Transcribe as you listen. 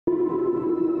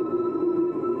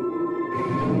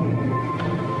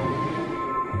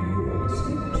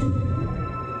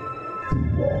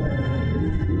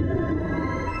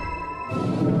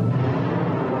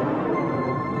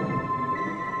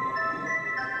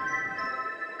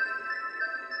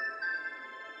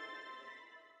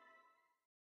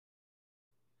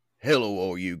Hello,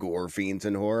 all you gore fiends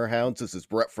and horror hounds. This is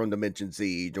Brett from Dimension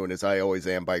Z, joined as I always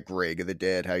am by Greg of the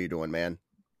Dead. How you doing, man?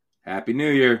 Happy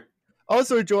New Year.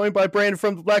 Also joined by Brandon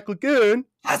from the Black Lagoon.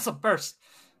 That's the first.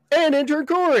 And intern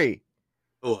Corey.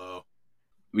 Hello.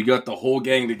 We got the whole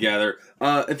gang together.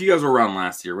 If you guys were around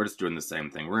last year, we're just doing the same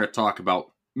thing. We're going to talk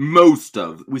about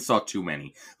we saw too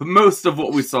many, but most of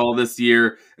what we saw this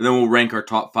year, and then we'll rank our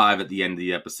top 5 at the end of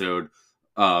the episode.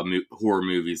 Horror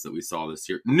movies that we saw this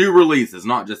year. New releases,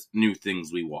 not just new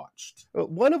things we watched.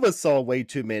 One of us saw way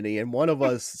too many, and one of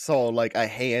us saw like a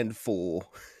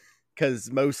handful,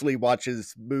 because mostly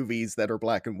watches movies that are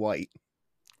black and white.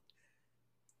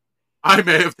 I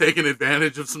may have taken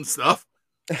advantage of some stuff.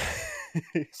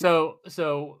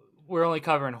 So we're only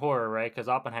covering horror, right? Because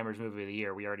Oppenheimer's movie of the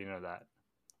year. We already know that.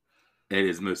 It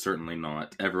is most certainly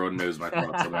not. Everyone knows my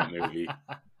thoughts on that movie.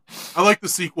 I like the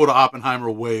sequel to Oppenheimer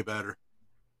way better.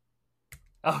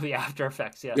 Oh, the After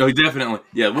Effects, yeah. Oh, definitely.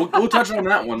 Yeah, we'll touch on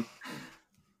that one.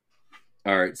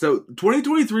 All right, so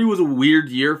 2023 was a weird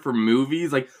year for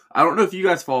movies. Like, I don't know if you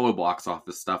guys follow box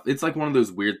office stuff. It's like one of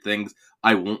those weird things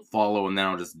I won't follow and then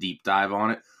I'll just deep dive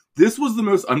on it. This was the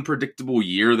most unpredictable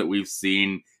year that we've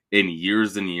seen in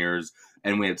years and years,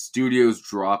 and we had studios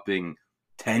dropping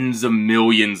tens of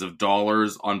millions of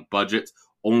dollars on budgets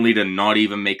only to not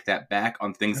even make that back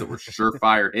on things that were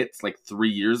surefire hits like 3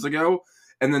 years ago.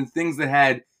 And then things that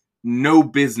had no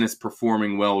business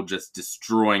performing well, just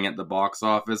destroying at the box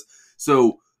office.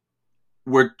 So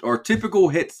where our typical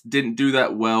hits didn't do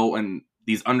that well and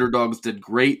these underdogs did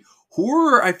great,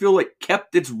 horror, I feel like,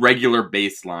 kept its regular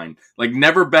baseline. Like,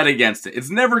 never bet against it.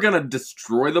 It's never going to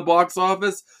destroy the box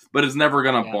office, but it's never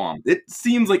going to bomb. It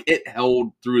seems like it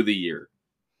held through the year.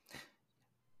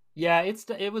 Yeah,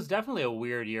 it was definitely a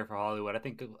weird year for Hollywood. I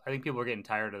think people are getting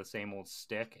tired of the same old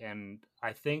stick, and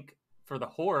I think for the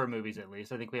horror movies, at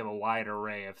least, I think we have a wide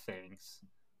array of things,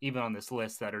 even on this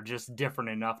list, that are just different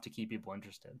enough to keep people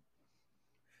interested.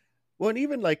 Well, and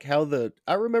even like how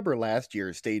I remember last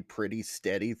year stayed pretty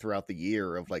steady throughout the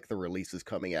year of like the releases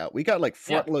coming out. We got like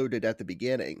front loaded at the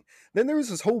beginning. Then there was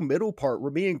this whole middle part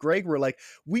where me and Greg were like,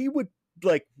 we would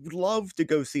like love to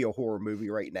go see a horror movie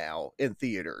right now in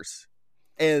theaters.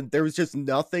 And there was just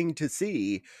nothing to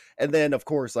see. And then, of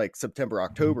course, like September,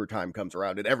 October time comes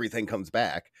around and everything comes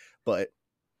back. But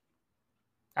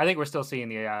I think we're still seeing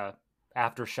the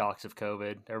aftershocks of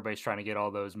COVID. Everybody's trying to get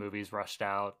all those movies rushed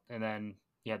out. And then,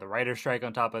 the writer's strike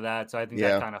on top of that. So I think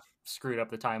that kind of screwed up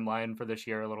the timeline for this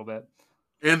year a little bit.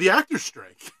 And the actor's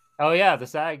strike. Oh, yeah, the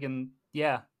SAG. And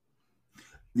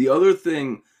The other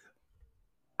thing,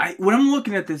 when I'm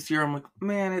looking at this year, I'm like,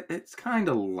 man, it's kind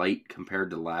of light compared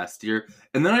to last year.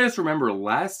 And then I just remember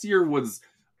last year was,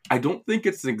 I don't think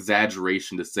it's an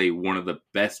exaggeration to say, one of the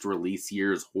best release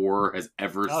years horror has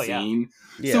ever seen.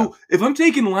 Yeah. So if I'm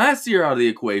taking last year out of the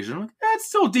equation, I'm like, that's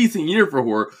still a decent year for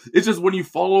horror. It's just when you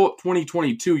follow up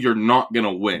 2022, you're not going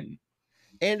to win.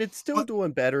 And it's still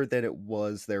doing better than it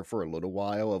was there for a little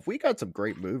while. We got some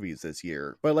great movies this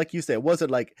year. But like you said, it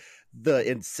wasn't like the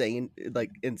insane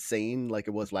like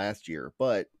it was last year.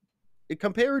 But it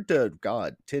compared to,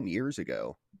 10 years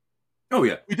ago. Oh,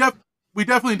 yeah. We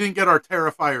definitely didn't get our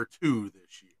Terrifier 2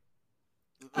 this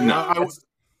year. No.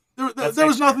 There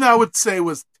was nothing I would say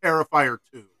was Terrifier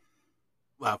 2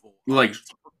 level. Like,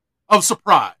 of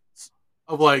surprise.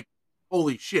 Of like,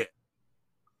 holy shit.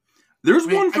 There's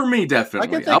one for me,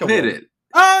 definitely. I'll hit it.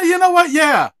 You know what?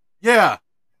 Yeah.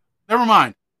 Never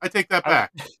mind. I take that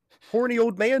back. Horny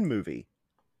old man movie.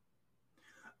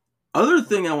 Other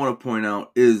thing I want to point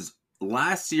out is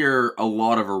last year, a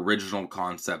lot of original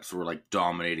concepts were like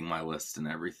dominating my list and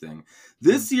everything.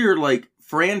 This year, like,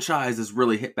 franchises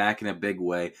really hit back in a big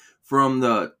way. From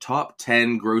the top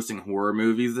 10 grossing horror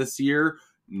movies this year,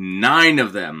 9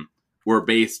 of them were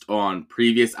based on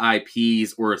previous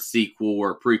IPs or a sequel or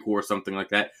a prequel or something like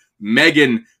that.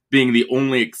 Megan being the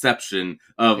only exception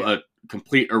of a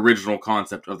complete original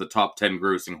concept of the top 10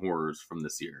 grossing horrors from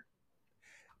this year.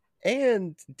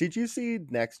 And did you see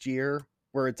next year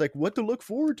where it's like what to look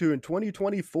forward to in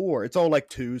 2024? It's all like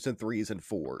 2s and 3s and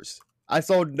 4s. I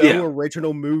saw no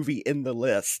original movie in the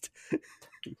list.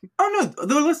 Oh no,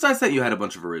 the list I sent you had a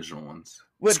bunch of original ones.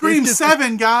 Scream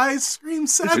 7, guys! Scream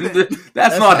 7!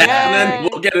 That's not happening.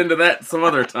 We'll get into that some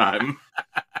other time.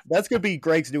 That's going to be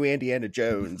Greg's new Indiana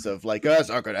Jones of like, that's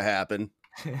not going to happen.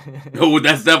 No,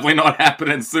 that's definitely not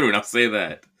happening soon. I'll say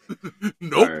that.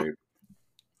 Nope. All right.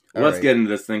 Let's get into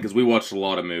this thing because we watched a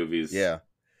lot of movies. Yeah.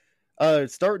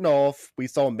 Starting off, we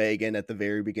saw Megan at the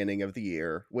very beginning of the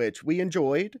year, which we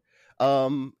enjoyed.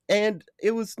 And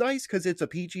it was nice because it's a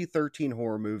PG-13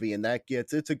 horror movie, and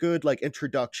it's a good like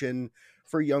introduction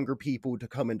for younger people to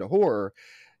come into horror.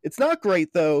 It's not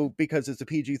great though because it's a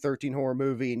PG-13 horror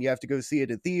movie, and you have to go see it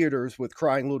in theaters with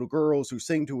crying little girls who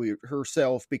sing to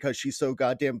herself because she's so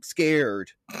goddamn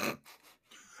scared.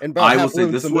 And I will say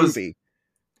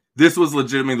this was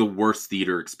legitimately the worst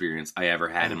theater experience I ever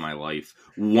had in my life.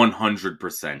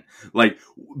 100%.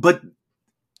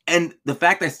 And the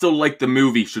fact I still like the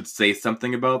movie should say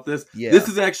something about this. Yeah. This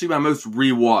is actually my most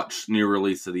rewatched new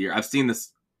release of the year. I've seen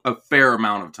this a fair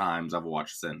amount of times. I've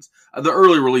watched since. The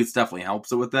early release definitely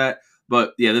helps it with that.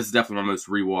 But yeah, this is definitely my most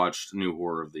rewatched new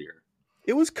horror of the year.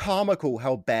 It was comical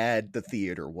how bad the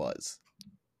theater was.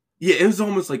 Yeah, it was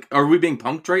almost like, are we being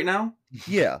punked right now?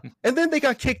 Yeah. And then they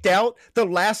got kicked out the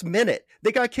last minute.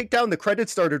 They got kicked out and the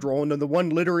credits started rolling and the one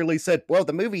literally said, well,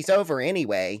 the movie's over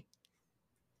anyway.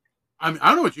 I mean,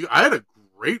 I don't know I had a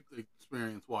great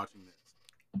experience watching this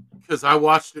because I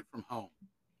watched it from home.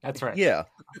 That's right. Yeah.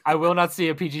 I will not see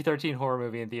a PG-13 horror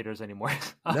movie in theaters anymore.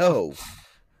 No.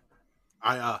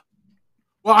 I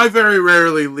very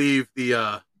rarely leave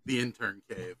the intern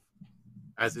cave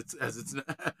as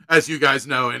you guys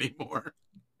know anymore.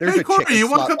 There's hey, a Corey, chicken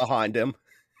slot behind him.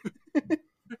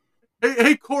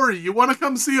 Hey, Corey, you want to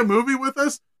come see a movie with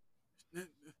us?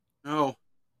 No.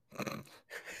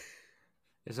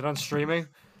 Is it on streaming?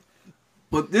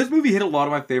 But this movie hit a lot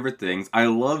of my favorite things. I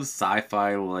love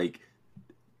sci-fi, like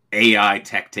AI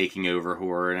tech taking over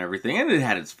horror and everything, and it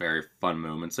had its very fun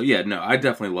moments. So yeah, no, I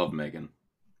definitely love Megan.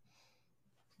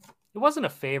 It wasn't a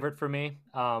favorite for me,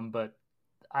 but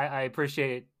I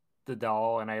appreciate the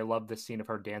doll, and I love the scene of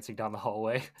her dancing down the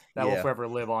hallway. That will forever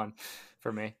live on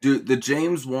for me. Dude, the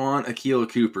James Wan, Akilah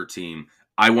Cooper team,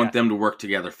 I want them to work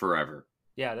together forever.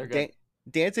 Yeah, they're good.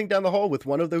 Dancing down the hall with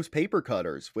one of those paper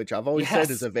cutters, which I've always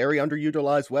said is a very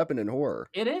underutilized weapon in horror.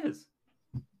 It is.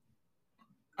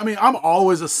 I mean, I'm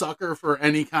always a sucker for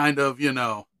any kind of,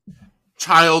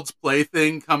 child's play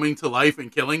thing coming to life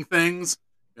and killing things.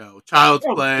 Child's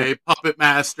Play, Puppet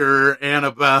Master,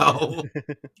 Annabelle.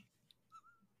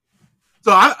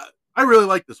 So I really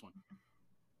like this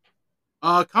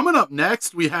one. Coming up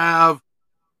next, we have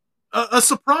a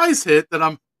surprise hit that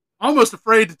I'm almost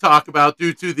afraid to talk about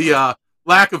due to the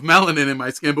lack of melanin in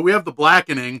my skin, but we have The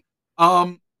Blackening.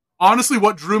 Honestly,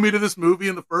 what drew me to this movie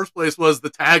in the first place was the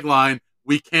tagline,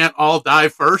 "We can't all die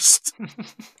first."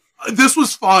 This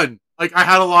was fun. Like, I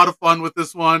had a lot of fun with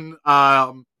this one.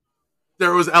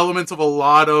 There was elements of a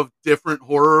lot of different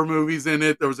horror movies in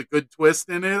it. There was a good twist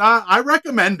in it. I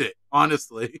recommend it,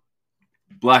 honestly.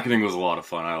 Blackening was a lot of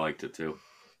fun. I liked it too.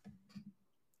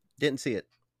 Didn't see it.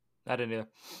 I didn't either.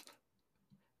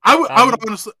 I would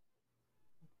honestly,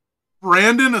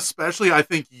 Brandon especially, I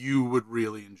think you would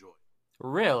really enjoy.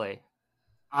 Really?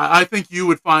 I think you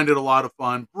would find it a lot of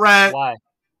fun. Brett. Why?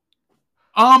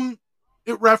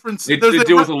 It references... It deals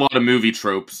with a lot of movie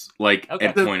tropes, like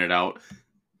Ed pointed out.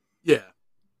 Yeah.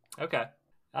 Okay.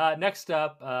 Next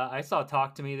up, I saw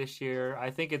Talk to Me this year.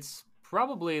 I think it's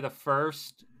probably the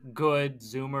first good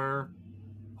Zoomer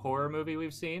horror movie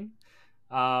we've seen.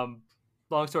 Long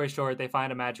story short, they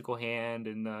find a magical hand,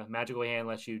 and the magical hand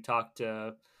lets you talk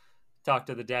to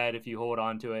the dead if you hold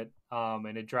on to it.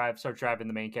 And it starts driving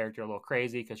the main character a little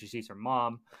crazy because she sees her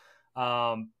mom.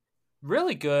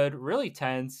 Really good, really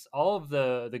tense. All of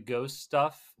the ghost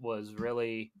stuff was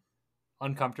really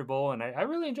uncomfortable, and I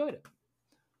really enjoyed it.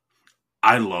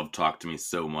 I love Talk to Me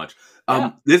so much.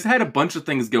 This had a bunch of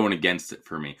things going against it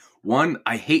for me. One,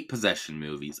 I hate possession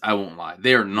movies. I won't lie.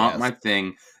 They are not my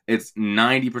thing. It's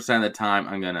 90% of the time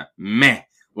I'm gonna meh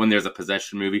when there's a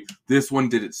possession movie. This one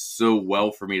did it so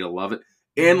well for me to love it.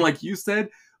 And like you said,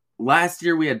 last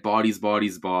year we had Bodies,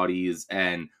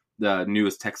 and the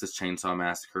newest Texas Chainsaw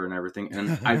Massacre and everything.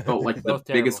 And I felt like the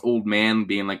biggest old man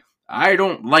being like, I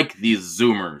don't like these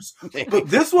Zoomers. But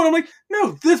this one, I'm like,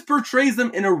 no, this portrays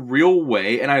them in a real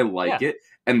way, and I like it.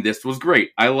 And this was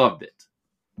great. I loved it.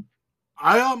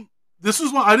 This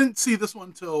was one I didn't see this one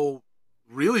until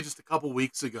really just a couple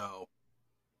weeks ago,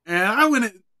 and I went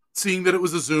in seeing that it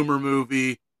was a Zoomer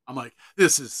movie. I'm like,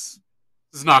 this is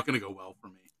not going to go well for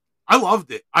me. I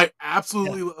loved it. I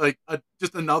absolutely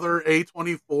just another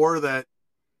A24 that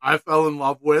I fell in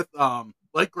love with.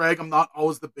 Like Greg, I'm not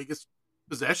always the biggest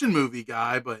possession movie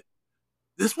guy, but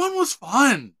this one was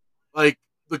fun. Like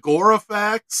the gore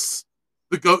effects,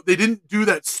 they didn't do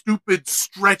that stupid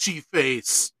stretchy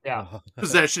face.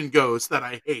 Possession ghost that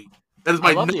I hate. That is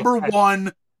my number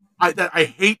one.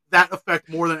 I hate that effect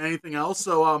more than anything else.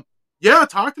 So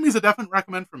Talk to Me is a definite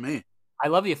recommend for me. I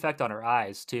love the effect on her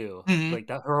eyes too. Mhm. Like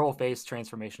that, her whole face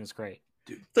transformation is great.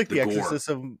 Dude, It's like the gore.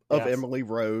 exorcism of Yes. Emily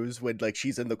Rose when like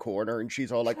she's in the corner and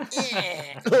she's all like,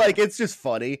 "Eh." Like it's just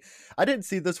funny. I didn't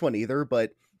see this one either,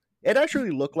 but it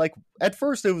actually looked like at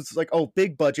first it was like, oh,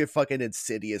 big budget fucking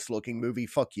Insidious looking movie.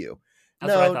 Fuck you.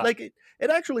 That's what I No, thought. like it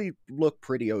actually looked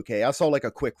pretty okay. I saw like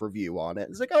a quick review on it.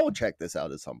 It's like, oh, we'll check this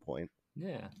out at some point.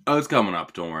 Yeah. Oh, it's coming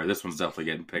up. Don't worry. This one's definitely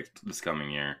getting picked this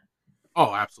coming year.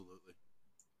 Oh, absolutely.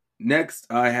 Next,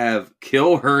 I have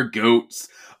Kill Her Goats.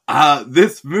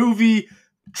 This movie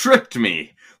tricked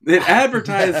me. It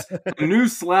advertised a new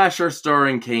slasher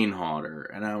starring Kane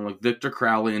Hodder. And I'm like, Victor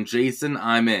Crowley and Jason,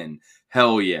 I'm in.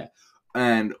 Hell yeah.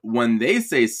 And when they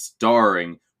say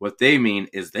starring, what they mean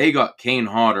is they got Kane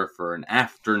Hodder for an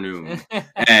afternoon.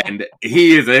 And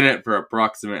he is in it for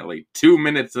approximately 2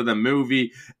 minutes of the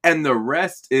movie. And the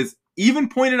rest is even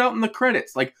pointed out in the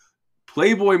credits. Like,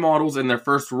 Playboy models in their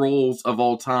first roles of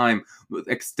all time, with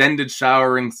extended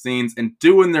showering scenes, and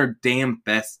doing their damn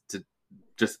best to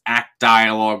just act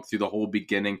dialogue through the whole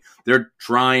beginning. They're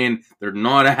trying. They're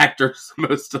not actors,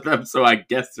 most of them, so I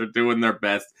guess they're doing their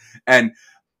best. And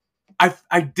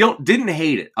I didn't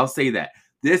hate it. I'll say that.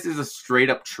 This is a straight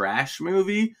up trash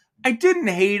movie. I didn't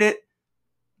hate it.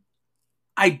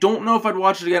 I don't know if I'd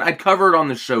watch it again. I'd cover it on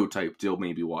the show type deal,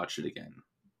 maybe watch it again.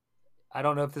 I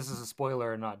don't know if this is a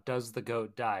spoiler or not. Does the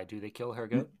goat die? Do they kill her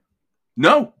goat?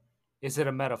 No. Is it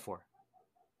a metaphor?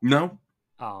 No.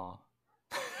 Oh.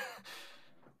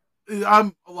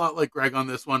 I'm a lot like Greg on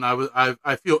this one. I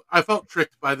felt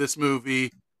tricked by this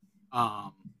movie.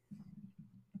 I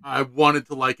wanted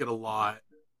to like it a lot.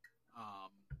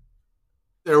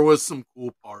 There was some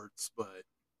cool parts, but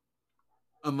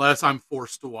unless I'm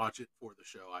forced to watch it for the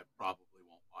show, I probably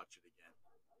won't watch it again.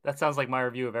 That sounds like my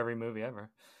review of every movie ever.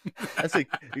 I say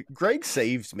Greg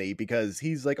saves me because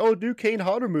he's like, oh, new Kane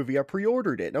Hodder movie. I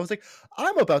pre-ordered it. And I was like,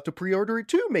 I'm about to pre-order it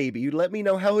too, maybe. You let me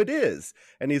know how it is.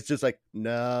 And he's just like,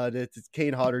 nah,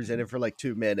 Kane Hodder's in it for like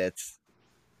 2 minutes.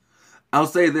 I'll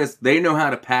say this, they know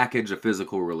how to package a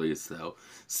physical release, though.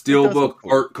 Steelbook,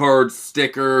 art cards,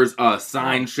 stickers,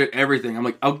 sign shit, everything. I'm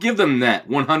like, I'll give them that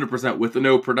 100% with the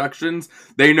No Productions.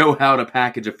 They know how to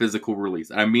package a physical release.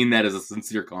 I mean that as a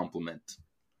sincere compliment.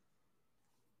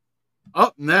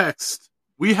 Up next,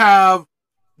 we have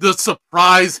the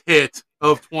surprise hit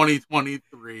of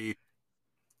 2023.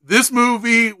 This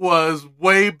movie was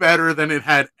way better than it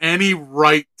had any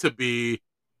right to be.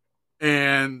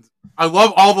 And I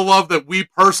love all the love that we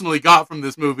personally got from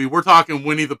this movie. We're talking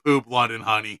Winnie the Pooh, Blood and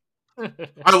Honey.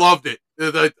 I loved it.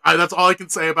 That's all I can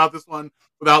say about this one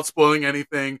without spoiling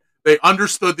anything. They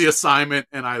understood the assignment,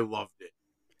 and I loved it.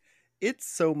 It's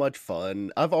so much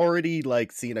fun. I've already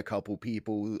like seen a couple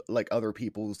people, like other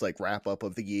people's like wrap up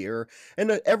of the year,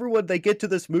 and everyone they get to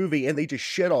this movie and they just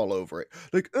shit all over it.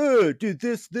 Like, dude,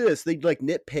 this. They like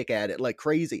nitpick at it like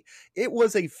crazy. It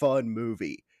was a fun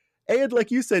movie, and like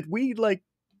you said, we like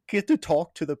get to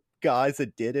talk to the guys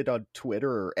that did it on Twitter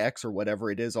or X or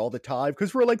whatever it is all the time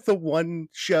because we're like the one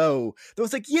show that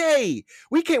was like, yay,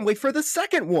 we can't wait for the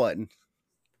second one.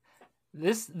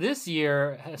 This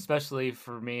year, especially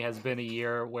for me, has been a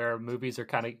year where movies are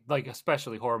kind of like,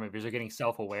 especially horror movies, are getting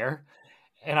self-aware,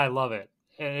 and I love it.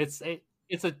 And it's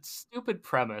a stupid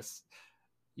premise.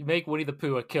 You make Winnie the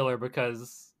Pooh a killer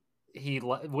because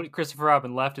Christopher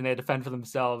Robin left, and they had to fend for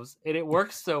themselves, and it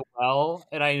works so well.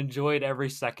 And I enjoyed every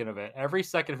second of it. Every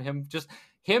second of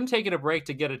him taking a break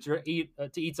to get to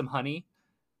eat some honey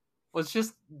was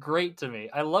just great to me.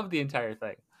 I love the entire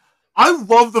thing. I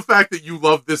love the fact that you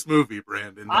love this movie,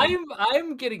 Brandon.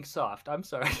 I'm getting soft. I'm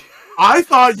sorry. I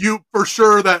thought you, for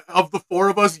sure, that of the four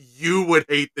of us, you would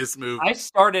hate this movie. I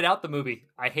started out the movie,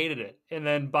 I hated it, and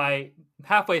then by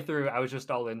halfway through, I was just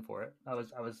all in for it. I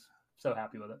was so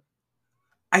happy with it.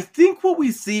 I think what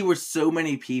we see where so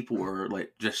many people are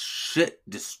like just shit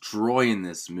destroying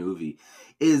this movie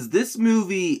is this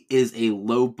movie is a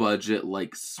low budget,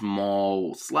 like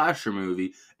small slasher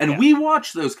movie. And we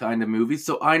watch those kind of movies,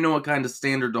 so I know what kind of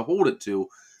standard to hold it to.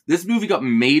 This movie got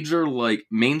major like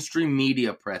mainstream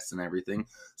media press and everything.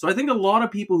 So I think a lot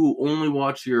of people who only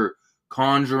watch your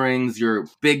Conjurings, your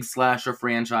big slasher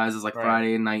franchises like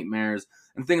Friday and Nightmares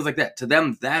and things like that, to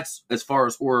them that's as far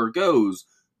as horror goes.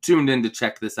 Tuned in to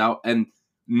check this out and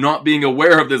not being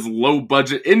aware of this low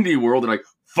budget indie world and like,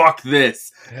 fuck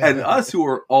this. And us who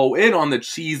are all in on the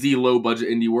cheesy low budget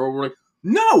indie world, we're like,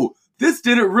 no, this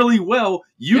did it really well.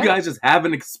 You guys just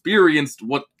haven't experienced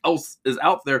what else is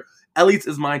out there. At least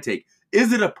is my take.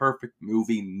 Is it a perfect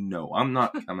movie? No, I'm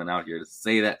not coming out here to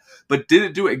say that. But did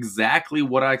it do exactly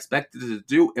what I expected it to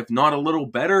do? If not a little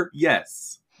better?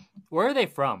 Yes. Where are they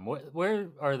from? Where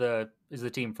is the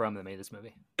team from that made this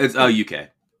movie? It's UK.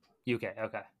 UK.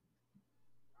 Okay.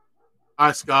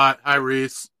 Hi, Scott. Hi,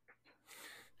 Reese.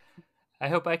 I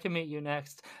hope I can meet you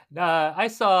next. I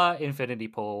saw Infinity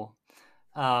Pool.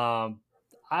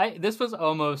 This was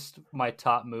almost my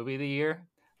top movie of the year.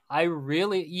 I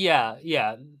really, yeah,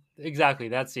 exactly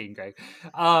that scene, Greg.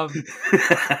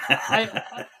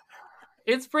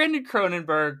 It's Brandon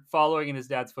Cronenberg following in his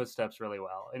dad's footsteps really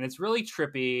well, and it's really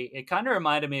trippy. It kind of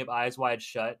reminded me of Eyes Wide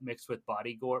Shut mixed with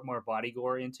more body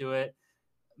gore into it.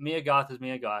 Mia Goth is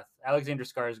Mia Goth. Alexander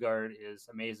Skarsgård is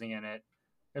amazing in it.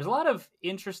 There's a lot of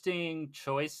interesting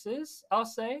choices, I'll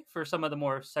say, for some of the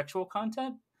more sexual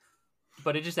content,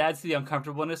 but it just adds to the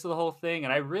uncomfortableness of the whole thing,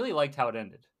 and I really liked how it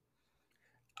ended.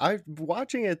 I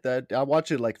watched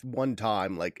it like one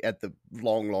time, like at the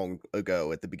long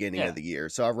ago at the beginning of the year.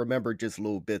 So I remember just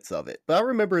little bits of it, but I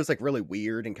remember it's like really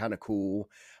weird and kind of cool.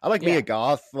 I like Mia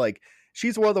Goth. Like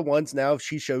she's one of the ones now. If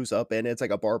she shows up and it's like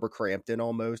a Barbara Crampton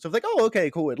almost. Of like, oh, okay,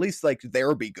 cool. At least like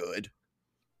they'll be good.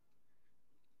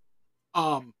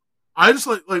 I just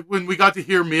like when we got to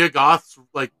hear Mia Goth's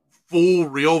like full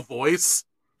real voice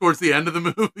towards the end of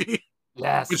the movie.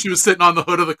 Yes, when she was sitting on the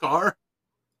hood of the car.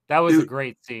 That was a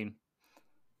great scene.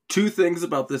 Two things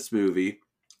about this movie.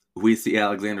 We see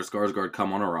Alexander Skarsgård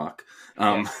come on a rock.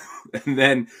 And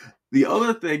then the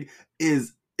other thing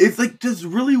is it's like just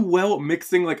really well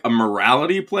mixing like a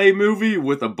morality play movie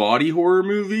with a body horror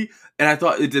movie. And I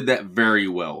thought it did that very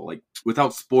well. Like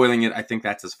without spoiling it, I think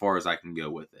that's as far as I can go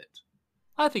with it.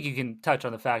 I think you can touch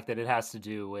on the fact that it has to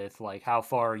do with like how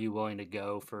far are you willing to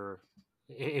go for,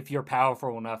 if you're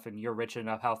powerful enough and you're rich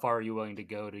enough, how far are you willing to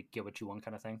go to get what you want,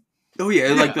 kind of thing. Oh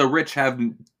yeah, like the rich have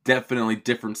definitely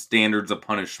different standards of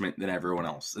punishment than everyone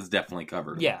else. Is definitely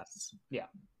covered. Yes,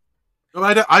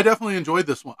 I definitely enjoyed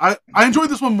this one. I enjoyed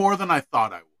this one more than I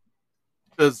thought I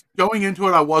would, because going into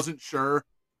it, I wasn't sure.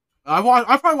 I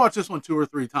probably watched this one 2 or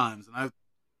 3 times,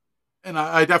 and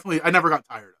I never got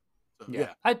tired of it. So,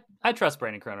 yeah. I trust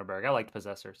Brandon Cronenberg. I liked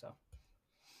Possessor. So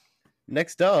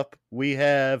next up, we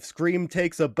have Scream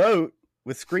Takes a Boat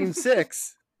with Scream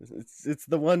 6. It's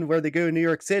the one where they go to New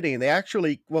York City, and they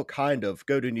actually, kind of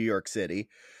go to New York City.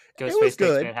 It was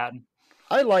good. Manhattan.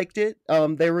 I liked it.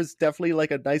 There was definitely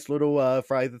like a nice little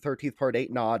Friday the 13th Part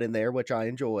 8 nod in there, which I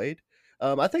enjoyed.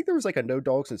 I think there was like a No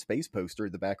Dogs in Space poster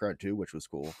in the background too, which was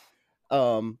cool.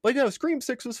 But Scream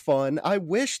 6 was fun. I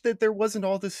wish that there wasn't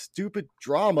all this stupid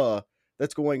drama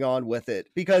that's going on with it,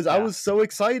 because I was so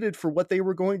excited for what they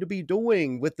were going to be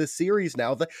doing with the series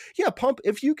now. Pump,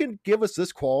 if you can give us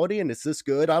this quality and it's this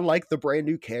good, I like the brand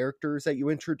new characters that you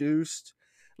introduced.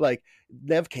 Like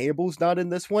Neve Campbell's not in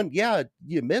this one. Yeah,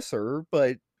 you miss her,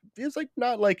 but it's like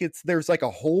not like there's like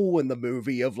a hole in the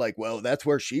movie of like, well, that's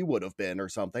where she would have been or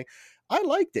something. I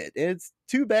liked it. It's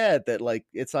too bad that like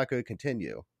it's not going to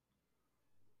continue.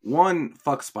 One,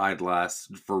 fuck Spyglass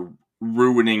for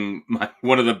ruining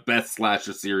one of the best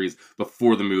slasher series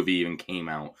before the movie even came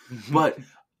out. But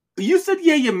you said,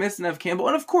 you miss Neve Campbell.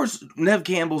 And of course, Neve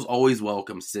Campbell's always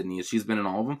welcome Sydney, as she's been in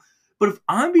all of them. But if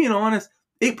I'm being honest,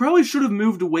 it probably should have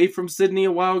moved away from Sydney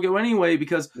a while ago anyway,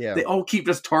 because they all keep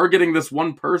just targeting this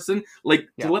one person,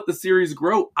 to let the series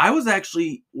grow. I was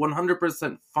actually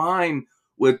 100% fine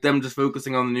with them just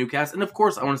focusing on the new cast. And of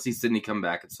course, I want to see Sydney come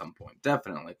back at some point.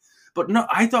 Definitely. But no,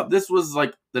 I thought this was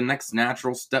like the next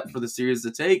natural step for the series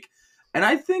to take. And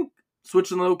I think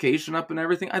switching the location up and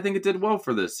everything, I think it did well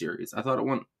for this series. I thought it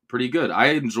went pretty good. I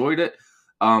enjoyed it.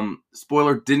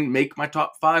 Spoiler, didn't make my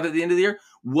top 5 at the end of the year.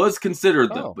 Was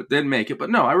considered though, but didn't make it. But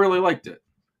no, I really liked it.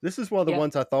 This is one of the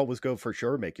ones I thought was go for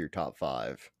sure make your top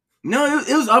 5. No,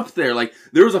 it was up there. Like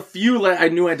there was a few I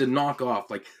knew I had to knock off.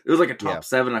 Like it was like a top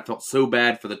 7. I felt so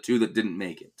bad for the 2 that didn't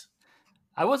make it.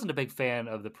 I wasn't a big fan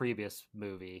of the previous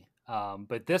movie,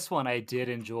 but this one I did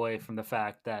enjoy from the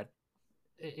fact that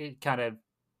it kind of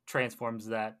transforms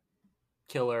that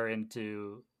killer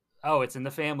into, it's in the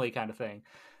family kind of thing.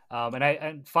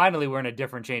 And finally we're in a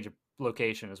different change of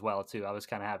location as well too. I was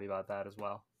kind of happy about that as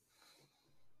well.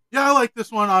 Yeah, I like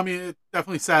this one. I mean, it's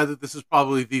definitely sad that this is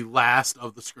probably the last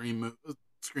of the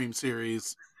Scream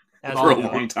series for a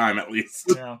long time, at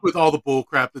least, with all the bull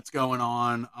crap that's going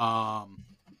on.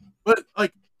 But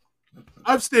like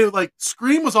I've stated, like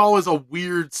Scream was always a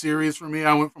weird series for me.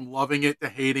 I went from loving it to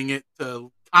hating it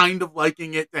to kind of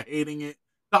liking it to hating it.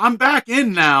 So I'm back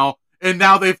in now, and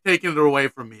now they've taken it away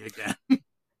from me again.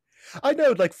 I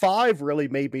know, like 5 really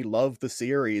made me love the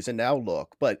series, and now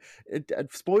look, but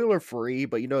spoiler free,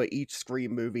 but each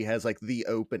Scream movie has like the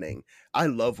opening. I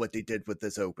love what they did with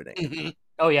this opening. Mm-hmm.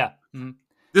 Oh yeah. Mm-hmm.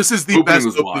 This is the best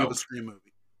opening of a Scream movie.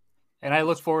 And I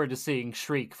look forward to seeing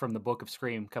Shriek from the Book of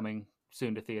Scream coming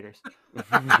soon to theaters.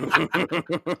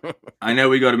 I know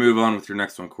we got to move on with your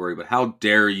next one, Corey, but how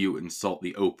dare you insult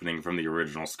the opening from the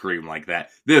original Scream like that?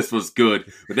 This was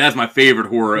good, but that's my favorite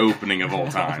horror opening of all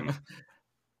time.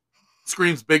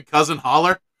 Scream's big cousin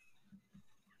Holler.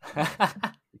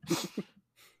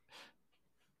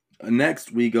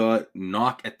 Next, we got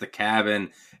Knock at the Cabin.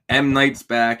 M. Night's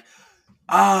back.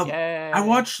 I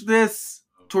watched this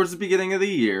towards the beginning of the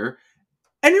year,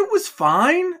 and it was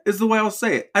fine, is the way I'll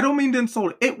say it. I don't mean to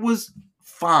insult it. It was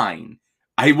fine.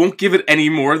 I won't give it any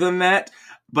more than that,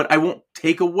 but I won't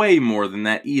take away more than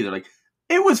that either. Like,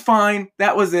 it was fine.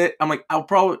 That was it. I'm like,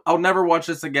 I'll never watch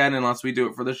this again unless we do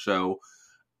it for the show.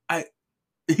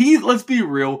 Let's be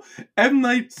real, M.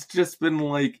 Night's just been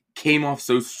like, came off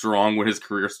so strong when his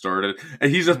career started, and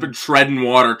he's just been treading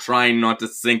water, trying not to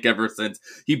sink ever since.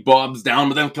 He bobs down,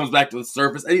 but then comes back to the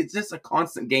surface, and it's just a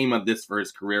constant game of this for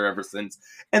his career ever since.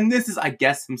 And this is, I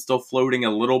guess, him still floating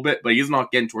a little bit, but he's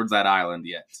not getting towards that island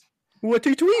yet. What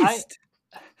a twist!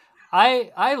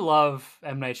 I love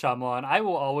M. Night Shyamalan. I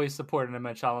will always support an M.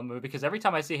 Night Shyamalan movie because every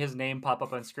time I see his name pop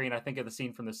up on screen, I think of the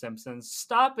scene from The Simpsons.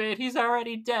 Stop it! He's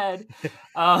already dead.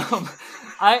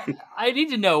 I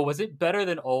need to know, was it better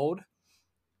than Old?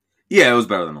 Yeah, it was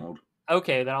better than Old.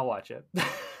 Okay, then I'll watch it.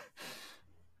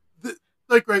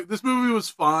 Right, this movie was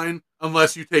fine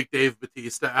unless you take Dave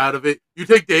Bautista out of it. You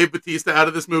take Dave Bautista out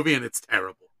of this movie, and it's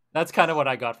terrible. That's kind of what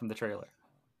I got from the trailer.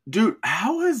 Dude,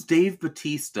 how has Dave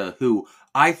Bautista, who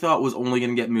I thought was only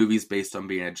going to get movies based on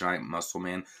being a giant muscle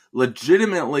man,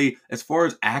 legitimately, as far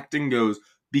as acting goes,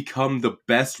 become the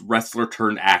best wrestler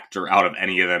turned actor out of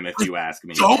any of them, if you ask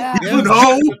me? Don't you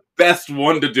know? The best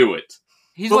one to do it.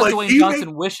 He's what Dwayne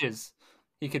Johnson wishes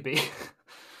he could be.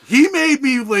 He made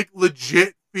me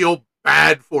legit feel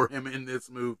bad for him in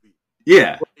this movie.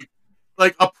 Yeah.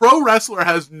 Like a pro wrestler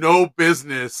has no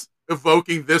business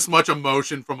evoking this much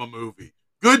emotion from a movie.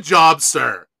 Good job,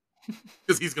 sir.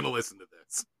 Because he's going to listen to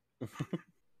this.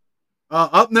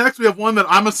 Up next, we have one that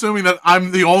I'm assuming that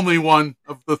I'm the only one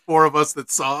of the four of us that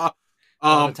saw.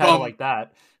 A title like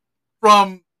that.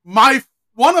 From my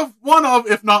one of,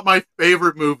 if not my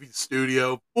favorite movie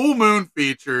studio, Full Moon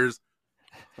Features,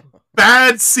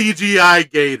 Bad CGI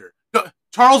Gator.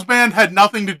 Charles Band had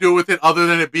nothing to do with it other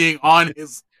than it being on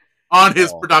his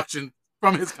production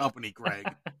from his company,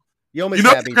 Greg. You're going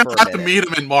to have to meet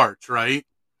him in March, right?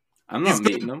 I'm not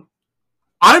meeting him.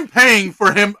 I'm paying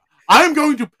for him. I'm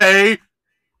going to pay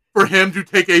for him to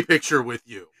take a picture with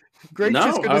you. Greg's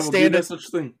just going to stand.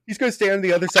 He's going to stand on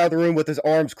the other side of the room with his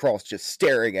arms crossed, just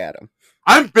staring at him.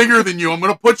 I'm bigger than you. I'm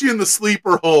going to put you in the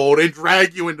sleeper hold and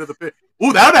drag you into the pit.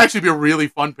 Ooh, that would actually be a really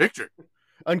fun picture.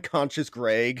 Unconscious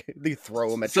Greg. They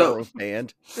throw him at Charles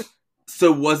Band.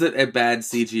 So was it a bad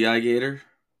CGI Gator?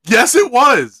 Yes, it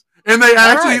was. And they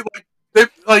actually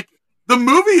the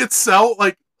movie itself,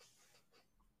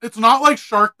 it's not like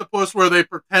Sharktopus where they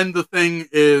pretend the thing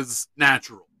is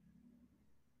natural.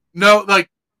 No,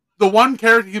 the one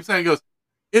character keeps saying, goes,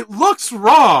 it looks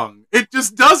wrong. It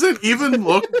just doesn't even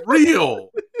look real.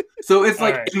 So it's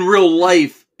in real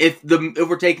life, if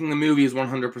we're taking the movie as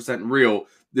 100% real,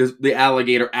 the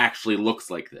alligator actually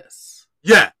looks like this.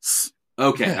 Yes.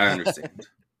 Okay, I understand.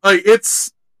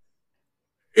 It's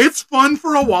fun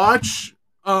for a watch.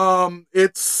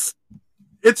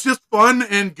 It's just fun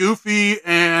and goofy,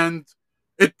 and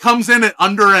it comes in at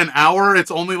under an hour. It's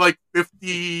only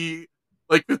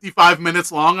 55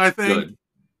 minutes long, I think.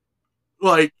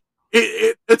 Good.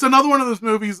 It's another one of those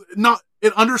movies.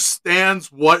 It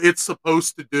understands what it's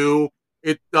supposed to do.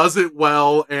 It does it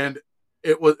well, and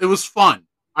it was fun.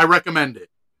 I recommend it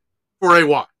for a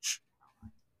watch.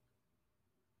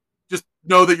 Just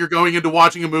know that you're going into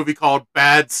watching a movie called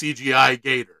Bad CGI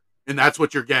Gator, and that's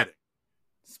what you're getting.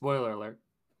 Spoiler alert.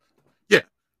 Yeah,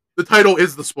 the title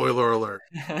is the spoiler alert.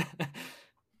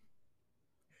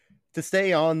 To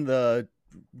stay on the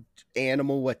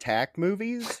animal attack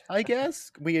movies, I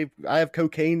guess, I have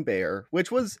Cocaine Bear,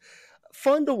 which was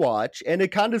fun to watch, and it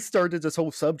kind of started this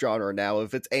whole subgenre now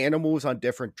of it's animals on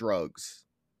different drugs,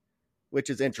 which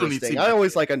is interesting. I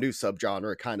always like a new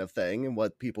subgenre kind of thing and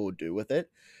what people would do with it.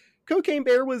 Cocaine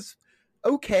Bear was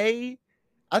okay.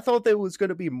 I thought there was going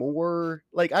to be more.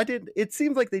 It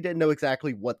seems like they didn't know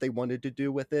exactly what they wanted to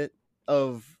do with it.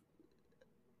 I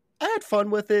had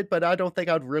fun with it, but I don't think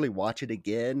I'd really watch it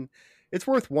again. It's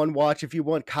worth one watch if you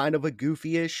want kind of a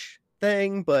goofy-ish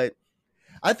thing, but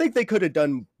I think they could have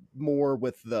done more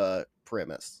with the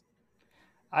premise.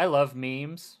 I love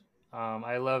memes.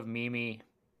 I love memey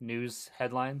news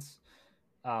headlines.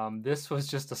 This was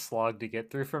just a slog to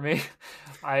get through for me.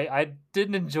 I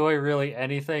didn't enjoy really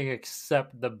anything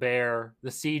except the bear, the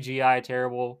CGI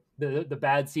terrible the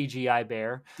bad CGI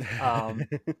bear,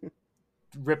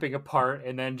 ripping apart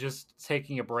and then just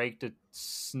taking a break to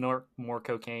snort more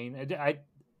cocaine.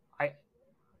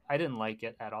 I didn't like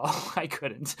it at all. I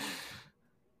couldn't.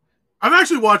 I've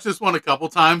actually watched this one a couple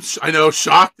times. I know,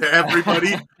 shock to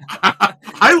everybody.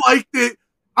 I liked it.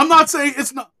 I'm not saying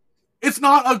it's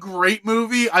not a great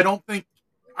movie. I don't think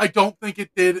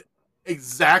it did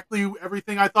exactly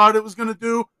everything I thought it was going to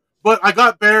do. But I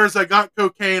got bears, I got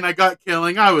cocaine, I got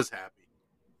killing. I was happy.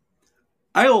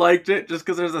 I liked it just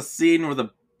because there's a scene where the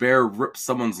bear rips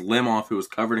someone's limb off who was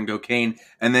covered in cocaine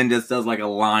and then just does like a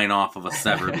line off of a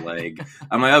severed leg.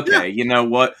 I'm like, okay, you know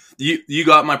what? You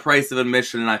got my price of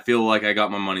admission and I feel like I got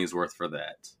my money's worth for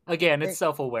that. Again, it's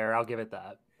self-aware. I'll give it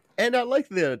that. And I like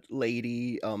the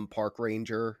lady park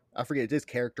ranger. I forget this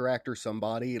character actor,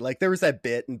 somebody. Like there was that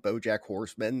bit in BoJack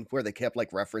Horseman where they kept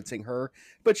like referencing her,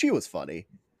 but she was funny.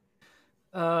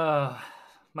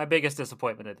 My biggest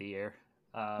disappointment of the year.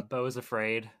 Beau is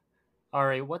Afraid.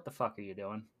 Ari, what the fuck are you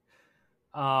doing?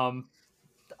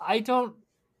 I don't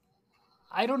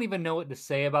even know what to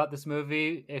say about this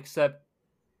movie except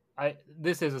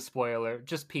this is a spoiler.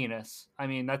 Just penis. I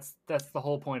mean, that's the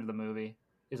whole point of the movie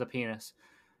is a penis.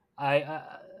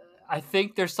 I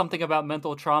think there's something about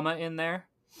mental trauma in there.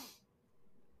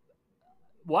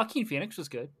 Joaquin Phoenix was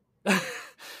good.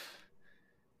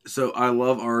 So I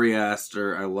love Ari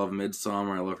Aster. I love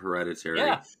Midsommar. I love Hereditary.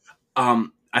 Yeah.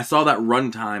 I saw that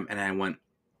runtime and I went,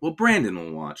 well, Brandon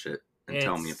will watch it and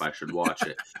tell me if I should watch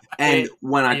it. And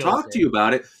when I talked to you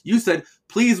about it, you said,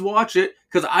 please watch it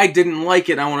because I didn't like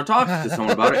it. I want to talk to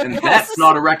someone about it. And that's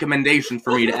not a recommendation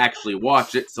for me to actually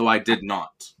watch it. So I did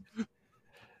not.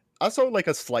 I saw like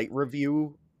a slight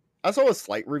review. I saw a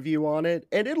slight review on it,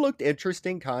 and it looked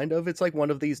interesting, kind of. It's like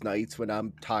one of these nights when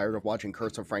I'm tired of watching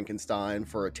Curse of Frankenstein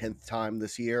for a 10th time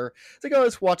this year. It's like, oh,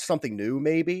 let's watch something new,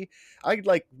 maybe. I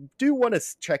like do want to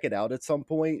check it out at some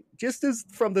point, just as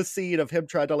from the scene of him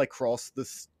trying to like cross the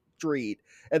street,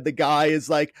 and the guy is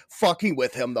like fucking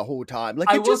with him the whole time.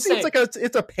 Like it just seems like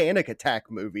it's a panic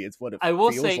attack movie. It's what it I will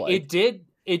feels say like.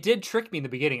 It did trick me in the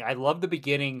beginning. I love the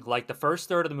beginning. Like the first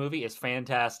third of the movie is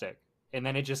fantastic, and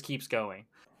then it just keeps going.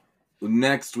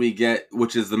 Next we get,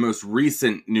 which is the most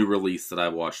recent new release that I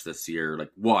watched this year,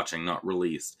 like watching, not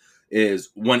released,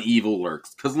 is When Evil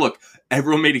Lurks. Because look,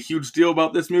 everyone made a huge deal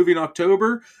about this movie in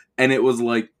October, and it was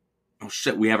like, oh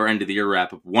shit, we have our end of the year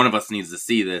wrap up. One of us needs to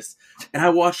see this. And I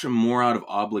watched it more out of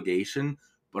obligation,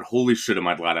 but holy shit am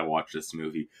I glad I watched this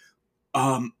movie.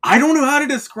 I don't know how to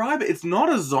describe it. It's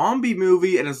not a zombie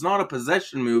movie, and it's not a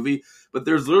possession movie, but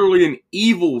there's literally an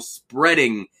evil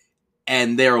spreading,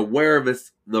 and they're aware of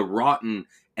the rotten,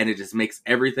 and it just makes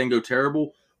everything go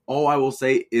terrible. All I will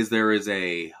say is there is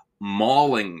a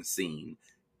mauling scene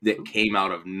that came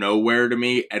out of nowhere to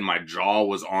me, and my jaw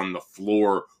was on the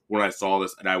floor when I saw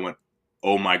this, and I went,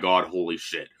 oh my god, holy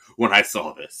shit, when I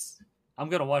saw this. I'm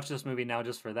going to watch this movie now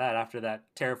just for that, after that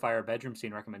Terrifier bedroom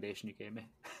scene recommendation you gave me.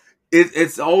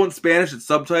 It's all in Spanish, it's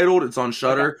subtitled, it's on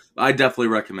Shudder. Okay. I definitely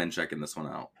recommend checking this one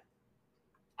out.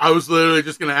 I was literally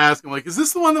just going to ask him, like, is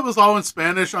this the one that was all in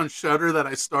Spanish on Shudder that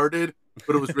I started,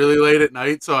 but it was really late at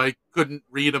night, so I couldn't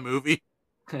read a movie?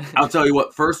 I'll tell you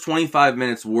what, first 25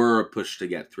 minutes were a push to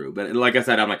get through. But like I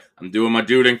said, I'm doing my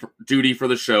duty for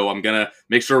the show. I'm going to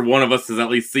make sure one of us has at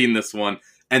least seen this one.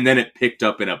 And then it picked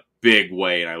up in a big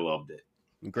way, and I loved it.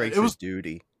 Grace's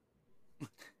duty.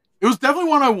 It was definitely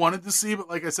one I wanted to see, but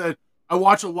like I said, I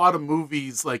watch a lot of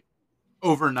movies, like,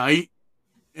 overnight.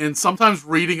 And sometimes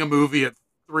reading a movie at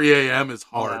 3 a.m. is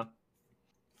hard.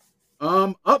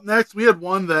 Yeah. Up next, we had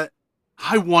one that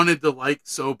I wanted to like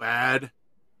so bad,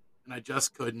 and I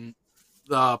just couldn't.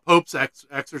 The Pope's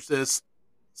Exorcist,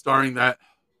 starring that,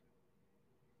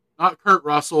 not Kurt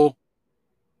Russell,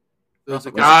 the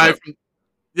guy from,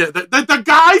 the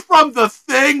guy from The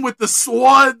Thing with the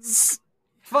swords.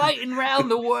 Fighting around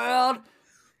the world.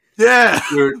 Yeah.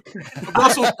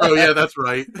 Russell Crowe, yeah, that's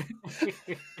right.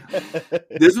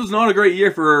 This was not a great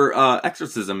year for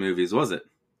exorcism movies, was it?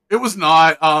 It was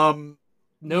not.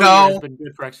 No year has been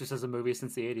good for exorcism movies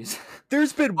since the 80s.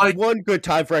 There's been one good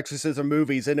time for exorcism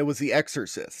movies, and it was The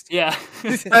Exorcist. Yeah.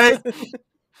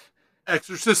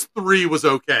 Exorcist 3 was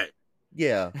okay.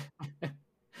 Yeah.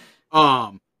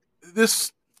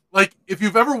 This, like, if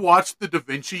you've ever watched The Da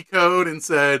Vinci Code and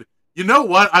said, you know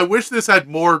what, I wish this had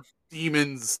more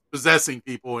demons possessing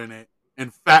people in it,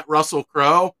 and Fat Russell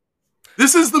Crowe,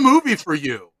 this is the movie for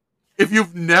you. If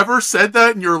you've never said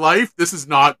that in your life, this is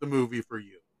not the movie for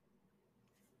you.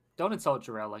 Don't insult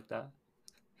Jarrell like that.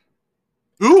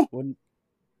 Who?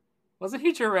 Wasn't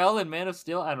he Jarrell in Man of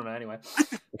Steel? I don't know, anyway.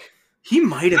 He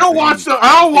might have. I don't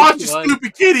watch the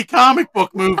stupid kitty comic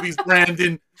book movies,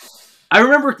 Brandon.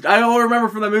 I all remember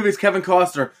from that movie is Kevin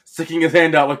Costner sticking his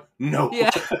hand out like, no. Yeah.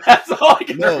 That's all I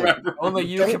can remember. Only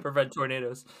you can prevent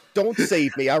tornadoes. Don't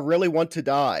save me. I really want to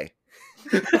die.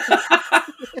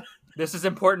 This is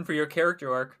important for your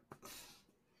character arc.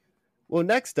 Well,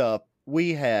 next up,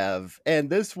 we have, and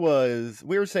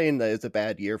we were saying that it's a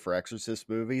bad year for Exorcist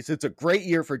movies. It's a great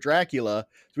year for Dracula.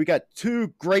 So we got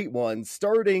two great ones,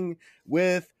 starting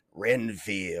with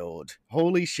Renfield.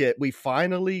 Holy shit, we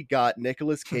finally got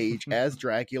Nicolas Cage as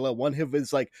Dracula, one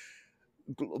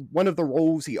of the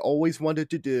roles he always wanted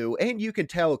to do, and you can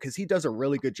tell because he does a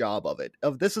really good job of it.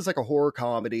 This is like a horror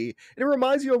comedy, and it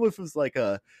reminds you almost of like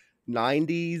a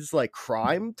 90s like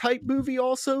crime type movie,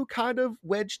 also kind of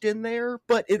wedged in there,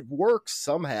 but it works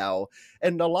somehow.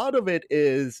 And a lot of it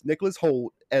is Nicholas Hoult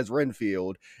as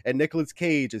Renfield and Nicolas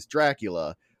Cage as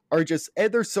Dracula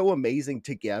and they're so amazing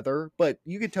together. But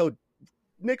you can tell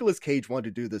Nicolas Cage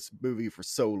wanted to do this movie for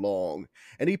so long,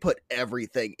 and he put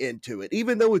everything into it,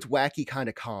 even though it's wacky kind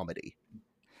of comedy.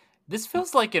 This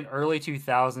feels like an early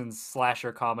 2000s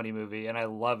slasher comedy movie, and I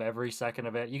love every second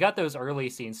of it. You got those early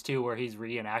scenes, too, where he's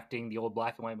reenacting the old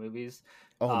black and white movies.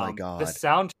 Oh, my God. The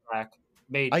soundtrack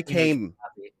made I came...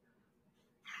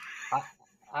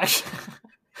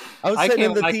 I was sitting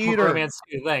in the theater. Romance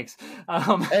too, thanks.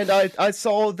 And I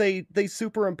saw they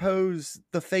superimpose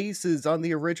the faces on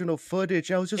the original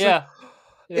footage. I was just like,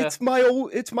 it's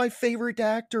my favorite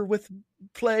actor with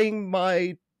playing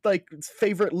my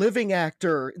favorite living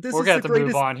actor. We're gonna have to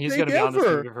move on. He's gonna be on this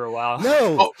movie for a while.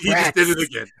 No, he just did it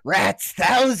again. Rats,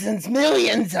 thousands,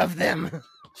 millions of them.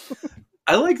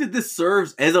 I like that this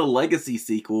serves as a legacy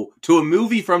sequel to a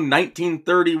movie from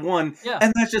 1931,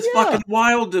 and that's just fucking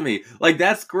wild to me. Like,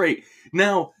 that's great.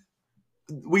 Now,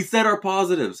 we said our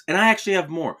positives, and I actually have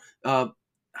more. I'll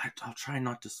try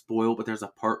not to spoil, but there's a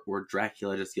part where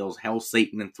Dracula just yells, "Hail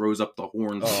Satan," and throws up the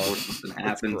horns before something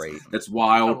happens. Great. That's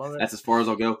wild. That's as far as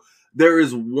I'll go. There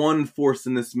is one force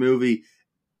in this movie.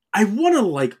 I want to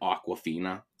like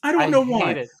Awkwafina. I don't know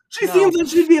why. She seems like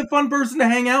she'd be a fun person to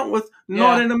hang out with,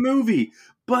 not in a movie.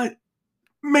 But,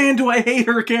 man, do I hate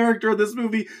her character in this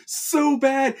movie so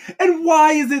bad. And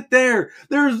why is it there?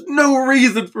 There's no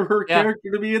reason for her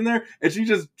character to be in there. And she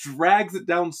just drags it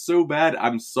down so bad.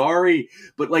 I'm sorry.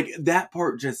 But, that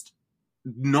part just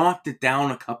knocked it down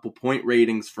a couple point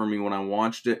ratings for me when I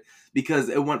watched it. Because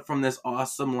it went from this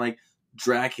awesome,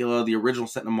 Dracula, the original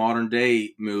set in a modern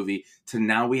day movie, to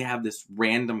now we have this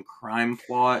random crime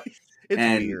plot.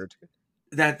 It's weird.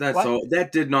 That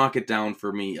did knock it down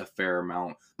for me a fair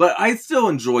amount. But I still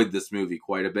enjoyed this movie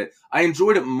quite a bit. I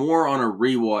enjoyed it more on a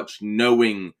rewatch,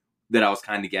 knowing that I was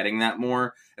kind of getting that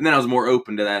more. And then I was more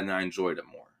open to that, and I enjoyed it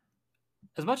more.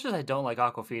 As much as I don't like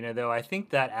Awkwafina, though, I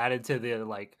think that added to the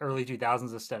early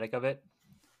 2000s aesthetic of it.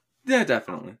 Yeah,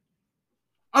 definitely.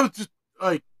 I was just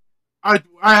I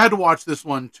had to watch this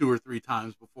one 2 or 3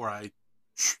 times before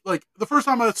the first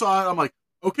time I saw it, I'm like,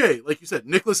 okay, like you said,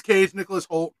 Nicolas Cage, Nicholas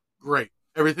Hoult, great.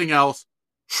 Everything else,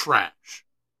 trash.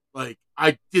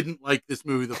 I didn't like this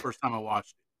movie the first time I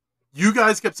watched it. You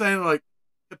guys kept saying,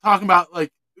 kept talking about,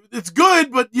 it's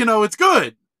good, but, it's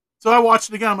good. So I watched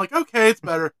it again. I'm like, okay, it's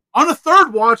better. On a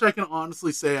third watch, I can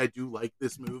honestly say I do like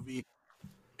this movie.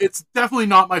 It's definitely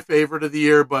not my favorite of the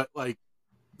year, but,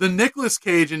 the Nicolas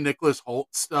Cage and Nicholas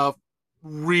Hoult stuff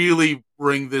really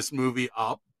bring this movie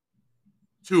up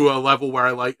to a level where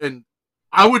and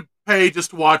I would pay just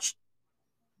to watch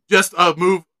just a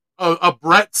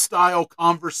Brett style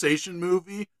conversation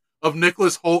movie of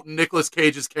Nicholas Hoult and Nicolas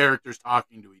Cage's characters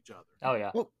talking to each other. Oh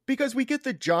yeah. Well, because we get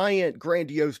the giant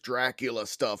grandiose Dracula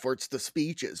stuff where it's the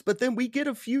speeches, but then we get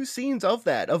a few scenes of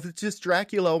just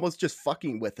Dracula almost just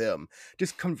fucking with him,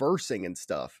 just conversing and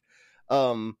stuff.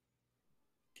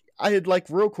 I had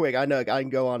real quick, I know I can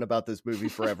go on about this movie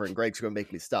forever and Greg's going to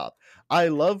make me stop. I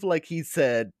love, he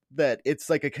said, that it's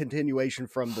a continuation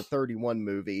from the 31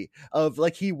 movie of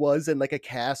he was in a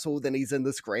castle, then he's in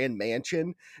this grand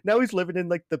mansion. Now he's living in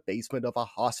the basement of a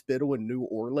hospital in New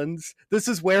Orleans. This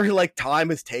is where time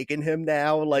has taken him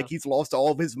now. He's lost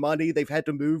all of his money. They've had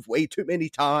to move way too many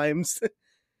times.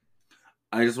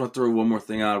 I just want to throw one more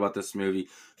thing out about this movie.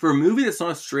 For a movie that's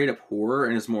not straight up horror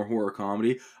and is more horror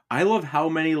comedy, I love how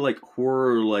many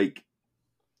horror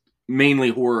mainly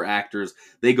horror actors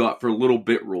they got for little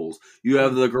bit roles. You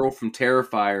have the girl from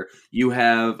Terrifier, you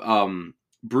have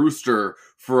Brewster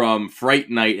from Fright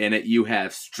Night in it, you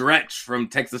have Stretch from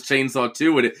Texas Chainsaw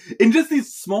 2 in it, and just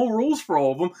these small roles for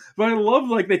all of them. But I love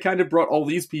they kind of brought all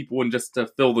these people in just to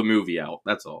fill the movie out.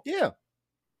 That's all. Yeah.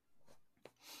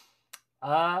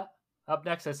 Up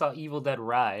next, I saw Evil Dead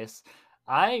Rise.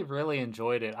 I really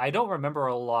enjoyed it. I don't remember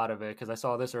a lot of it because I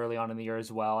saw this early on in the year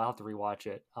as well. I'll have to rewatch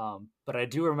it. But I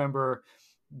do remember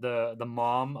the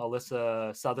mom,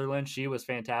 Alyssa Sutherland. She was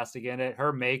fantastic in it.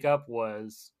 Her makeup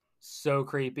was so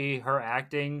creepy. Her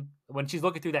acting when she's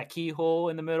looking through that keyhole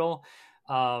in the middle,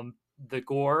 the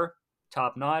gore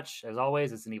top notch as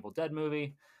always. It's an Evil Dead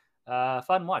movie.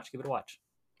 Fun watch. Give it a watch.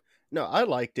 No, I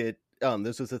liked it.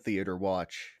 This was a theater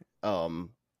watch.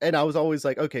 And I was always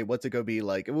like, okay, what's it gonna be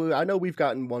like? Well, I know we've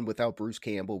gotten one without Bruce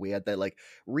Campbell. We had that like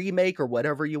remake or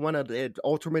whatever you want to,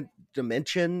 alternate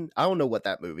dimension. I don't know what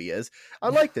that movie is. I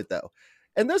liked it though.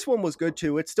 And this one was good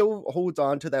too. It still holds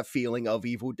on to that feeling of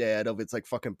Evil Dead, of it's like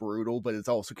fucking brutal, but it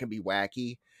also can be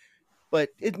wacky. But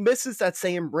it misses that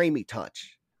Sam Raimi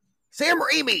touch. Sam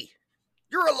Raimi,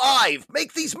 you're alive.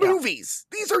 Make these movies.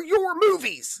 These are your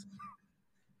movies.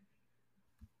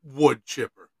 Wood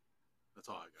chipper. That's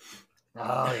all I got.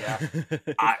 Oh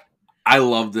yeah. I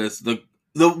love this. The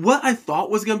what I thought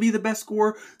was gonna be the best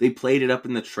score, they played it up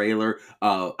in the trailer.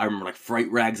 I remember like Fright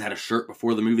Rags had a shirt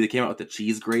before the movie that came out with the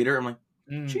cheese grater. I'm like,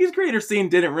 cheese grater scene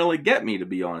didn't really get me, to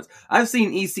be honest. I've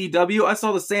seen ECW. I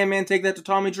saw the Sandman take that to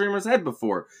Tommy Dreamer's head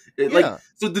before. Like,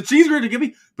 so the cheese grater get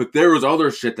me, but there was other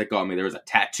shit that got me. There was a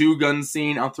tattoo gun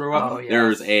scene I'll throw up. Oh, yes.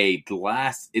 There's a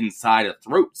glass inside a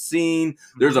throat scene.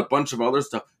 There's a bunch of other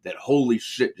stuff that holy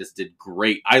shit just did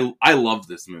great. I love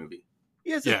this movie.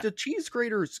 Yeah, the cheese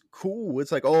grater's cool.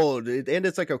 It's like, oh, and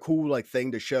it's like a cool like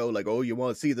thing to show, like, oh, you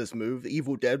want to see this movie,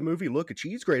 Evil Dead movie? Look, a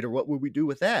cheese grater. What would we do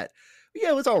with that? But yeah,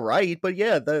 it was all right, but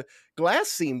yeah, the glass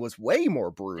scene was way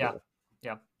more brutal.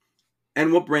 Yeah.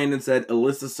 And what Brandon said,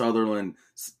 Alyssa Sutherland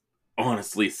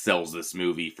honestly sells this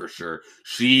movie for sure.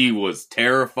 She was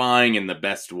terrifying in the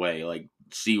best way. Like,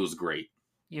 she was great.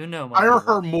 You know, hire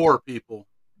her more, people.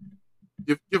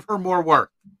 Give her more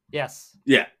work. Yes.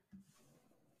 Yeah.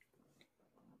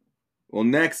 Well,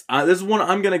 next, this is one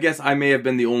I'm going to guess I may have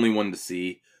been the only one to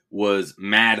see, was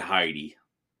Mad Heidi.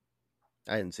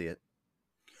 I didn't see it.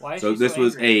 Why is so she this so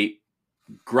was angry?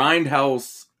 a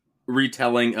Grindhouse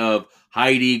retelling of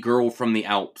Heidi, Girl from the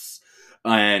Alps.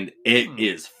 And it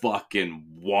is fucking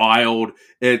wild.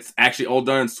 It's actually all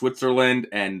done in Switzerland,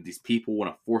 and these people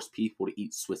want to force people to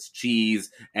eat Swiss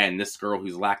cheese. And this girl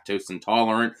who's lactose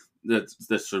intolerant,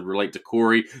 this should relate to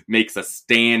Corey, makes a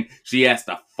stand. She has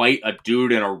to fight a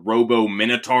dude in a Robo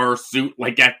Minotaur suit,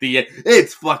 like at the end.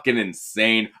 It's fucking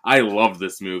insane. I love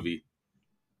this movie.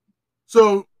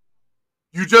 So,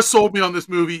 you just sold me on this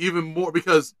movie even more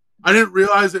because I didn't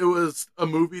realize it was a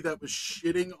movie that was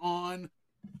shitting on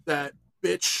that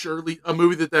bitch Shirley, a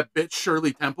movie that bitch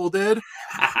Shirley Temple did.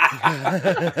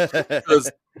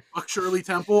 Because fuck Shirley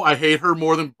Temple, I hate her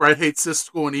more than Brett hates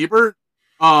Siskel and Ebert.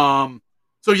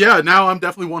 So yeah, now I'm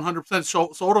definitely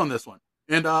 100% sold on this one.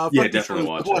 And yeah, definitely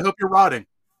watch it. I hope you're rotting.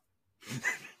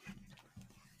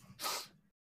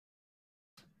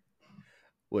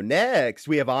 Well, next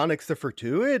we have Onyx the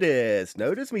Fortuitous.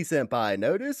 Notice me, senpai.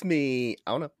 Notice me.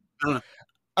 I don't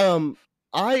know.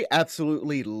 I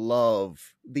absolutely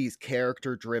love these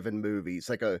character-driven movies,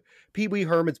 like a Pee Wee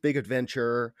Herman's Big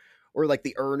Adventure, or like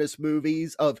the Ernest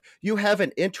movies. Of you have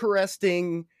an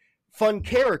interesting, fun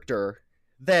character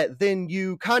that then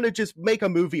you kind of just make a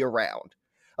movie around.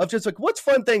 Of just like, what's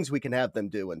fun things we can have them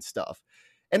do and stuff.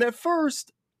 And at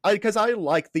first, because I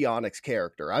like the Onyx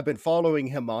character. I've been following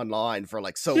him online for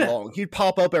like so long. He'd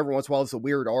pop up every once in a while as a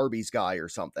weird Arby's guy or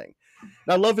something.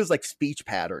 And I love his like speech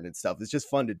pattern and stuff. It's just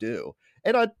fun to do.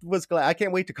 And I was glad. I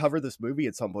can't wait to cover this movie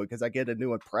at some point because I get a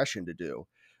new impression to do.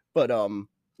 But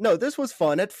no, this was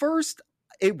fun. At first,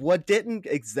 what didn't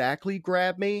exactly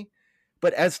grab me,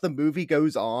 but as the movie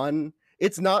goes on,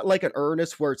 it's not like an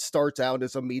Ernest where it starts out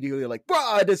as immediately like,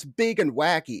 "Bruh, this big and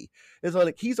wacky." It's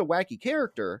like he's a wacky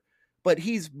character, but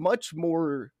he's much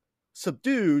more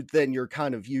subdued than you're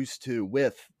kind of used to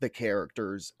with the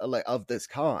characters of this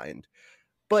kind.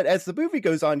 But as the movie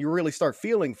goes on, you really start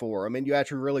feeling for him and you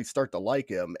actually really start to like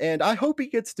him. And I hope he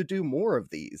gets to do more of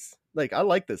these. Like, I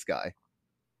like this guy.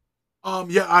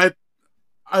 Yeah, I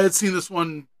had seen this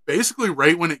one basically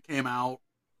right when it came out.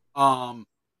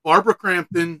 Barbara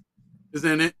Crampton is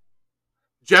in it.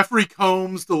 Jeffrey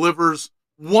Combs delivers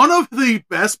one of the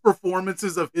best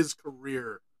performances of his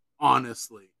career,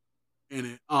 honestly, in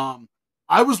it.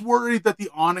 I was worried that the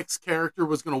Onyx character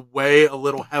was going to weigh a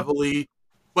little heavily,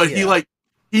 but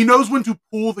he knows when to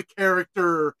pull the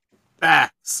character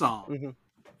back some,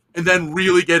 and then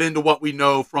really get into what we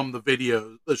know from the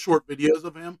videos, the short videos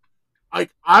of him.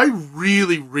 I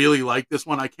really, really like this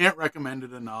one. I can't recommend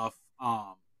it enough.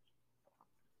 I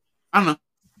don't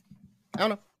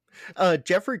know.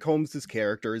 Jeffrey Combs'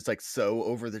 character is like so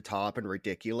over the top and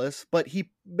ridiculous, but he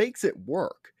makes it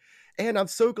work. And I'm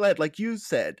so glad, like you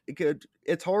said,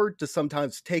 it's hard to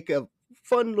sometimes take a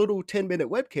fun little 10-minute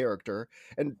web character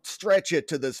and stretch it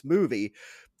to this movie,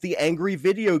 the angry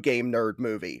video game nerd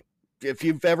movie. If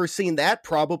you've ever seen that,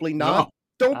 probably not.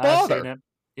 No. Don't I've seen bother. it.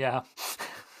 Yeah.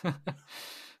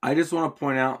 I just want to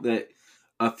point out that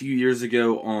a few years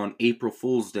ago on April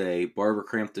Fool's Day, Barbara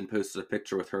Crampton posted a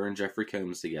picture with her and Jeffrey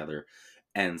Combs together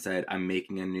and said, "I'm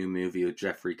making a new movie with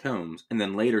Jeffrey Combs." And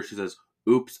then later she says,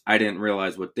 "Oops, I didn't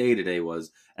realize what day today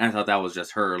was." And I thought that was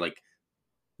just her, like,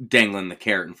 dangling the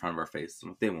carrot in front of our face. I'm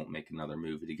like, they won't make another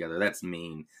movie together. That's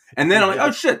mean. And then I'm like,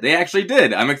 oh shit, they actually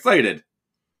did. I'm excited.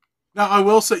 Now, I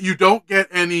will say, you don't get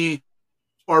any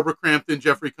Barbara Crampton,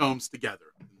 Jeffrey Combs together.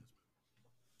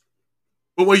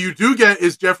 But what you do get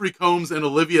is Jeffrey Combs and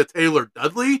Olivia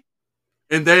Taylor-Dudley,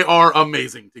 and they are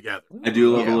amazing together. I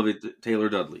do love Olivia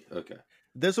Taylor-Dudley. Okay.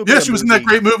 This will be Yeah, she was in that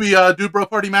great movie, Dude Bro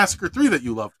Party Massacre 3 that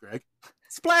you loved, Greg.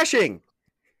 Splashing!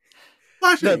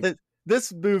 Splashing! No,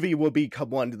 this movie will become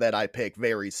one that I pick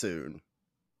very soon.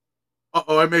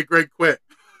 Uh-oh, I made Greg quit.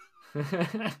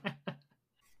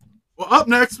 Well, up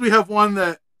next, we have one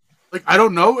that, like, I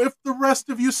don't know if the rest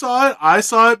of you saw it. I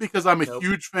saw it because I'm a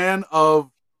huge fan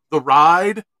of The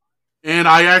Ride, and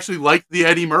I actually liked the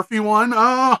Eddie Murphy one,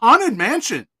 Haunted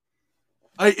Mansion.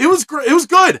 It was great. It was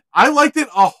good. I liked it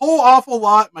a whole awful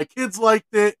lot. My kids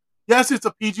liked it. Yes, it's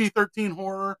a PG-13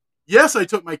 horror. Yes, I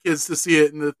took my kids to see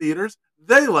it in the theaters.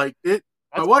 They liked it.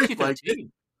 That's my wife PG-13. liked it.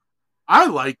 I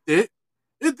liked it.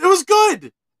 It was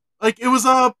good. Like, it was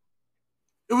a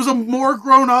more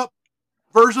grown-up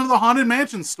version of the Haunted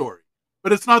Mansion story.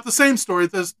 But it's not the same story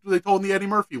as they told in the Eddie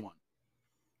Murphy one.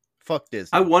 Fuck Disney.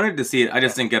 I wanted to see it. I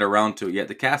just didn't get around to it yet.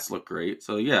 The cast looked great.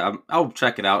 So, yeah, I'll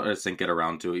check it out. I just didn't get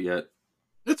around to it yet.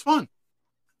 It's fun.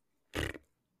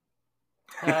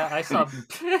 I saw.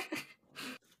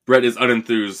 Brett is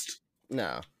unenthused.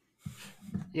 No.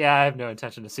 Yeah, I have no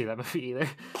intention to see that movie either.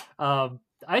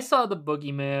 I saw The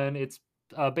Boogeyman. It's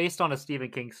based on a Stephen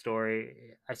King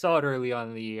story. I saw it early on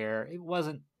in the year. It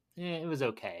wasn't. It was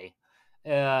okay.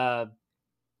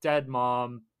 Dead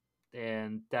mom,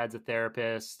 and dad's a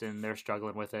therapist, and they're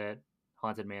struggling with it.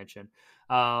 Haunted Mansion.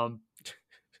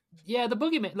 Yeah, the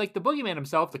Boogeyman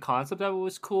himself, the concept of it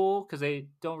was cool because they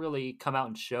don't really come out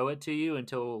and show it to you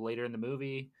until later in the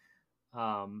movie.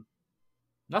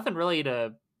 Nothing really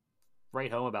to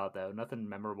write home about, though. Nothing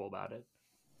memorable about it.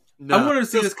 No, I wanted to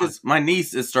see this because my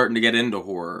niece is starting to get into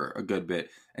horror a good bit,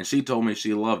 and she told me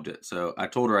she loved it. So I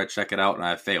told her I'd check it out, and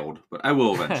I failed, but I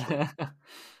will eventually.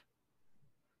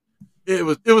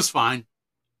 It was fine.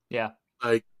 Yeah.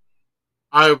 Like,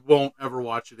 I won't ever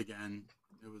watch it again.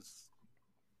 It was,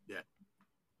 yeah.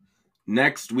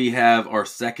 Next, we have our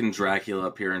second Dracula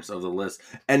appearance of the list,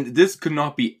 and this could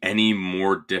not be any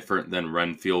more different than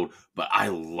Renfield, but I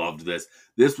loved this.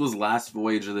 This was Last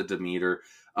Voyage of the Demeter,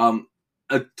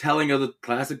 a telling of the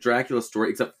classic Dracula story,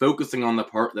 except focusing on the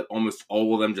part that almost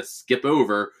all of them just skip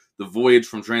over, the voyage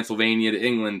from Transylvania to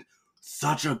England.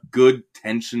 Such a good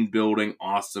tension-building,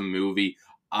 awesome movie.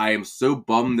 I am so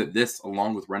bummed that this,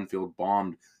 along with Renfield,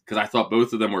 bombed, because I thought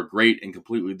both of them were great in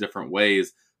completely different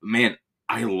ways. But man,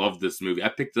 I love this movie. I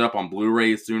picked it up on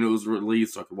Blu-ray as soon as it was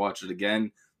released so I could watch it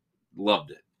again. Loved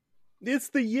it. It's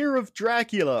the year of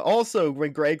Dracula. Also,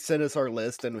 when Greg sent us our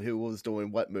list and who was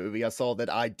doing what movie, I saw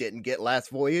that I didn't get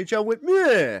Last Voyage. I went,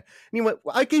 meh. And he went,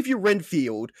 well, I gave you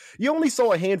Renfield. You only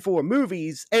saw a handful of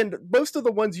movies, and most of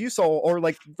the ones you saw are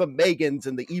like the Megans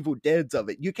and the Evil Deads of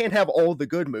it. You can't have all the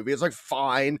good movies. It's like,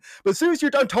 fine. But as soon as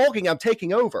you're done talking, I'm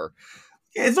taking over.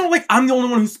 It's not like I'm the only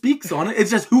one who speaks on it.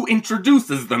 It's just who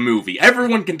introduces the movie.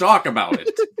 Everyone can talk about it.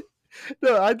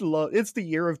 No, it's the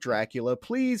year of Dracula.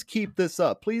 Please keep this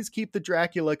up. Please keep the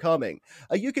Dracula coming.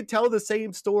 You could tell the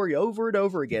same story over and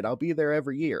over again. I'll be there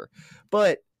every year.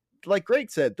 But like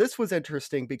Greg said, this was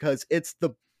interesting because it's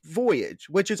the voyage,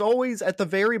 which is always at the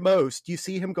very most, you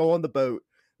see him go on the boat.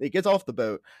 He gets off the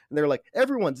boat and they're like,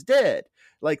 everyone's dead.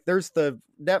 Like there's the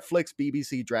Netflix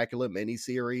BBC Dracula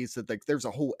miniseries that like there's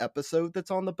a whole episode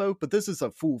that's on the boat, but this is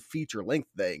a full feature length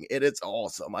thing. And it's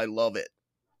awesome. I love it.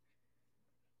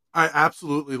 I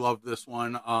absolutely loved this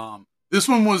one. This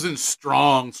one was in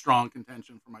strong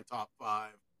contention for my top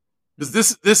 5. Because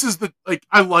this is the, like,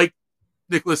 I like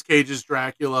Nicolas Cage's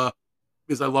Dracula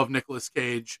because I love Nicolas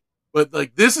Cage. But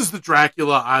like this is the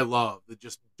Dracula I love. The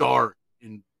just dark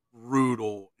and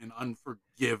brutal and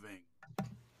unforgiving.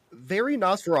 Very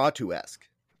Nosferatu-esque.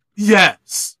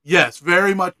 Yes,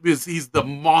 very much because he's the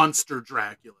monster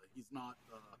Dracula. He's not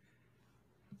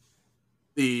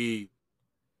the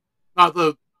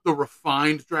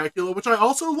refined Dracula, which I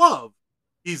also love.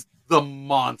 He's the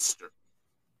monster.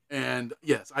 And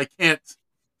yes, I can't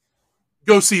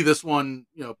go see this one.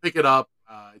 Pick it up.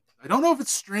 I don't know if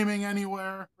it's streaming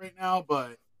anywhere right now,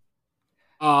 but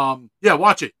yeah,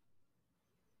 watch it,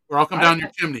 or I'll come down your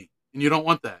chimney, and you don't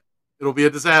want that. It'll be a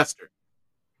disaster.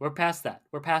 We're past that.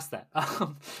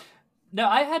 No,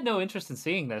 I had no interest in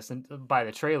seeing this by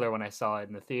the trailer when I saw it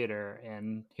in the theater,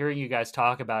 and hearing you guys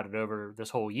talk about it over this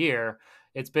whole year,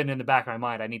 it's been in the back of my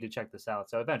mind. I need to check this out,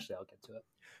 so eventually I'll get to it.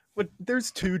 But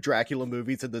there's 2 Dracula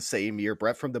movies in the same year.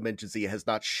 Brett from Dimension Z has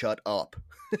not shut up.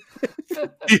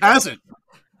 He hasn't.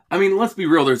 I mean, let's be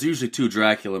real. There's usually 2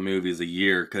 Dracula movies a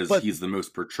year because he's the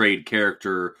most portrayed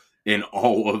character in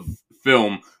all of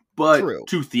film. But True.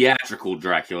 2 theatrical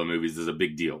Dracula movies is a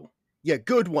big deal. Yeah,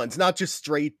 good ones, not just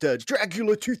straight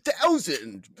Dracula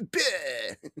 2000.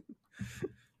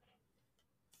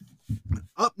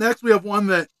 Up next, we have one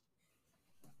that,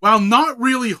 while not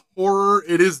really horror,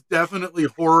 it is definitely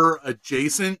horror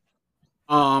adjacent.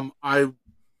 I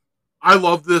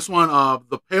love this one.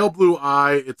 The Pale Blue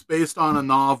Eye. It's based on a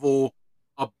novel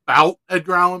about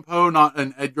Edgar Allan Poe, not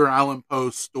an Edgar Allan Poe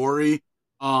story.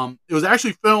 It was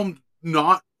actually filmed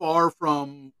not far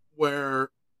from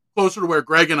closer to where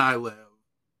Greg and I live.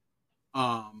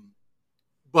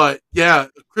 But yeah,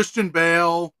 Christian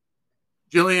Bale,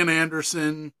 Gillian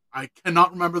Anderson. I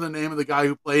cannot remember the name of the guy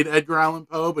who played Edgar Allan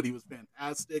Poe, but he was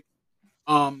fantastic.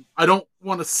 I don't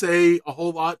want to say a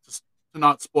whole lot just to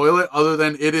not spoil it, other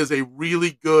than it is a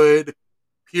really good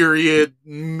period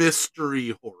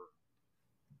mystery horror.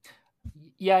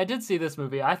 Yeah, I did see this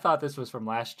movie. I thought this was from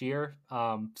last year,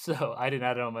 so I didn't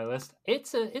add it on my list.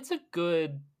 It's a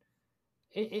good.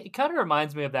 It kind of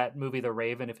reminds me of that movie, The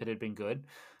Raven, if it had been good,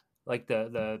 like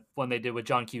the one they did with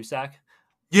John Cusack.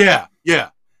 Yeah.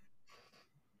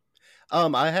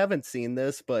 I haven't seen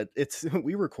this, but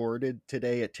we recorded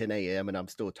today at 10 a.m. and I'm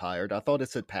still tired. I thought it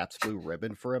said Pabst Blue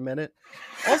Ribbon for a minute.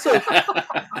 Also,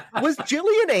 was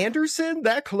Gillian Anderson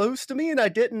that close to me and I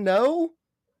didn't know?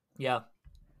 Yeah.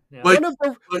 One of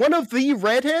the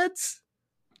redheads?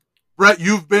 Brett,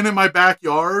 you've been in my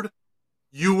backyard.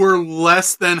 You were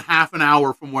less than half an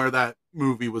hour from where that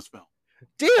movie was filmed.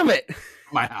 Damn it!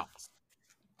 My house.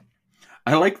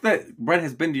 I like that Brett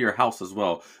has been to your house as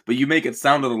well, but you make it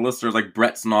sound to the listeners like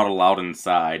Brett's not allowed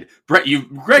inside. Greg,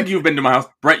 you've been to my house.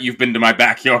 Brett, you've been to my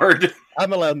backyard.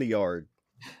 I'm allowed in the yard.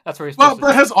 That's where he's supposed to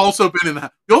Brett has also been in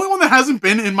that. The only one that hasn't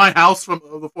been in my house from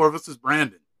the 4 of us is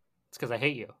Brandon. It's because I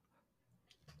hate you.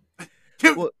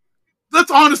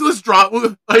 Let's drop.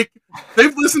 Like,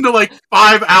 they've listened to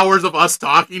 5 hours of us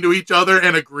talking to each other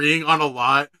and agreeing on a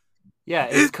lot. Yeah,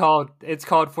 it's called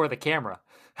For the Camera.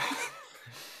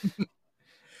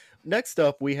 Next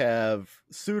up, we have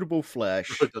Suitable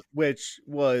Flesh, which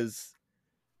was,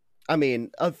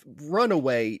 a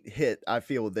runaway hit, I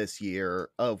feel, this year.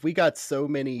 We got so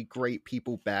many great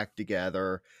people back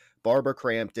together. Barbara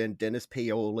Crampton, Dennis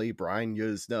Paoli, Brian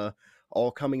Yuzna,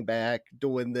 all coming back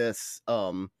doing this,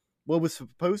 what was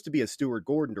supposed to be a Stuart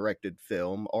Gordon-directed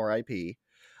film, R.I.P.,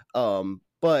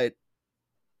 but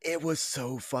it was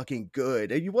so fucking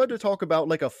good. And you want to talk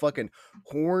about a fucking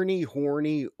horny,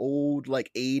 old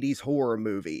 80s horror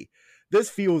movie. This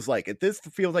feels like it. This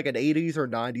feels like an 80s or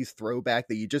 90s throwback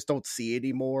that you just don't see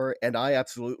anymore. And I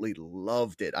absolutely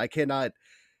loved it. I cannot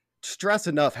stress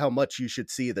enough how much you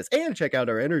should see this. And check out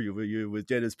our interview with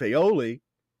Dennis Paoli.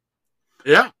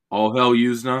 Yeah. All hell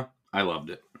Yuzna. I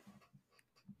loved it.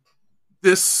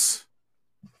 This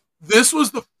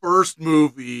was the first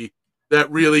movie that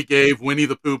really gave Winnie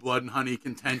the Pooh Blood and Honey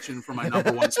contention for my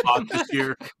number 1 spot this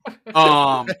year. And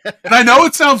I know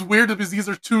it sounds weird because these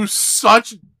are 2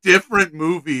 such different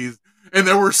movies, and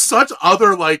there were such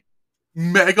other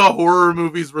mega horror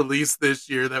movies released this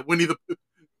year that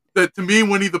to me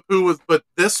Winnie the Pooh was, but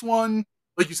this one,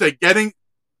 like you said,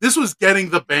 this was getting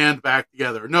the band back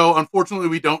together. No, unfortunately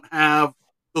we don't have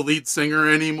the lead singer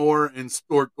anymore in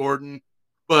Stuart Gordon,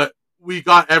 but we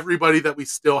got everybody that we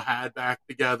still had back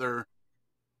together.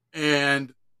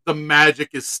 And the magic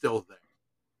is still there.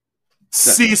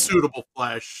 See Suitable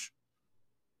Flesh.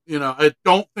 I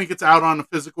don't think it's out on a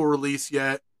physical release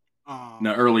yet.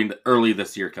 No, early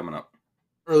this year coming up.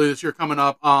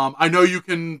 I know you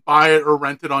can buy it or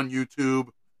rent it on YouTube.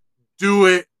 Do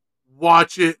it.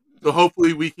 Watch it. So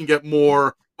hopefully we can get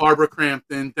more Barbara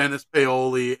Crampton, Dennis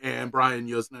Paoli, and Brian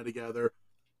Yuzna together.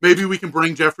 Maybe we can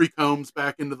bring Jeffrey Combs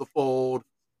back into the fold.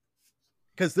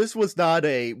 Because this was not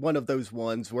one of those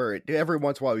ones where every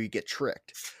once in a while you get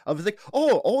tricked. I was like,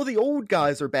 oh, all the old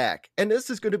guys are back, and this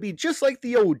is going to be just like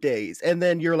the old days. And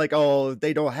then you're like, oh,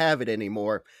 they don't have it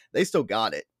anymore. They still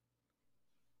got it.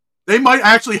 They might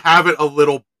actually have it a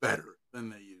little better than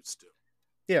they used to.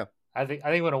 Yeah. I think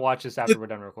I'm going to watch this after we're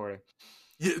done recording.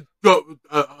 You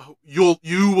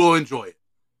will enjoy it.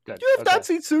 Good. You have Okay. not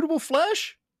seen Suitable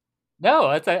Flesh? No,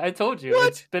 I told you. What?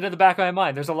 It's been in the back of my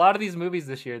mind. There's a lot of these movies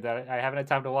this year that I haven't had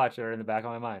time to watch that are in the back of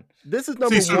my mind. This is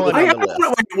number Suitable- one on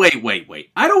the list.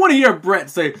 Wait. I don't want to hear Brett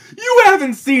say, you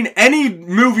haven't seen any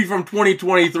movie from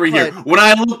 2023 here. But- When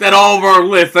I looked at all of our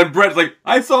lists, and Brett's like,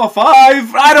 I saw 5.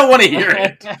 I don't want to hear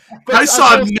it. But I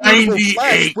saw Suitable 98.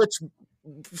 Flesh, which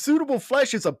Suitable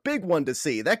Flesh is a big one to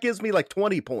see. That gives me like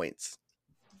 20 points.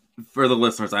 For the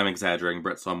listeners, I'm exaggerating.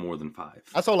 Brett saw more than 5.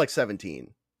 I saw like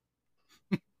 17.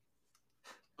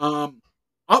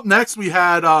 Up next, we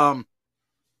had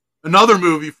another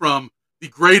movie from the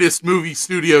greatest movie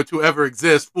studio to ever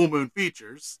exist, Full Moon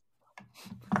Features.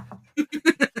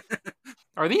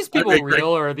 Are these people Okay, real,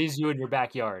 or are these you in your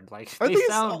backyard? Like Are they these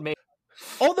sound. all-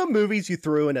 All the movies you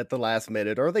threw in at the last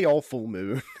minute, are they all Full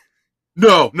Moon?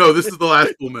 No, this is the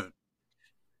last Full Moon.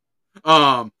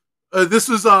 This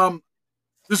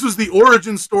was the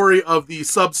origin story of the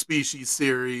Subspecies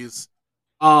series.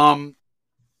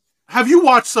 Have you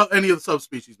watched any of the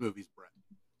Subspecies movies, Brett?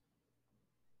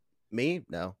 Me?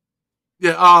 No.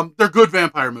 Yeah, they're good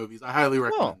vampire movies. I highly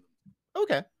recommend them.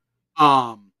 Okay.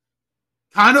 Almost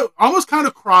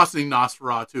crossing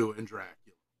Nosferatu and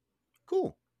Dracula.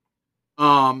 Cool.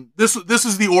 This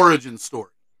is the origin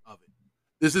story of it.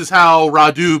 This is how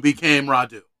Radu became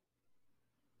Radu.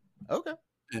 Okay.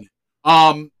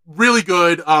 Really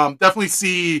good. Definitely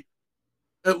see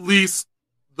at least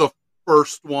the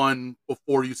first one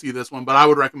before you see this one, but I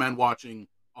would recommend watching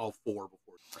all 4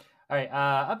 before. All right.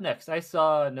 Up next, I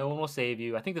saw No One Will Save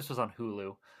You. I think this was on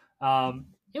Hulu.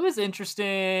 It was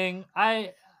interesting.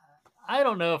 I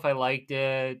don't know if I liked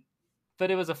it,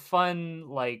 but it was a fun,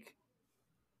 like,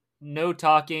 no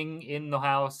talking in the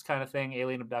house kind of thing.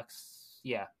 Alien abducts.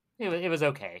 Yeah, it was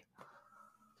okay.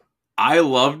 I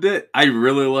loved it. I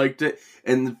really liked it.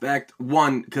 And in fact,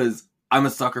 one, because I'm a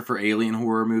sucker for alien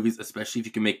horror movies, especially if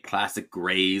you can make classic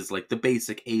grays, like the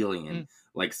basic Alien,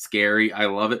 like scary. I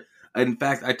love it. In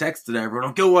fact, I texted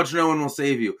everyone, go watch No One Will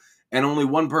Save You. And only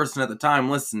one person at the time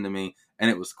listened to me,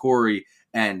 and it was Corey.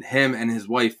 And him and his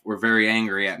wife were very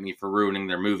angry at me for ruining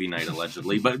their movie night,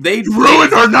 allegedly. But they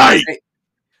ruined our night!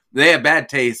 They had bad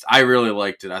taste. I really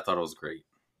liked it. I thought it was great.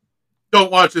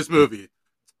 Don't watch this movie.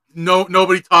 No,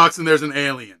 nobody talks and there's an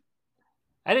alien.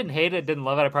 I didn't hate it, didn't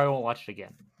love it. I probably won't watch it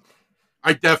again.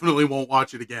 I definitely won't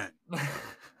watch it again.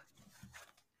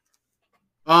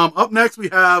 Up next we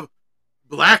have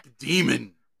Black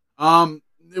Demon.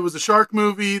 It was a shark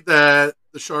movie that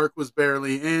the shark was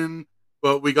barely in,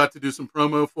 but we got to do some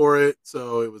promo for it,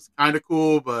 so it was kind of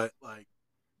cool, but like,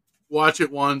 watch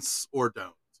it once or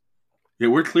don't. Yeah,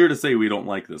 we're clear to say we don't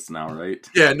like this now, right?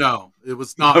 Yeah, no, it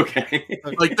was not. Okay.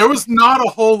 Like, there was not a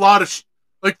whole lot of...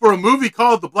 like, for a movie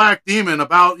called The Black Demon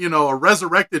about, a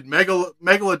resurrected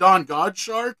megalodon god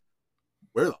shark,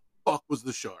 where the fuck was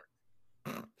the shark?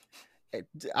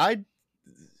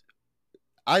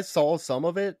 I saw some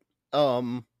of it.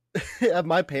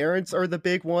 My parents are the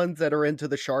big ones that are into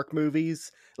the shark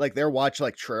movies. Like, they'll watch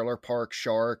like Trailer Park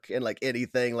Shark and like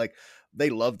anything. Like,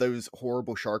 they love those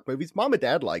horrible shark movies. Mom and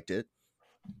Dad liked it.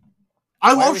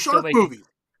 I Why are love we still shark making- movies.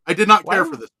 I did not Why care are-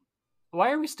 for this.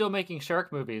 Why are we still making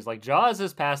shark movies? Like, Jaws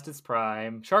is past its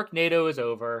prime. Sharknado is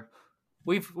over.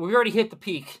 We've already hit the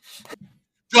peak.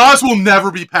 Jaws will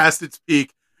never be past its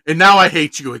peak, and now I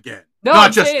hate you again. No, Not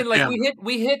I'm just saying, the like, camera.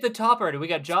 we hit the top already. We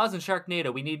got Jaws and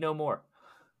Sharknado. We need no more.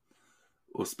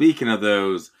 Well, speaking of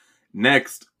those,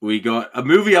 next we got a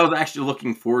movie I was actually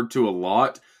looking forward to a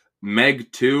lot.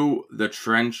 Meg 2, The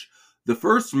Trench. The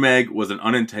first Meg was an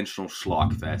unintentional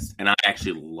schlock fest, and I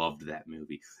actually loved that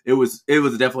movie. It was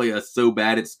definitely a so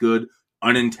bad it's good,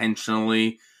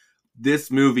 unintentionally. This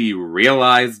movie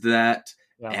realized that,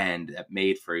 and that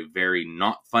made for a very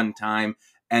not fun time.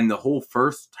 And the whole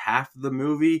first half of the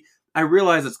movie, I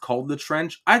realize it's called The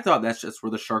Trench. I thought that's just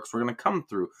where the sharks were going to come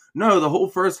through. No, the whole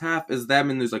first half is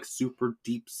them in these like super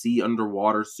deep sea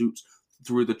underwater suits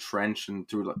through the trench and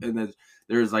through. And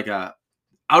there's like a,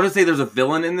 I'll just say there's a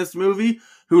villain in this movie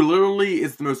who literally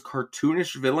is the most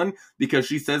cartoonish villain because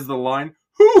she says the line,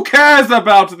 "Who cares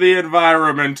about the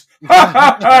environment?"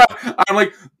 I'm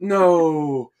like,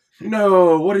 no,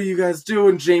 what are you guys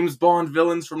doing, James Bond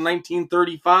villains from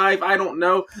 1935? I don't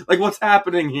know. Like, what's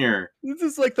happening here? This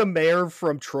is like the mayor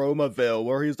from Tromaville,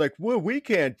 where he's like, well, we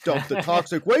can't dump the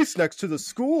toxic waste next to the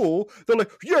school. They're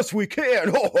like, yes, we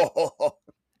can.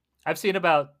 I've seen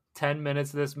about 10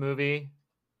 minutes of this movie.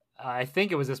 I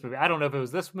think it was this movie. I don't know if it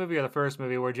was this movie or the first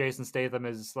movie where Jason Statham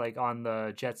is like on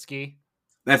the jet ski.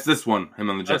 That's this one, him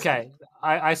on the jet ski. Okay,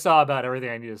 I saw about everything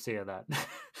I need to see of that.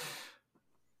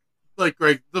 Like,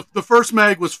 Greg, the first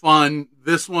Meg was fun.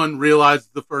 This one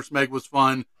realized the first Meg was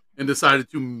fun and decided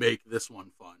to make this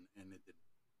one fun, and it didn't.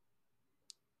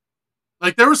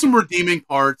 Like, there were some redeeming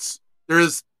parts.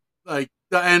 There's, like,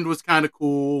 the end was kind of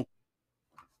cool.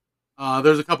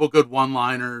 There's a couple good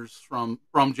one-liners from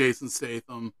Jason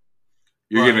Statham.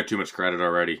 You're giving it too much credit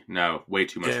already. No, way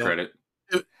too much credit.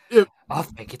 I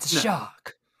think it's a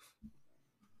shock.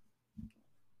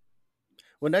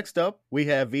 Well, next up, we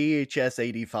have VHS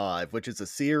 85, which is a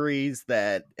series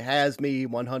that has me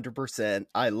 100%.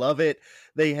 I love it.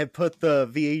 They have put the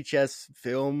VHS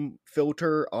film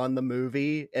filter on the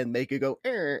movie and make it go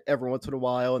every once in a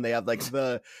while, and they have like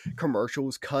the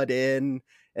commercials cut in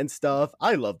and stuff.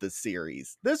 I love this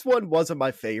series. This one wasn't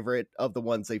my favorite of the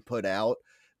ones they put out.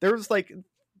 There's like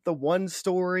the one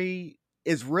story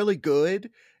is really good,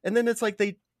 and then it's like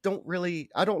they don't really,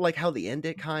 I don't like how they end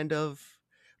it, kind of.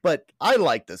 But I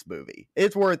like this movie.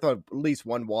 It's worth at least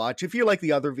one watch. If you like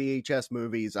the other VHS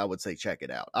movies, I would say check it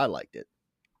out. I liked it.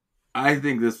 I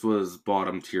think this was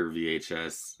bottom tier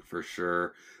VHS for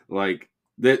sure. Like,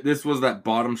 this was that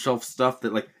bottom shelf stuff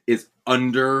that, like, is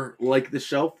under, like, the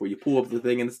shelf where you pull up the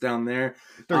thing and it's down there.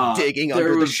 They're digging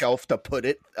under the shelf to put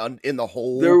it in the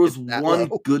hole. There was one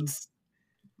good...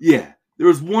 Yeah. There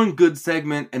was one good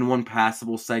segment and one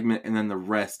passable segment, and then the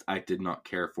rest I did not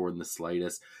care for in the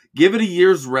slightest. Give it a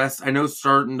year's rest. I know it's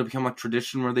starting to become a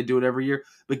tradition where they do it every year,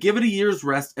 but give it a year's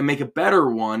rest and make a better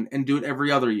one and do it every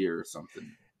other year or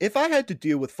something. If I had to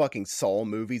deal with fucking Saw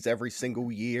movies every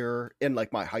single year in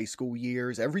like my high school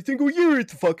years, every single year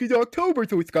it's fucking October,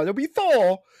 so it's gotta be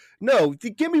Saw. No,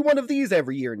 give me one of these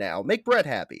every year now. Make Brett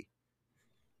happy.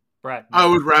 Brett. I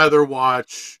would rather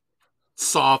watch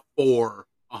Saw 4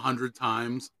 100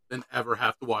 times than ever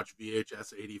have to watch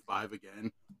VHS 85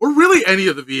 again, or really any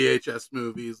of the VHS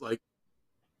movies. Like,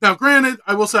 now granted,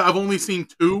 I will say I've only seen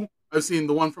 2. I've seen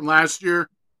the one from last year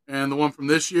and the one from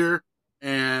this year,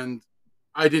 and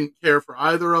I didn't care for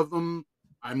either of them.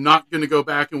 I'm not going to go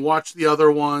back and watch the other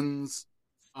ones.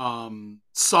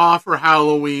 Saw for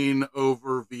Halloween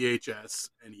over VHS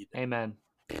any day. Amen.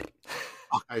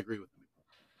 I agree with him.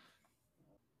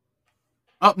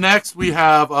 Up next, we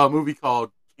have a movie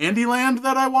called Candyland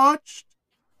that I watched.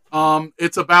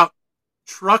 It's about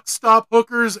truck stop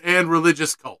hookers and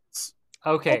religious cults.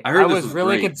 Okay, I was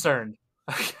really concerned.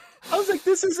 I was like,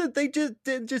 this isn't, they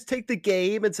didn't just take the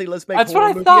game and say, let's make That's a horror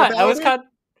what I movie thought. about I was it? kind of...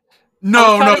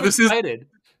 No,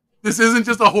 this isn't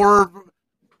just a horror.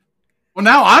 Well,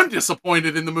 now I'm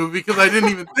disappointed in the movie because I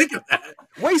didn't even think of that.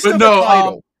 Waste of a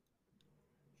title.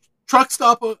 Truck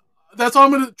stop. That's all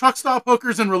I'm gonna. Truck stop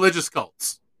hookers and religious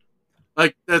cults.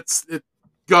 Like, that's it.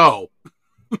 Go.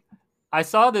 I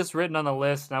saw this written on the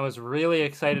list, and I was really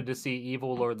excited to see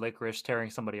Evil Lord Licorice tearing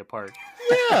somebody apart.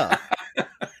 Yeah.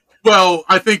 Well,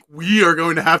 I think we are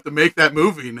going to have to make that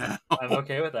movie now. I'm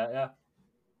okay with that, yeah.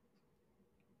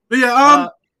 But yeah,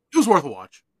 it was worth a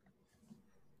watch.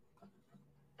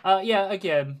 Yeah,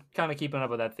 again, kind of keeping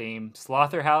up with that theme.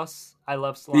 Slaughterhouse. I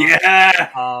love Sloth.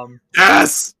 Yeah!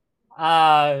 Yes!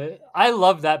 I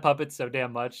loved that puppet so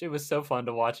damn much. It was so fun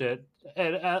to watch it.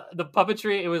 And the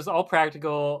puppetry, it was all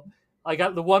practical. I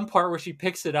got the one part where she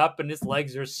picks it up and his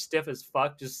legs are stiff as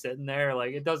fuck just sitting there.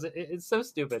 Like, it's so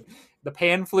stupid. The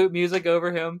pan flute music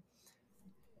over him.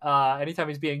 Anytime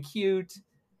he's being cute.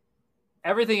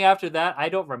 Everything after that, I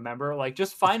don't remember. Like,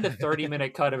 just find a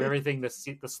 30-minute cut of everything the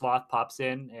sloth pops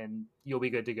in and you'll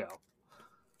be good to go.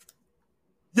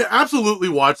 Yeah, absolutely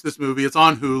watch this movie. It's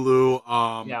on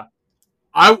Hulu. Yeah.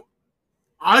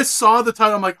 I saw the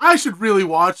title. I'm like, I should really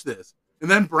watch this. And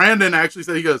then Brandon actually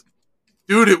said, he goes,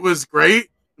 dude, it was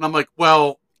great. And I'm like,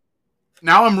 well,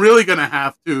 now I'm really going to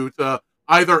have to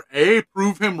either A,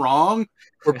 prove him wrong,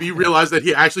 or B, realize that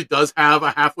he actually does have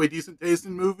a halfway decent taste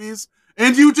in movies.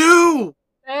 And you do!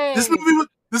 Hey.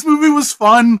 This movie was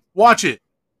fun. Watch it.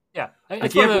 Yeah. I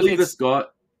can't believe this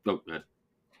got... Oh, good.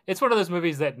 It's one of those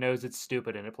movies that knows it's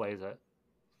stupid and it plays it.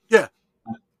 Yeah.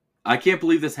 I can't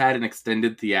believe this had an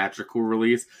extended theatrical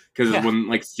release because when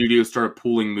like studios started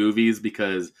pulling movies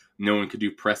because no one could do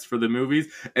press for the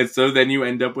movies, and so then you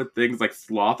end up with things like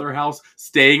Slaughterhouse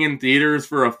staying in theaters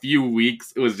for a few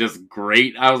weeks. It was just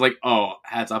great. I was like, oh,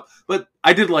 hats off. But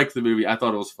I did like the movie. I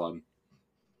thought it was fun.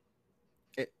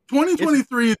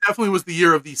 2023 definitely was the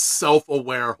year of the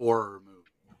self-aware horror movie.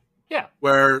 Yeah,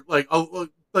 where like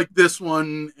this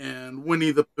one and Winnie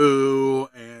the Pooh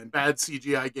and bad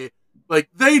CGI game. Like,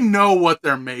 they know what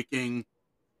they're making,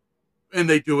 and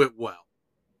they do it well.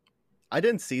 I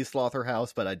didn't see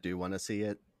Slaughterhouse, but I do want to see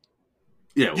it.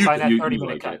 Yeah, you find that 30-minute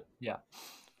like cut. It. Yeah.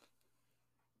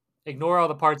 Ignore all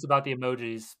the parts about the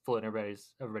emojis floating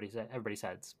everybody's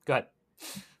heads. Go ahead.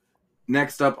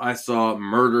 Next up, I saw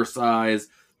Murder Size,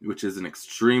 which is an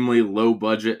extremely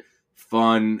low-budget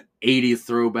fun 80s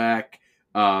throwback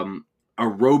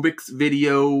aerobics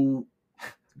video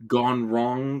gone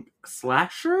wrong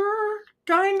slasher,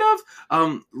 kind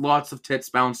of. Lots of tits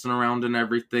bouncing around and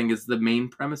everything is the main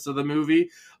premise of the movie.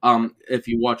 If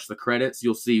you watch the credits,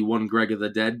 you'll see one Greg of the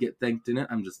Dead get thanked in it.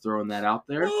 I'm just throwing that out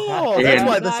there. Oh, that's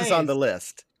why this is on the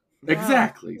list.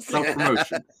 Exactly.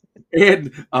 Self-promotion.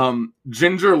 And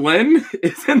Ginger Lynn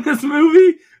is in this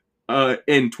movie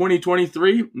in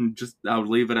 2023. Just I'll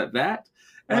leave it at that.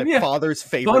 And My father's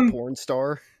favorite porn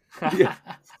star. Yeah,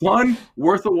 fun,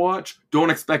 worth a watch. Don't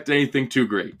expect anything too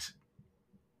great.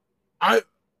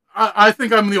 I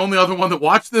think I'm the only other one that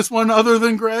watched this one other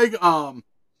than Greg. The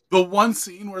one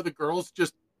scene where the girl's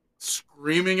just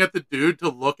screaming at the dude to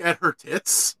look at her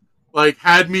tits, like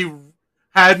had me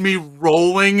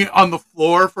rolling on the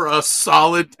floor for a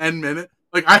solid 10 minutes.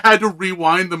 Like I had to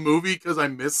rewind the movie because I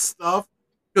missed stuff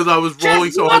because I was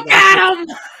rolling so hard. Look at him!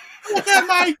 Look at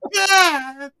my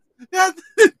dad!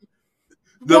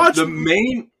 The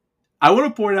main, I want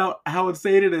to point out how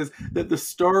insane it is that the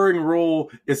starring role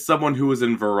is someone who was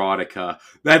in Veronica.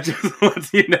 That just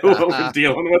lets you know what we're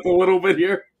dealing with a little bit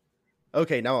here.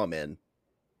 Okay, now I'm in.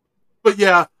 But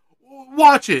yeah,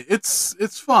 watch it.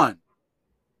 It's fun.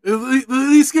 At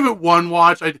least give it one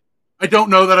watch. I don't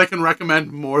know that I can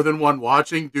recommend more than one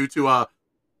watching due to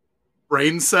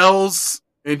brain cells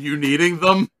and you needing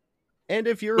them. And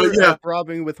if you're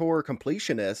throbbing with horror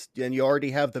completionist and you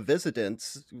already have The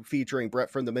Visitants featuring Brett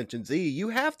from Dimension Z, you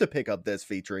have to pick up this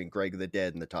featuring Greg the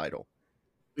Dead in the title.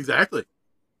 Exactly.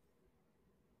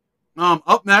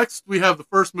 Up next, we have the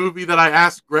first movie that I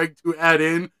asked Greg to add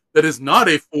in that is not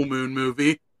a Full Moon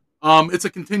movie. It's a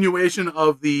continuation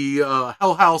of the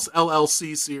Hell House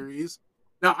LLC series.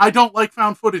 Now, I don't like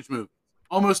found footage movies,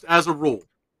 almost as a rule.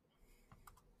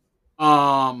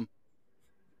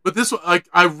 But this, like,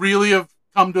 I really have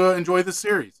come to enjoy this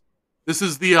series. This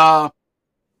is the,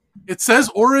 it says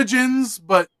Origins,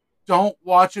 but don't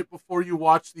watch it before you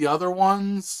watch the other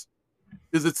ones.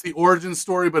 Because it's the origin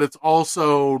story, but it's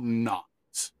also not.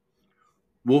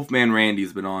 Wolfman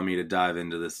Randy's been on me to dive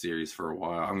into this series for a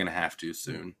while. I'm going to have to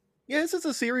soon. Yeah, this is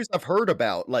a series I've heard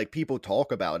about, like, people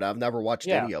talk about. I've never watched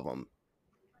any of them.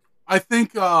 I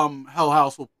think Hell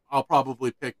House I'll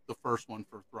probably pick the first one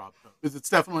for Throbco. Because it's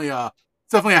definitely a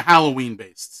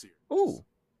Halloween-based series. Ooh.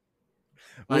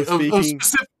 Like,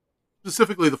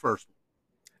 specifically the first one.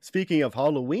 Speaking of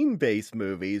Halloween-based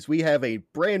movies, we have a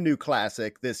brand new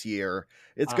classic this year.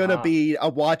 It's going to be a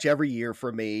watch every year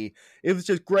for me. It was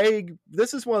just Greg.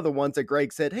 This is one of the ones that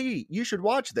Greg said, hey, you should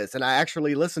watch this. And I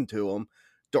actually listened to him.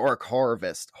 Dark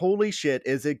Harvest. Holy shit,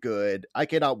 is it good? I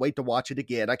cannot wait to watch it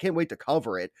again. I can't wait to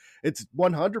cover it. It's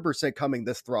 100% coming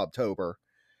this Throbtober.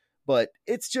 But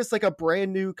it's just like a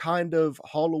brand new kind of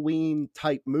Halloween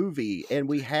type movie. And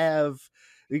we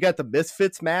got the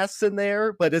Misfits masks in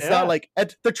there, but it's not like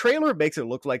the trailer makes it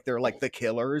look like they're like the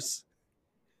killers.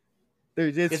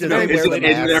 It's in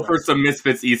there for some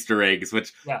Misfits Easter eggs,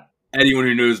 which anyone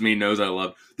who knows me knows I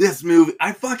love. This movie,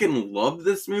 I fucking love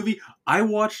this movie. I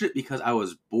watched it because I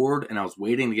was bored and I was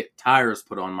waiting to get tires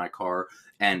put on my car.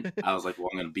 And I was like, well,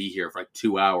 I'm going to be here for like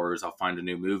 2 hours. I'll find a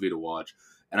new movie to watch.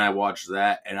 And I watched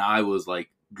that and I was like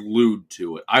glued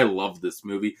to it. I love this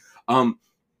movie.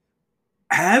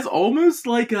 Has almost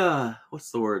like a,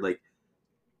 what's the word? Like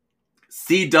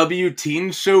CW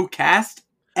teen show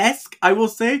cast-esque, I will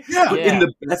say. But in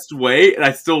the best way. And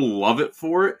I still love it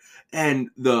for it. And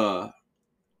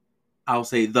I'll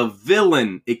say the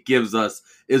villain it gives us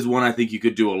is one I think you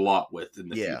could do a lot with in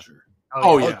the future.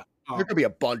 Oh yeah. There could be a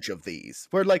bunch of these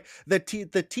where like the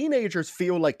teenagers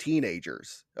feel like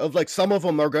teenagers of like some of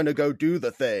them are going to go do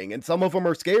the thing and some of them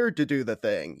are scared to do the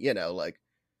thing, you know, like.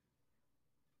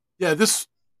 Yeah, this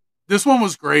one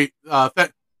was great.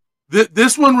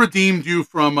 This one redeemed you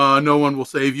from No One Will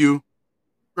Save You,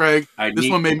 Greg. I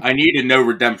needed no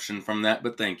redemption from that,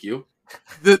 but thank you.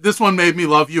 This one made me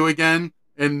love you again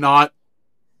and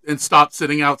stop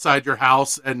sitting outside your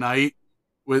house at night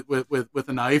with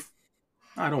a knife.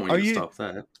 I don't want you to stop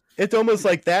that. It's almost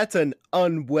like that's an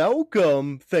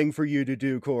unwelcome thing for you to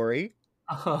do, Corey.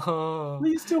 What do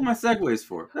you steal my segues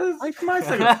for? That's my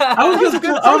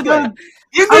segue.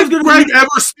 Did Greg ever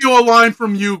steal a line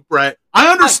from you, Brett?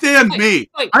 I understand me.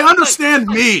 I understand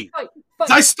me.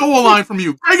 I stole a line from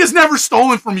you. Greg has never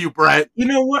stolen from you, Brett. You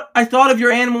know what? I thought of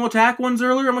your animal attack ones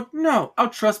earlier. I'm like, no, I'll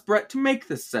trust Brett to make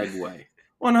this segue.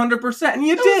 100%. And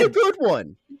you did. That was a good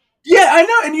one. Yeah, I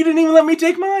know. And you didn't even let me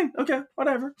take mine. Okay,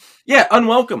 whatever. Yeah,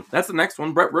 unwelcome. That's the next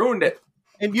one. Brett ruined it.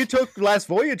 And you took Last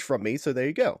Voyage from me, so there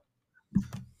you go.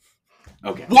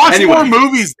 Okay. Watch more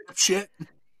movies, shit.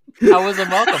 I wasn't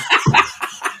welcome.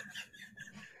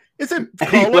 Is it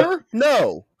color?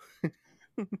 No.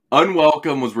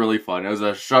 Unwelcome was really fun. It was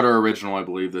a Shudder original, I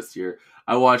believe, this year.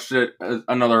 I watched it.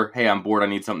 Another, hey, I'm bored, I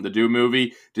need something to do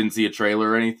movie. Didn't see a trailer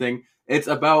or anything. It's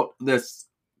about this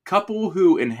couple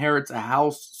who inherits a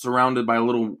house surrounded by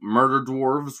little murder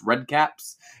dwarves,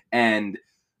 redcaps, and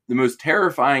the most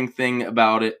terrifying thing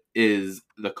about it is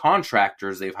the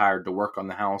contractors they've hired to work on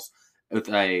the house with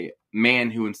a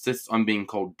man who insists on being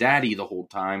called daddy the whole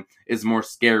time is more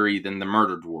scary than the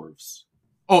murder dwarves.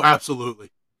 Oh,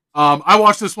 absolutely. I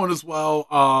watched this one as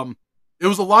well. It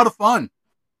was a lot of fun.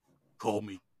 Call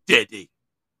me daddy.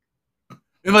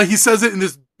 And like he says it in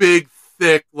this big,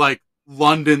 thick, like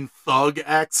London thug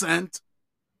accent.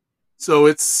 So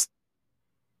it's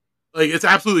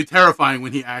absolutely terrifying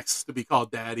when he asks to be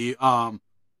called daddy. I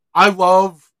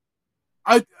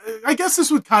guess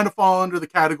this would kind of fall under the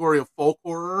category of folk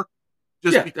horror,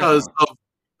 just because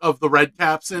of the red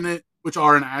caps in it, which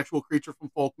are an actual creature from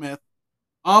folk myth.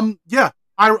 Yeah,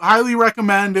 I highly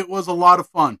recommend. It was a lot of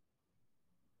fun.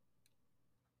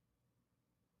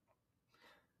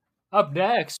 Up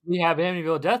next, we have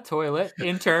Amityville Death Toilet.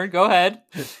 Intern, go ahead.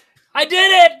 I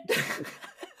did it!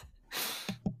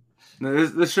 No,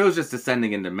 the show's just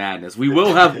descending into madness. We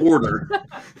will have order.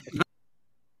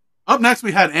 Up next,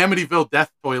 we had Amityville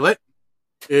Death Toilet.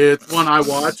 It's one I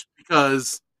watched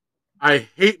because I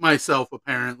hate myself,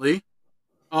 apparently.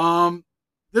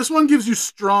 This one gives you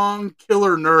strong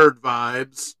killer nerd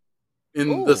vibes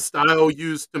in the style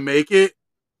used to make it.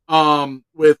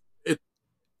 With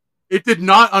it did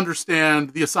not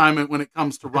understand the assignment when it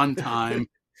comes to runtime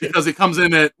because it comes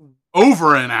in at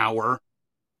over an hour.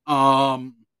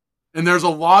 And there's a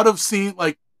lot of scene,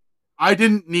 like, I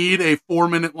didn't need a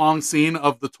 4-minute long scene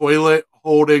of the toilet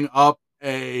holding up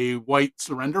a white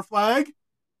surrender flag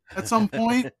at some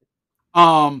point.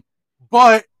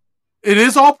 But it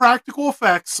is all practical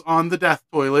effects on the death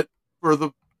toilet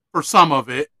for some of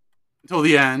it until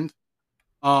the end.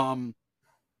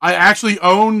 I actually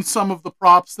own some of the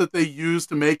props that they used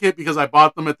to make it because I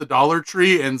bought them at the Dollar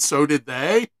Tree, and so did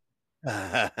they.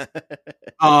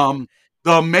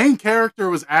 The main character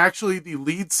was actually the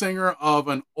lead singer of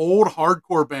an old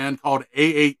hardcore band called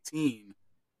A18.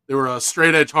 They were a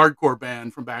straight edge hardcore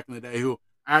band from back in the day who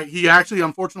he actually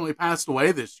unfortunately passed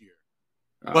away this year.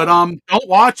 But don't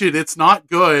watch it. It's not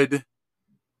good.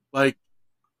 Like,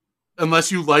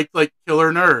 unless you like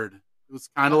Killer Nerd. It was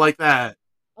kind of like that.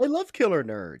 I love Killer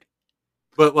Nerd.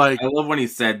 But like, I love when he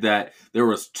said that there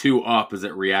was two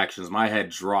opposite reactions. My head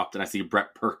dropped and I see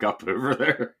Brett perk up over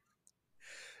there.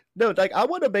 No, like, I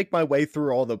want to make my way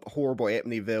through all the horrible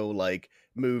Amityville, like,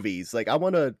 movies. Like, I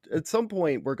want to, at some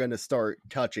point, we're going to start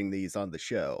touching these on the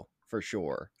show, for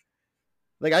sure.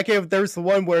 Like, there's the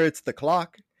one where it's the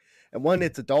clock, and one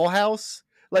it's a dollhouse.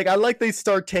 Like, I like they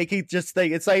start taking it's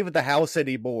not even the house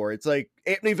anymore. It's like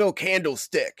Amityville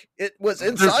Candlestick. It was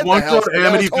inside the house, but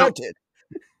now it's haunted.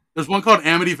 There's one called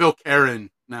Amityville Karen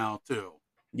now, too.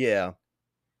 Yeah.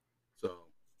 So,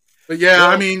 but yeah,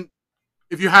 well, I mean,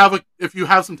 if you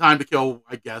have some time to kill,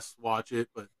 I guess watch it,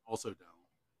 but also don't.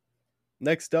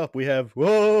 Next up, we have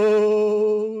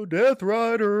Whoa, Death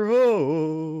Rider,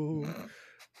 oh.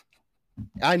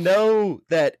 I know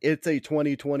that it's a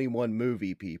 2021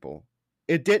 movie, people.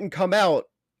 It didn't come out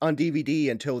on DVD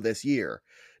until this year.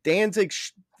 Danzig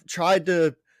tried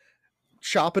to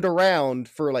shop it around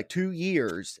for like 2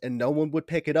 years, and no one would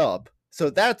pick it up. So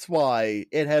that's why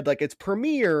it had like its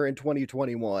premiere in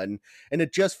 2021, and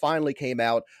it just finally came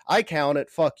out. I count it.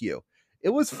 Fuck you. It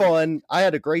was fun. I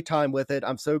had a great time with it.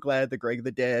 I'm so glad that Greg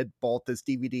the Dead bought this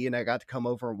DVD and I got to come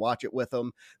over and watch it with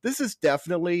him. This is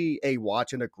definitely a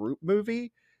watch in a group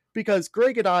movie because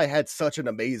Greg and I had such an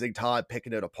amazing time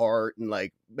picking it apart and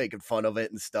like making fun of it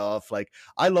and stuff. Like,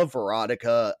 I love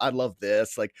Veronica. I love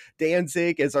this. Like,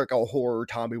 Danzig is like a horror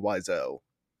Tommy Wiseau.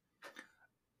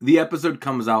 The episode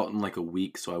comes out in like a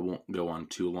week, so I won't go on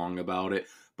too long about it.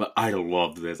 But I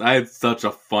loved this. I had such a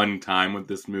fun time with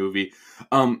this movie.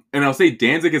 And I'll say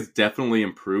Danzig has definitely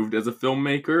improved as a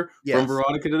filmmaker from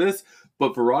Veronica to this.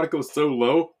 But Veronica was so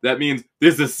low, that means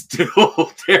this is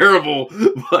still terrible.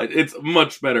 But it's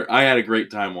much better. I had a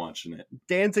great time watching it.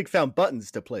 Danzig found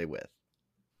buttons to play with.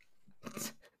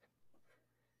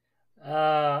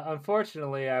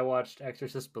 Unfortunately, I watched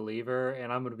Exorcist Believer,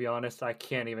 and I'm going to be honest, I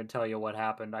can't even tell you what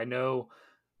happened. I know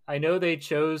they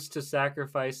chose to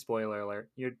sacrifice, spoiler alert,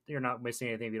 you're not missing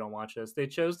anything if you don't watch this. They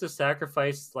chose to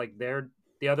sacrifice like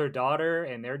the other daughter,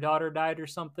 and their daughter died or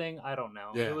something. I don't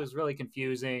know. Yeah. It was really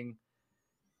confusing.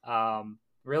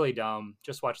 Really dumb.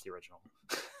 Just watch the original.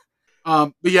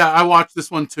 But yeah, I watched this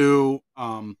one too.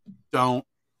 Don't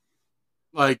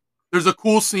like, there's a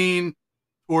cool scene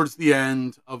towards the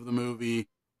end of the movie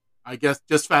I guess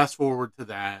just fast forward to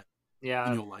that, and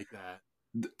Yeah, you'll like that.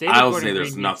 David I'll Gordon say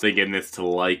there's Green nothing in this to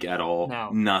like at all.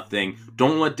 No. Nothing.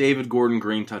 Don't let David Gordon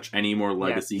Green touch any more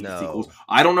legacy No. sequels.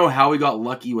 I don't know how he got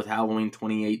lucky with Halloween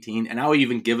 2018, and I'll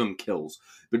even give him Kills.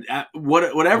 But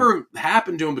whatever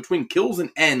happened to him between Kills and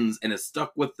Ends and is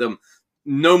stuck with them,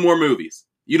 no more movies.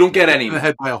 You don't get any In the more.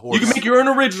 head by a horse. You can make your own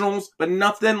originals, but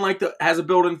nothing like that has a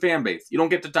built-in fan base. You don't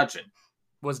get to touch it.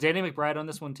 Was Danny McBride on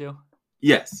this one too?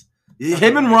 Yes.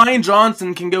 Him and Ryan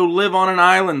Johnson can go live on an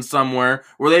island somewhere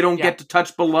where they don't get to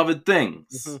touch beloved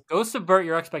things. Go subvert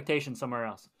your expectations somewhere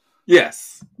else.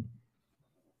 Yes.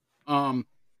 Up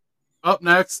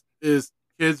next is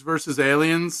Kids vs.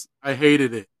 Aliens. I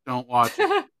hated it. Don't watch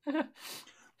it.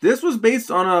 This was based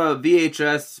on a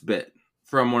VHS bit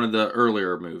from one of the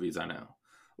earlier movies I know.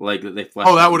 Like they fleshed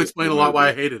Oh, that out would the explain a lot why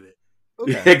I movie. hated it.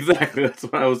 Okay. Exactly. That's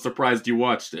why I was surprised you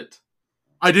watched it.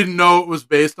 I didn't know it was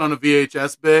based on a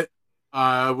VHS bit.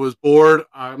 I was bored.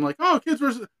 I'm like, oh, Kids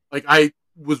versus... Like, I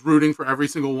was rooting for every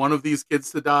single one of these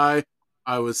kids to die.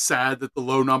 I was sad that the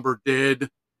low number did.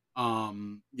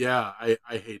 Yeah, I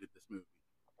hated this movie.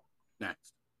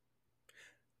 Next.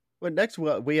 Well, next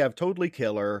we have Totally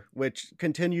Killer, which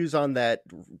continues on that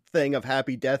thing of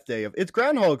Happy Death Day. It's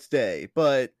Groundhog's Day,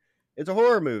 but it's a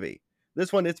horror movie.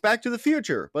 This one, it's Back to the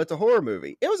Future, but it's a horror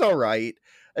movie. It was all right.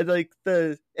 And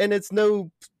it's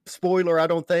no spoiler, I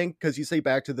don't think, because you say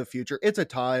Back to the Future. It's a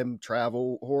time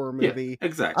travel horror movie. Yeah,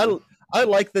 exactly. I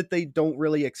like that they don't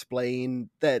really explain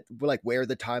that, like, where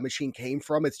the time machine came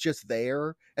from. It's just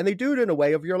there, and they do it in a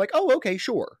way of you're like, oh, okay,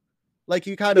 sure. Like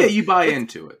you kind of you buy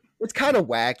into it. It's kind of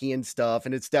wacky and stuff,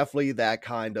 and it's definitely that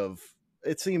kind of.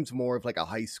 It seems more of like a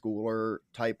high schooler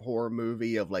type horror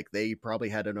movie of like they probably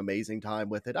had an amazing time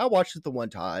with it. I watched it the one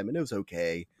time and it was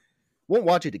okay. Won't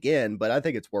watch it again, but I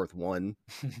think it's worth one.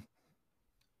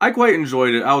 I quite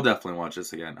enjoyed it. I'll definitely watch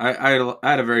this again. I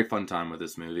had a very fun time with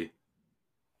this movie.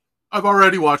 I've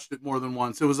already watched it more than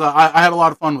once. It was I had a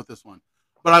lot of fun with this one,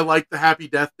 but I like the Happy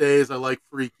Death Days. I like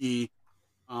Freaky.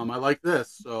 I like this.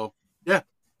 So yeah,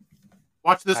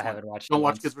 watch this. I one. haven't watched it Don't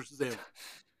watch once. Kids vs. Aliens.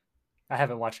 I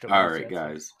haven't watched it. All once right, yet.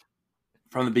 guys.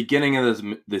 From the beginning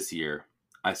of this year,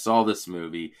 I saw this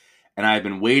movie, and I had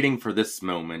been waiting for this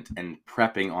moment and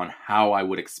prepping on how I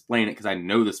would explain it because I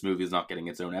know this movie is not getting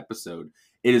its own episode.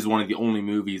 It is one of the only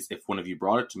movies, if one of you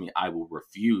brought it to me, I will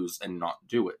refuse and not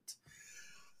do it.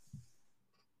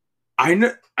 I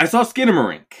saw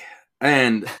Skinamarink,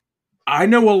 and I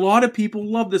know a lot of people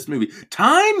love this movie.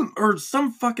 Time or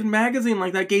some fucking magazine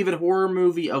like that gave it horror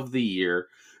movie of the year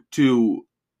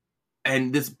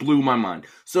and this blew my mind.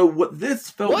 So what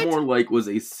this felt more like was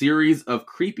a series of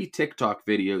creepy TikTok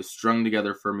videos strung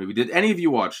together for a movie. Did any of you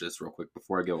watch this real quick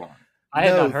before I go on? I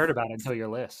had not heard about it until your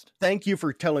list. Thank you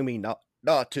for telling me not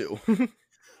to.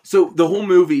 So the whole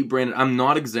movie, Brandon, I'm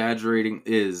not exaggerating,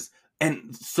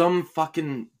 and some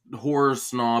fucking horror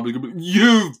snob,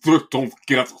 you don't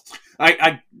get it.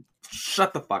 I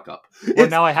shut the fuck up. Well,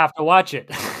 now I have to watch it.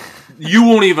 You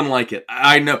won't even like it.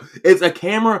 I know. It's a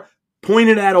camera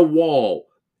pointed at a wall,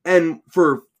 and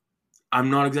for, I'm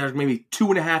not exaggerating, maybe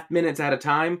 2.5 minutes at a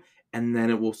time, and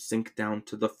then it will sink down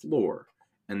to the floor.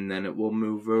 And then it will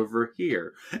move over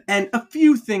here. And a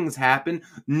few things happen.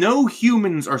 No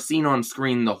humans are seen on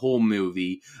screen the whole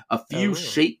movie. A few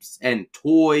shapes and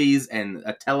toys and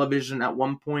a television at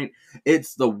one point.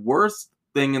 It's the worst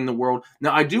thing in the world.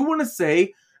 Now, I do want to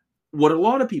say what a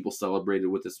lot of people celebrated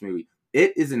with this movie.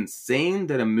 It is insane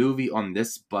that a movie on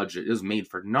this budget is made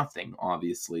for nothing,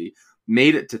 obviously.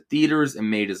 Made it to theaters and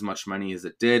made as much money as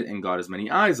it did and got as many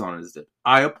eyes on it as it did.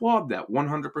 I applaud that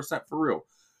 100% for real.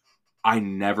 I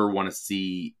never want to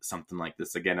see something like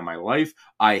this again in my life.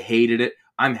 I hated it.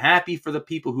 I'm happy for the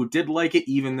people who did like it,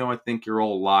 even though I think you're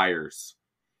all liars.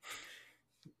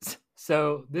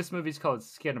 So this movie's called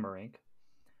Skinamarink.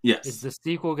 Yes. Is the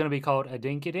sequel going to be called A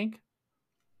Dinky Dink?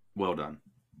 Well done.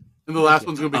 And the last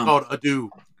one's going to be called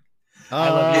Adieu.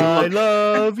 I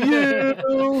love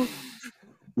you.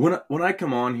 When I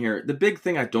come on here, the big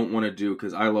thing I don't want to do,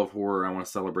 because I love horror, I want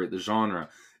to celebrate the genre,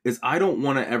 is I don't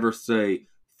want to ever say,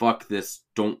 fuck this,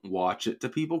 don't watch it to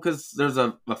people, because there's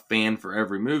a fan for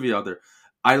every movie out there.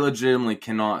 I legitimately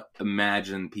cannot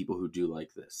imagine people who do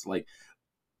like this. Like,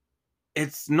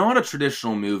 it's not a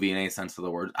traditional movie in any sense of the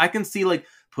word. I can see, like,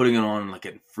 putting it on and, like,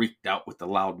 getting freaked out with the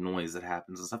loud noise that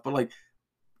happens and stuff, but, like,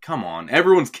 come on.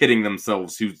 Everyone's kidding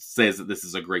themselves who says that this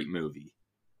is a great movie.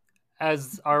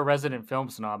 As our resident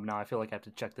film snob now, I feel like I have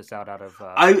to check this out of...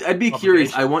 I'd be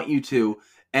curious. I want you to.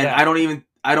 And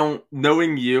yeah.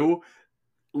 Knowing you...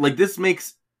 Like, this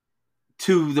makes,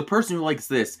 to the person who likes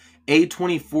this,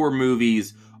 A24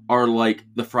 movies are like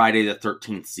the Friday the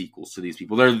 13th sequels to these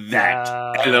people. They're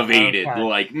that elevated. Okay.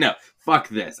 Like, no, fuck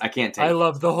this. I can't take it. I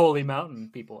love the Holy Mountain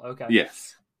people. Okay.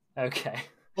 Yes. Okay.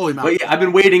 Holy Mountain. But yeah, I've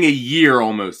been waiting a year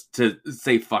almost to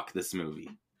say fuck this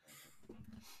movie.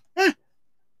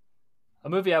 A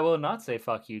movie I will not say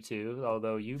fuck you to,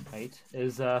 although you might,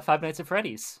 is Five Nights at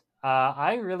Freddy's.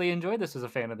 I really enjoyed this as a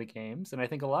fan of the games, and I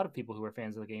think a lot of people who are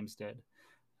fans of the games did.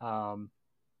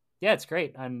 Yeah, it's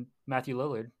great. And Matthew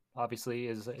Lillard, obviously,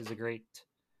 is a great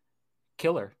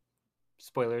killer.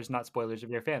 Spoilers, not spoilers if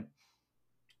you're a fan.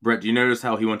 Brett, do you notice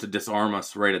how he went to disarm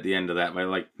us right at the end of that by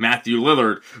like Matthew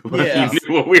Lillard? Yes. He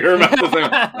knew what we were about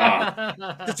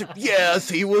to say. Yes,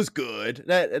 he was good.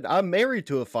 And I'm married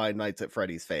to a Five Nights at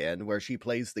Freddy's fan where she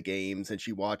plays the games and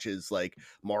she watches like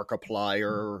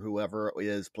Markiplier or whoever it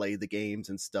is play the games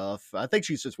and stuff. I think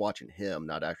she's just watching him,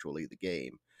 not actually the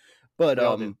game. But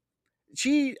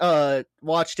she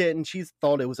watched it and she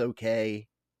thought it was okay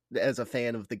as a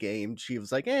fan of the game. She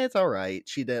was like, it's all right.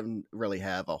 She didn't really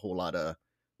have a whole lot of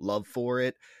love for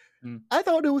it. I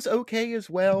thought it was okay as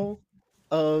well.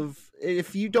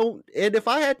 If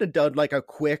I hadn't done like a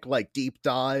quick like deep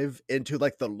dive into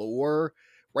like the lore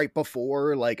right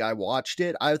before like I watched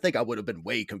it, I think I would have been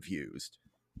way confused.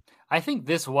 I think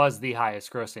this was the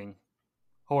highest grossing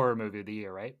horror movie of the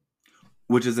year, right?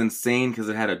 Which is insane because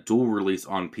it had a dual release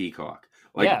on Peacock.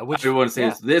 Like, yeah, which I want to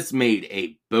say this made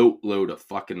a boatload of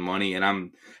fucking money, and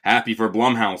I'm happy for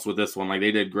Blumhouse with this one. Like,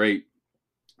 they did great.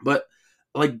 But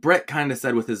like Brett kind of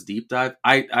said with his deep dive,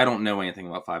 I don't know anything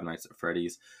about Five Nights at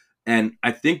Freddy's. And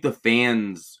I think the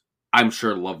fans, I'm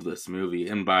sure, love this movie.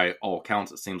 And by all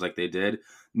counts, it seems like they did.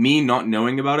 Me not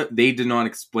knowing about it, they did not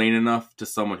explain enough to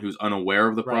someone who's unaware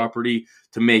of the property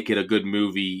to make it a good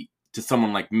movie to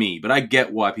someone like me. But I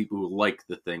get why people who like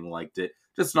the thing liked it.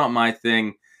 Just not my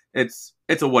thing. It's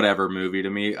a whatever movie to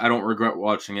me. I don't regret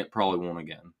watching it. Probably won't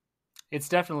again. It's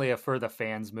definitely a for the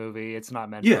fans movie. It's not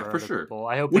meant for sure. people.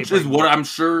 I hope, which is what I'm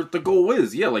sure the goal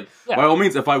is. Yeah, like by all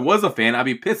means, if I was a fan, I'd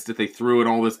be pissed if they threw in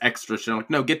all this extra shit. I'm like,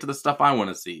 no, get to the stuff I want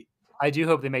to see. I do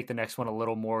hope they make the next one a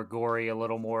little more gory, a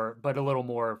little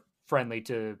more friendly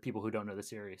to people who don't know the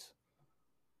series.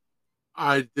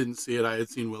 I didn't see it. I had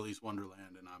seen Willy's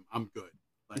Wonderland, and I'm good.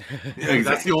 Like,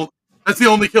 exactly. That's the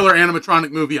only killer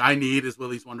animatronic movie I need is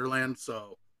Willy's Wonderland.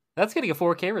 So that's getting a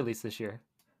 4K release this year.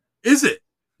 Is it?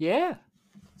 Yeah.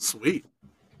 Sweet.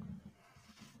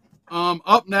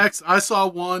 Up next, I saw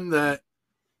one that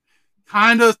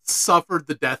kind of suffered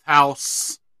the Death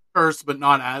House curse, but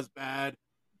not as bad.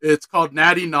 It's called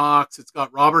Natty Knox. It's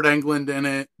got Robert Englund in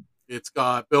it. It's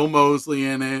got Bill Moseley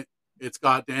in it. It's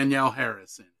got Danielle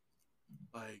Harris in it.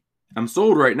 Like, I'm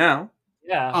sold right now.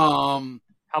 Yeah.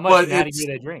 How much natty do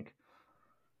they drink?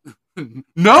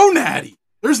 No natty.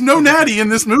 There's no natty in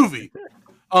this movie.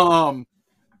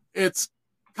 It's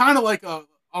kind of like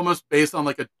almost based on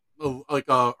like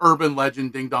a urban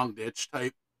legend Ding Dong Ditch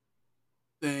type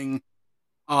thing.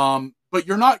 But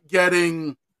you're not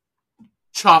getting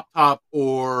Chop Top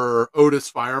or Otis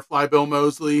Firefly Bill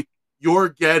Moseley. You're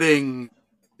getting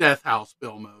Death House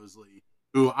Bill Moseley,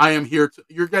 who I am here to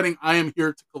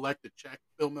collect a check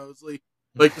Bill Moseley.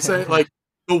 Like to say, like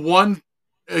the one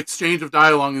exchange of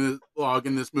dialogue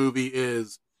in this movie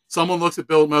is someone looks at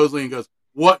Bill Moseley and goes,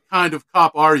 "What kind of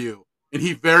cop are you?" And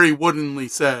he very woodenly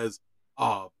says,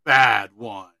 "A bad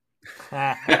one."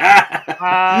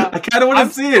 I kind of want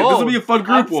to see it. This will be a fun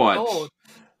group watch.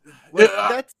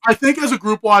 I think as a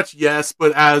group watch, yes,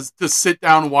 but as to sit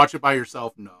down and watch it by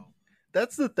yourself, no.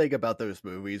 That's the thing about those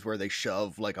movies where they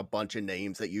shove like a bunch of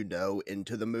names that you know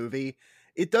into the movie.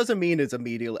 It doesn't mean it's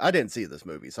immediately. I didn't see this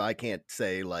movie, so I can't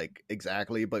say like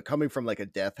exactly, but coming from like a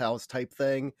Death House type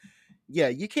thing, yeah,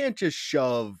 you can't just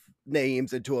shove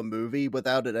names into a movie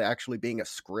without it actually being a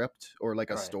script or like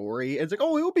a story. It's like,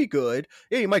 oh, it'll be good.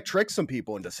 Yeah, you might trick some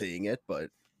people into seeing it, but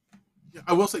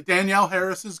I will say Danielle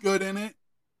Harris is good in it,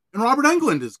 and Robert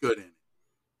Englund is good in it.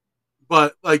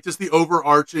 But like just the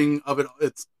overarching of it,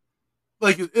 it's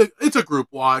like it's a group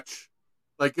watch.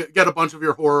 Like get a bunch of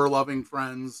your horror loving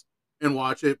friends and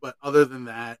watch it, but other than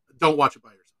that, don't watch it by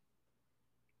yourself.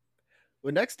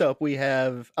 Well, next up we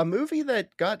have a movie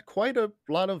that got quite a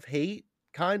lot of hate,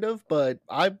 kind of, but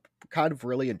I kind of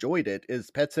really enjoyed it, is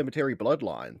Pet Sematary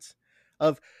Bloodlines.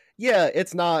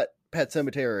 It's not Pet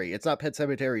Sematary. It's not Pet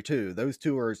Sematary 2. Those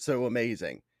two are so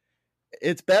amazing.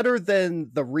 It's better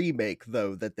than the remake,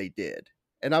 though, that they did.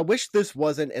 And I wish this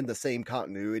wasn't in the same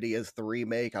continuity as the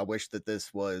remake. I wish that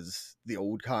this was the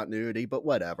old continuity, but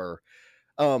whatever.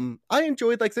 I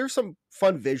enjoyed, like, there's some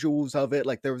fun visuals of it.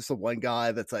 Like, there was the one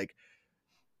guy that's, like,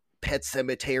 pet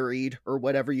cemeteried or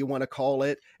whatever you want to call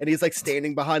it. And he's, like,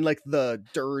 standing behind, like, the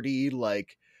dirty,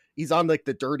 like, he's on like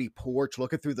the dirty porch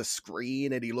looking through the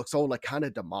screen, and he looks all like kind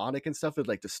of demonic and stuff. It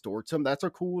like distorts him. That's a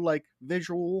cool like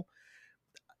visual.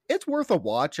 It's worth a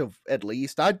watch of at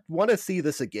least. I want to see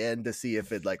this again to see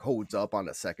if it like holds up on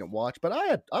a second watch. But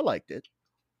I liked it.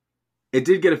 It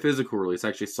did get a physical release. I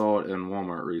actually saw it in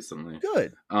Walmart recently.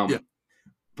 Good. Yeah.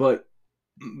 But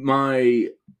we're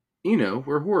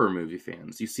horror movie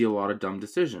fans. You see a lot of dumb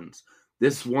decisions.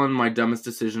 This won my dumbest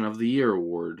decision of the year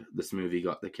award. This movie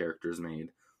got the characters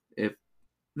made. If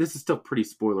this is still pretty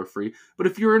spoiler free, but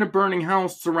if you're in a burning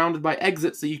house surrounded by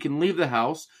exits so you can leave the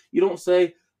house, you don't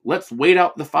say, "Let's wait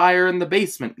out the fire in the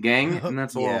basement, gang." And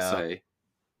that's all I'll say.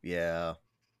 Yeah.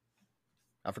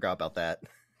 I forgot about that.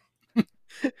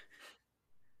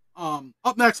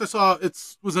 Up next, I saw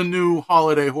was a new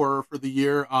holiday horror for the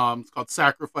year. It's called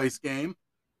Sacrifice Game.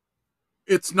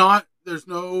 There's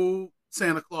no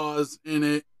Santa Claus in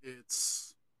it.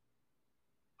 It's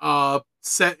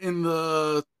set in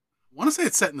I want to say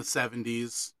it's set in the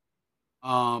 70s.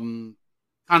 Kind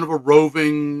of a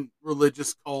roving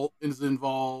religious cult is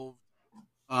involved.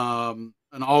 An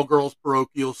all-girls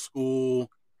parochial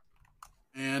school,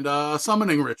 and a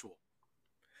summoning ritual.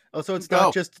 Oh, so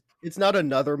it's not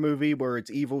another movie where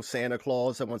it's evil Santa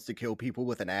Claus that wants to kill people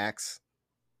with an axe.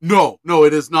 No,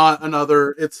 it is not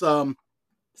another. It's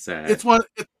sad.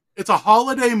 It's a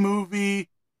holiday movie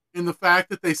in the fact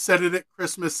that they set it at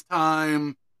Christmas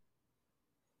time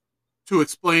to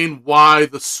explain why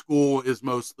the school is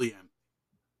mostly empty.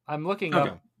 I'm looking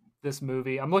up this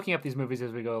movie. I'm looking up these movies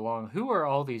as we go along. Who are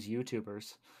all these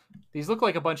YouTubers? These look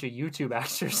like a bunch of YouTube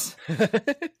actors.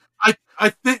 I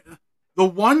think the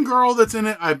one girl that's in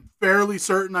it, I'm fairly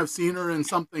certain I've seen her in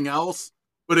something else,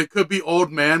 but it could be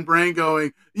old man brain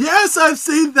going, "Yes, I've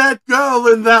seen that girl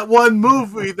in that one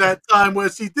movie that time where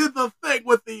she did the thing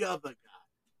with the other guy."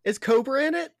 Is Cobra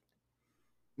in it?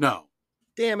 No.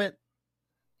 Damn it.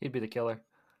 He'd be the killer.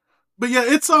 But yeah,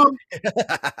 it's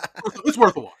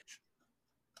worth a watch.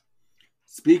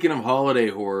 Speaking of holiday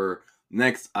horror,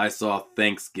 next I saw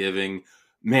Thanksgiving.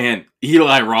 Man,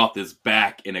 Eli Roth is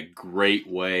back in a great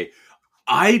way.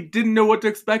 I didn't know what to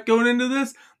expect going into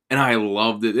this, and I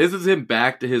loved it. This is him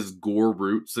back to his gore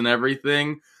roots and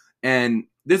everything. And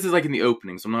this is like in the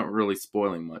opening, so I'm not really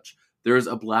spoiling much. There's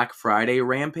a Black Friday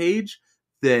rampage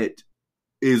that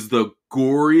is the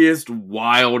goriest,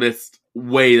 wildest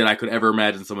way that I could ever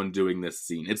imagine someone doing this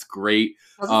scene. It's great.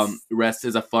 Rest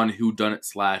is a fun whodunit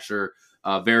slasher,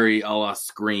 very a la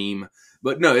Scream.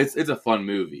 But no, it's a fun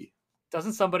movie.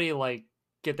 Doesn't somebody like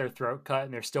get their throat cut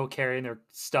and they're still carrying their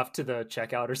stuff to the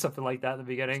checkout or something like that in the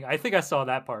beginning? I think I saw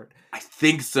that part. I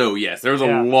think so, yes. There's a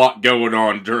lot going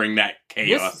on during that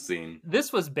chaos scene.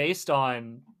 This was based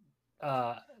on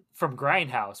from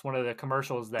Grindhouse, one of the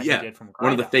commercials that he did from Grindhouse.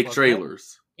 One of the fake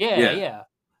trailers. Yeah.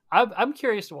 I'm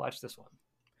curious to watch this one.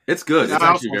 It's good. It's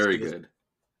actually very good.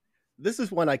 This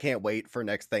is one I can't wait for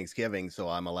next Thanksgiving, so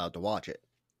I'm allowed to watch it.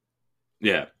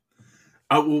 Yeah.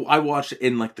 I watch it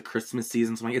in like the Christmas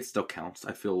season, so it still counts.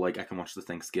 I feel like I can watch the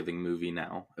Thanksgiving movie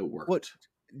now. It worked. What?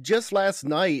 Just last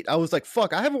night, I was like,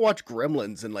 fuck, I haven't watched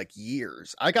Gremlins in like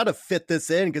years. I gotta fit this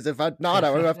in, because if I'm not,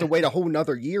 I would have to wait a whole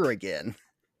nother year again.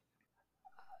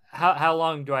 How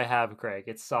long do I have, Craig?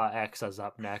 It's Saw X is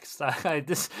up next.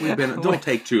 Don't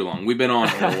take too long. We've been on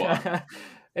for a while.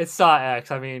 It's Saw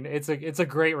X. I mean, it's a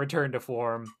great return to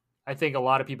form. I think a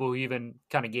lot of people who even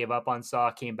kind of gave up on Saw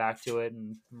came back to it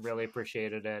and really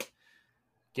appreciated it.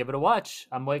 Give it a watch.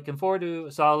 I'm looking forward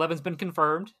to Saw 11's been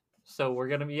confirmed, so we're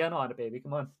gonna be in on it, baby.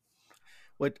 Come on.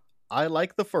 What I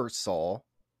like the first Saw,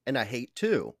 and I hate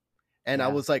 2. And I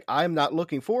was like, I'm not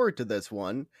looking forward to this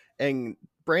one. And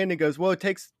Brandon goes, well, it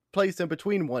takes place in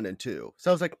between 1 and 2.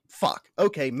 So I was like, fuck,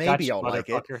 okay, maybe Gotcha, I'll like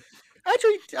it.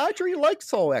 I actually liked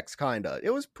Saw X kinda. It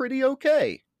was pretty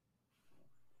okay.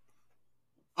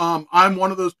 I'm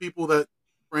one of those people that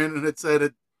Brandon had said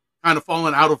had kind of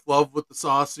fallen out of love with the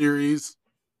Saw series,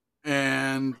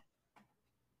 and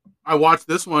I watched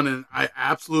this one, and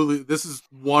this is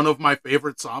one of my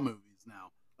favorite Saw movies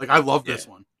now. Like, I love this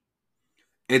one.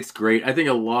 It's great. I think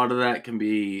a lot of that can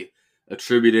be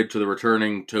attributed to the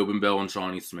returning Tobin Bell and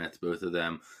Shawnee Smith, both of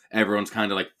them. Everyone's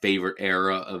kind of like favorite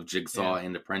era of Jigsaw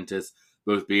and Apprentice,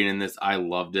 both being in this. I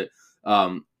loved it.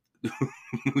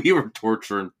 We were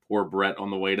torturing poor Brett on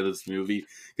the way to this movie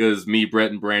because me, Brett,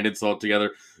 and Brandon saw it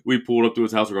together. We pulled up to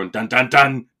his house. We're going dun dun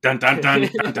dun dun dun dun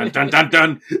dun dun dun dun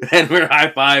dun, and we're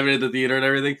high fiving at the theater and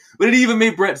everything. But it even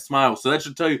made Brett smile, so that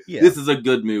should tell you this is a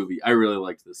good movie. I really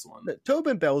liked this one.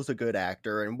 Tobin Bell's a good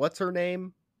actor, and what's her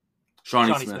name?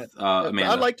 Shawnee Smith.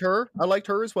 Amanda. I liked her. I liked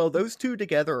her as well. Those two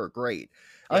together are great.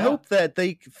 I hope that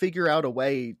they figure out a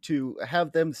way to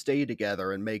have them stay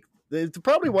together and make It's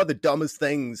probably one of the dumbest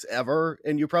things ever,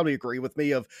 and you probably agree with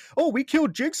me of, oh, we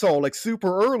killed Jigsaw like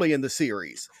super early in the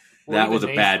series. Well, that even was a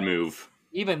they bad say- move.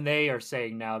 Even they are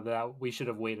saying now that we should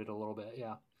have waited a little bit.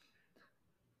 Yeah.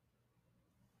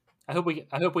 I hope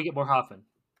we get more Hoffman.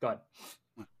 Go ahead.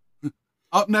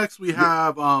 Up next, we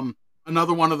have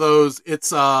another one of those. It's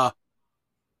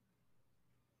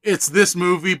this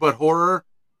movie but horror.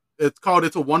 It's called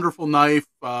 "It's a Wonderful Knife."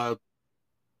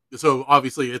 So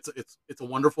obviously, it's a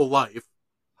Wonderful Life.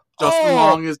 Justin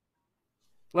Long is.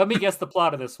 Let me guess the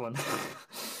plot of this one.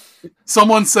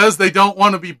 Someone says they don't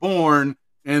want to be born,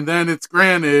 and then it's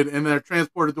granted, and they're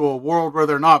transported to a world where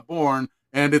they're not born,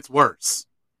 and it's worse.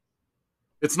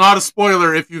 It's not a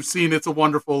spoiler if you've seen "It's a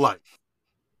Wonderful Life."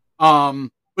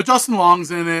 But Justin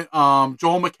Long's in it.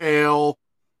 Joel McHale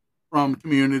from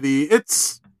Community.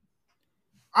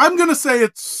 I'm gonna say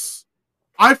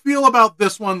I feel about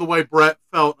this one the way Brett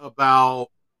felt about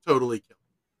Totally Killed.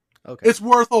 Okay. It's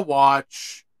worth a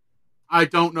watch. I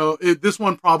don't know. This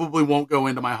one probably won't go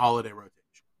into my holiday rotation.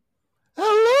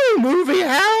 Hello, movie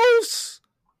house.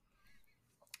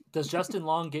 Does Justin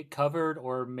Long get covered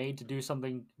or made to do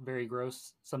something very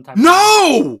gross sometimes?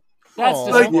 No! That's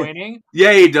Aw. disappointing.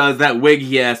 Yeah, he does. That wig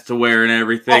he has to wear and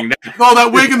everything. Oh,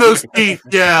 that wig and those teeth.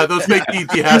 Yeah, those fake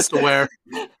teeth he has to wear.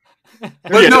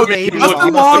 But Yeah, no, baby, Justin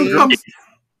look, Long baby. comes.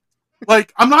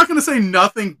 Like, I'm not gonna say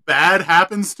nothing bad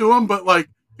happens to him, but like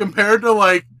compared to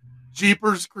like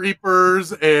Jeepers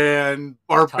Creepers and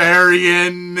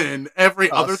Barbarian and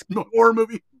every other horror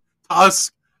movie,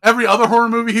 Tusk, every other horror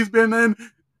movie he's been in,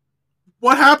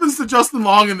 what happens to Justin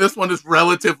Long in this one is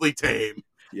relatively tame.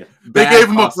 Yeah. They Bad gave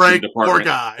him a costume break, poor department.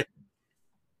 guy.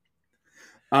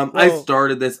 I Well-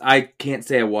 started this. I can't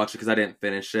say I watched it because I didn't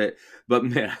finish it. But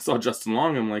man, I saw Justin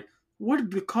Long. I'm like, what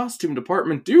did the costume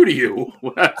department do to you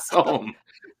when I saw him?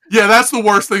 Yeah, that's the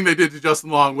worst thing they did to Justin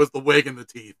Long was the wig and the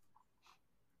teeth.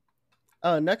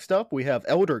 Next up, we have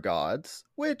Elder Gods,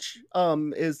 which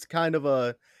is kind of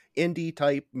a indie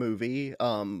type movie,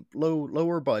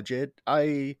 lower budget.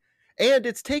 And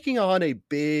it's taking on a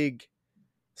big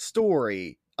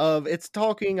story of it's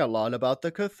talking a lot about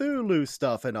the Cthulhu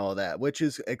stuff and all that, which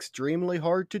is extremely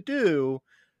hard to do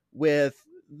with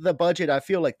the budget I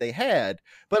feel like they had.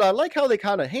 But I like how they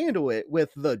kind of handle it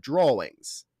with the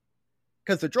drawings.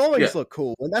 Because the drawings look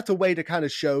cool, and that's a way to kind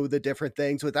of show the different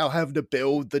things without having to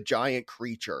build the giant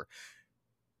creature.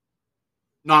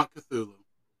 Not Cthulhu.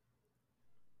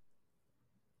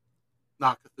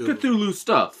 Not Cthulhu. Cthulhu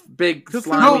stuff. Big, Cthulhu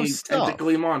slimy, stuff.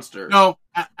 tentacly monster. No,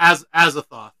 as a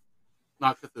thought.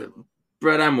 Not Cthulhu.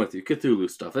 Brett, I'm with you. Cthulhu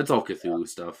stuff. It's all Cthulhu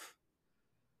stuff.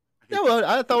 Yeah, well,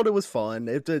 I thought it was fun.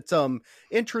 It's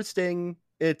interesting.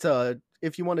 It's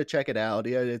if you want to check it out,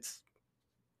 yeah,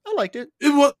 I liked it.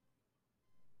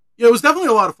 It was definitely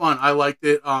a lot of fun. I liked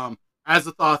it.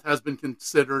 Azathoth has been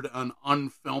considered an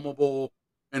unfilmable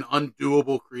and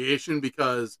undoable creation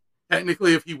because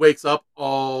technically, if he wakes up,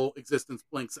 all existence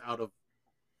blinks out of,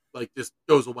 like, just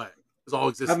goes away. Because all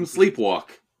existence. Have him sleepwalk.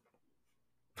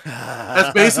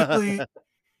 That's basically.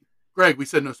 Greg, we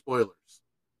said no spoilers.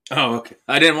 Oh, okay.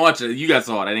 I didn't watch it. You guys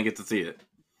saw it. I didn't get to see it.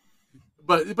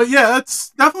 But yeah, it's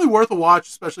definitely worth a watch,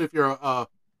 especially if you're a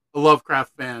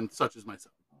Lovecraft fan such as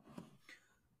myself.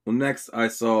 Well, next I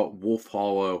saw Wolf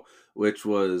Hollow, which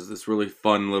was this really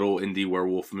fun little indie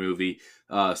werewolf movie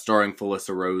starring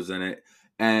Felissa Rose in it.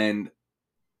 And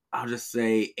I'll just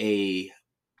say a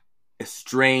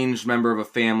estranged member of a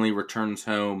family returns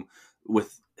home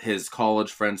with his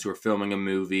college friends who are filming a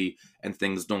movie, and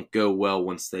things don't go well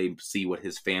once they see what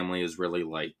his family is really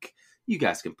like. You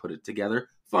guys can put it together.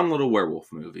 Fun little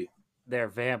werewolf movie. They're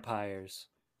vampires.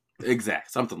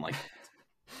 Exact. Something like that.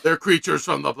 They're creatures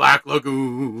from the Black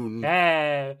Lagoon.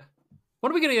 Hey,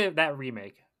 when are we gonna get that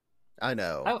remake? I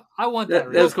know. I want that.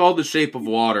 That's remake. called The Shape of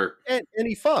Water. And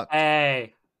he fucked.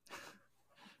 Hey.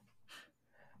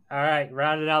 All right,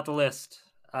 rounding out the list.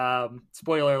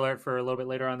 Spoiler alert for a little bit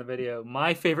later on in the video.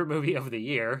 My favorite movie of the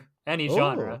year, any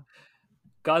genre,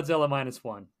 Godzilla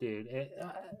 -1. Dude,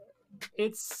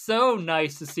 it's so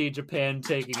nice to see Japan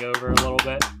taking over a little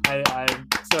bit. I'm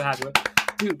so happy with it.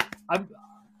 Dude,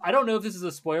 I don't know if this is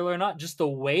a spoiler or not, just the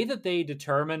way that they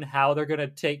determine how they're going to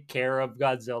take care of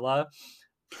Godzilla.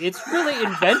 It's really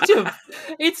inventive.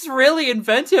 It's really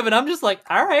inventive, and I'm just like,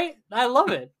 all right, I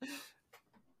love it.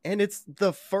 And it's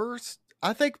the first,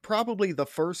 I think probably the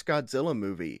first Godzilla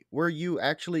movie where you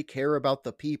actually care about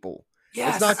the people.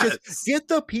 Yes. It's not just get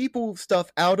the people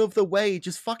stuff out of the way,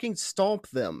 just fucking stomp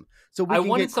them so we I can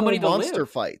wanted get somebody cool to monster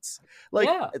live. fights. Like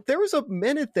there was a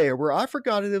minute there where I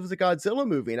forgot it was a Godzilla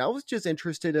movie and I was just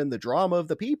interested in the drama of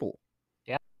the people.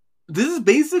 this is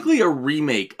basically a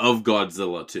remake of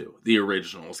Godzilla 2. The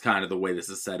original is kind of the way this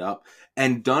is set up.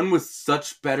 And done with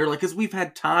such better, like, because we've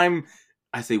had time,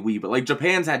 I say we, but like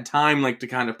Japan's had time like to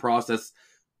kind of process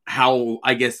how,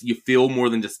 I guess, you feel more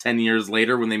than just 10 years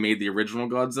later when they made the original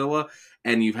Godzilla.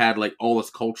 And you've had like all this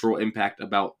cultural impact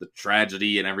about the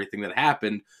tragedy and everything that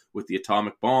happened with the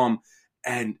atomic bomb.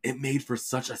 And it made for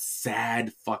such a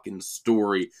sad fucking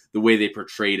story, the way they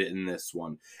portrayed it in this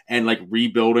one. And like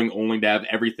rebuilding only to have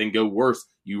everything go worse.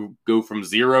 You go from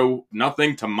 0,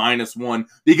 nothing to -1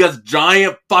 because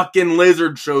giant fucking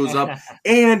lizard shows up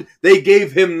and they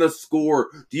gave him the score.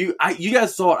 You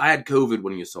guys saw it? I had COVID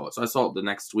when you saw it. So I saw it the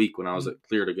next week when I was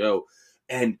clear to go.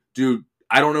 And dude,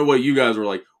 I don't know what you guys were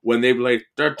like when they played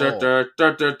and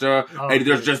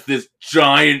there's just this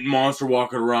giant monster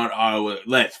walking around.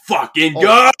 Let's fucking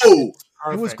go!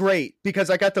 It was great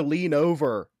because I got to lean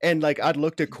over and like I'd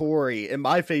looked at Corey and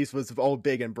my face was all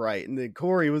big and bright, and then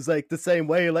Corey was like the same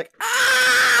way, like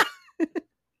ah.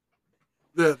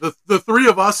 The three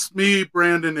of us, me,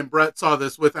 Brandon, and Brett, saw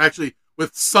this with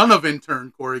son of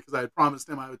intern Corey because I had promised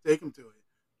him I would take him to it.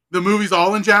 The movie's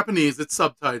all in Japanese. It's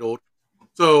subtitled,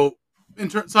 so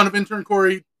son of intern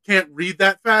Corey can't read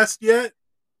that fast yet,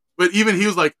 but even he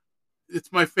was like,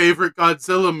 it's my favorite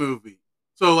Godzilla movie.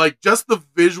 So like just the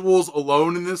visuals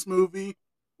alone in this movie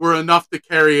were enough to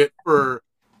carry it for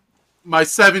my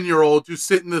 7-year-old to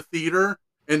sit in the theater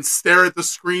and stare at the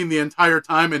screen the entire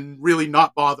time and really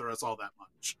not bother us all that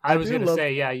much. I was going to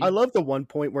say, yeah. I love the one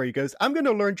point where he goes, I'm going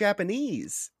to learn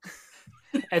Japanese.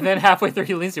 And then halfway through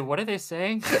he leans in, what are they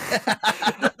saying?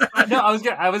 No,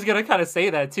 I was gonna kind of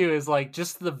say that too, is like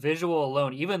just the visual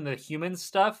alone, even the human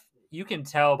stuff, you can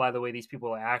tell by the way these people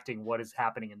are acting what is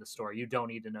happening in the story. You don't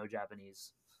need to know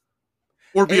Japanese.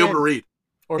 Or be able to read.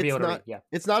 Or be able to read, yeah.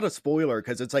 It's not a spoiler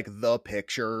because it's like the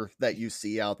picture that you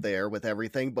see out there with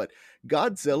everything, but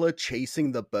Godzilla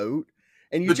chasing the boat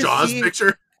and you the just Jaws see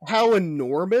picture. How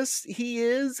enormous he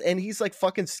is, and he's like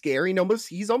fucking scary, and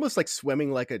he's almost like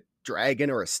swimming like a dragon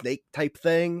or a snake type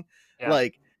thing. Yeah.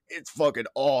 Like, it's fucking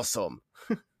awesome.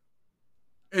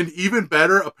 And even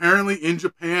better, apparently in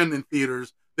Japan in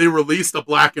theaters, they released a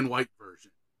black and white version.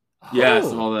 Yeah, I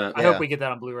saw that. I hope we get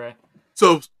that on Blu-ray.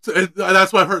 So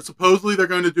that's what I heard. Supposedly they're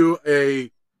going to do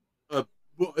it's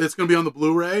going to be on the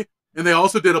Blu-ray, and they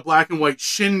also did a black and white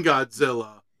Shin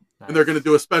Godzilla, and they're going to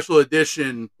do a special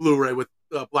edition Blu-ray with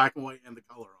black and white and the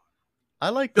color on. I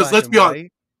like because let's be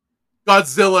honest,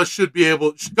 Godzilla should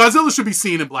be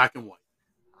seen in black and white.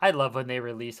 I love when they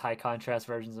release high contrast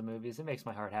versions of movies. It makes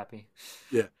my heart happy.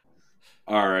 Yeah.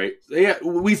 All right. Yeah,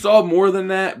 we saw more than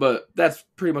that, but that's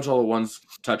pretty much all the ones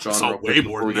touch on real quick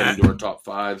before we get into our top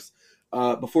fives.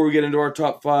 Before we get into our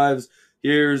top fives,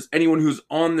 here's anyone who's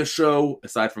on the show,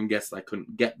 aside from guests I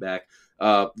couldn't get back,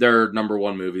 their number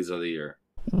one movies of the year.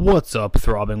 What's up,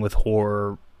 Throbbing with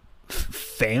Horror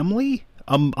family?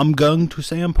 I'm going to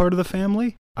say I'm part of the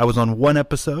family. I was on one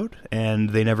episode,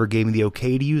 and they never gave me the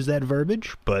okay to use that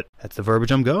verbiage, but that's the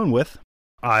verbiage I'm going with.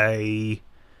 I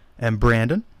am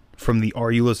Brandon from the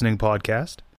Are You Listening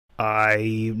podcast.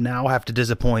 I now have to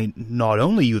disappoint not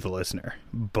only you, the listener,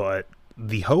 but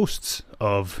the hosts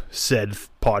of said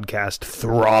podcast,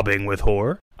 Throbbing with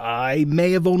Horror. I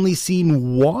may have only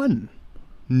seen one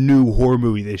new horror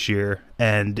movie this year,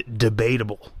 and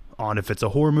debatable on if it's a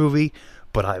horror movie,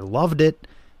 but I loved it,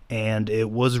 and it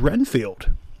was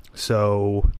Renfield.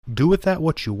 So do with that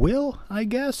what you will, I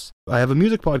guess. I have a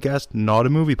music podcast, not a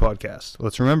movie podcast.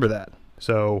 Let's remember that.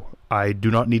 So I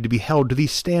do not need to be held to the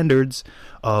standards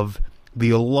of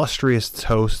the illustrious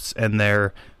hosts and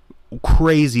their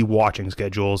crazy watching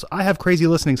schedules. I have crazy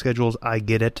listening schedules, I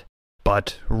get it,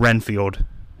 but Renfield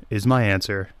is my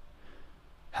answer.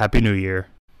 Happy New Year,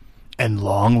 and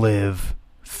long live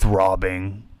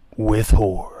Throbbing with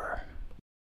Horror.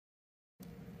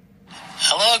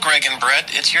 Hello, Greg and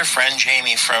Brett. It's your friend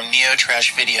Jamie from Neo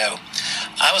Trash Video.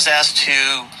 I was asked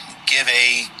to give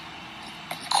a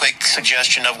quick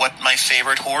suggestion of what my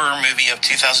favorite horror movie of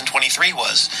 2023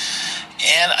 was.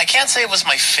 And I can't say it was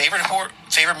my favorite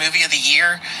movie of the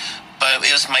year, but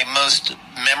it was my most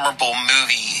memorable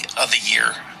movie of the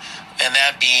year, and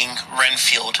that being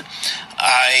Renfield.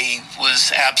 I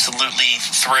was absolutely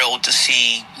thrilled to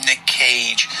see Nick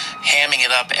Cage hamming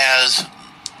it up as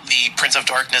the Prince of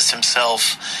Darkness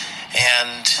himself,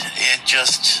 and it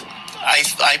just,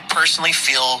 I personally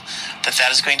feel that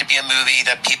is going to be a movie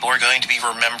that people are going to be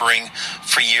remembering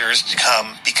for years to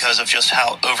come because of just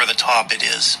how over the top it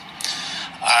is.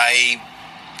 I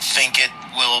think it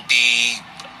will be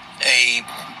a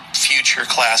future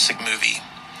classic movie.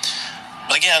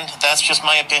 But again, that's just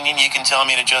my opinion. You can tell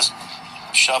me to just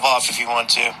shove off if you want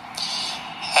to.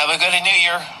 Have a good New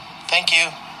Year. Thank you.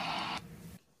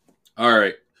 All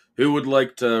right. Who would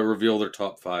like to reveal their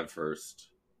top 5 first?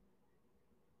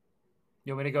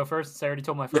 You want me to go first since I already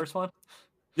told my first one?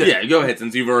 Yeah, go ahead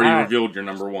since you've already All right. revealed your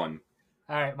number 1.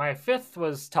 All right, my 5th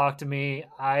was Talk to Me.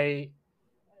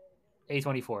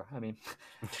 A24. I mean,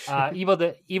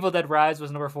 Evil Dead Rise was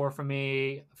number 4 for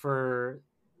me for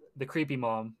the creepy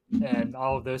mom, and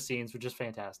all of those scenes were just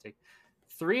fantastic.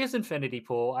 3 is Infinity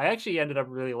Pool. I actually ended up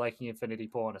really liking Infinity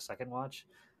Pool on a second watch.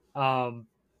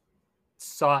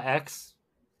 Saw X,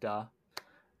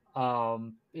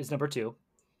 is number 2.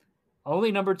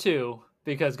 Only number 2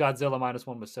 because Godzilla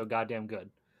 -1 was so goddamn good.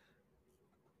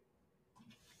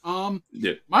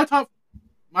 Yeah. My top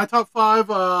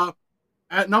 5.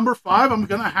 At number 5, I'm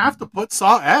gonna have to put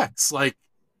Saw X. Like,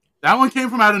 that one came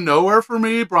from out of nowhere for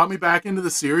me. Brought me back into the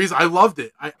series. I loved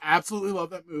it. I absolutely love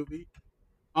that movie.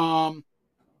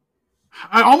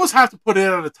 I almost have to put it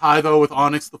at a tie though with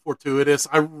Onyx the Fortuitous.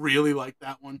 I really like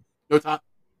that one. No tie.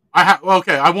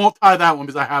 Okay, I won't tie that one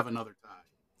because I have another tie.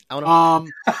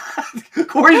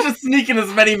 Corey's just sneaking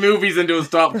as many movies into his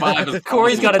top 5 as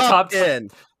Corey's got a top 10.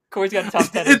 Corey's got a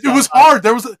top 10. It was hard.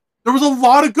 There was a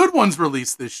lot of good ones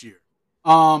released this year.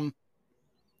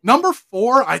 Number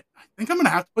 4, I think I'm gonna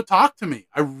have to put Talk to Me.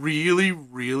 I really,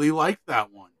 really liked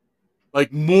that one.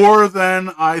 Like, more than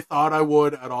I thought I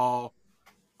would at all.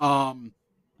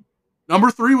 Number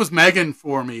 3 was Megan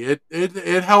for me.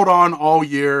 It held on all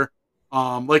year.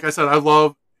 Like I said, I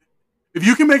love, if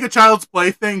you can make a Child's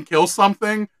Play thing kill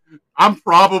something, I'm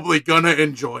probably gonna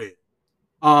enjoy it.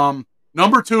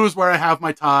 Number 2 is where I have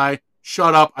my tie.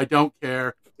 Shut Up, I Don't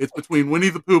Care. It's between Winnie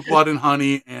the Pooh, Blood and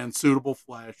Honey, and Suitable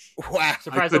Flesh. Wow.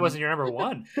 Surprised that wasn't your number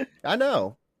 1. I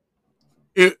know.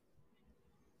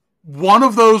 One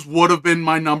of those would have been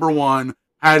my number 1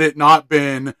 had it not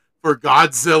been for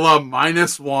Godzilla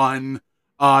 -1.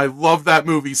 I love that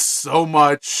movie so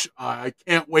much. I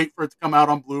can't wait for it to come out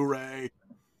on Blu-ray.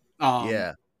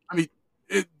 Yeah. I mean,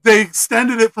 they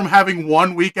extended it from having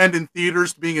one weekend in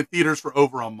theaters to being in theaters for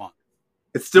over a month.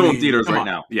 It's still in theaters right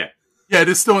now. Yeah. Yeah, it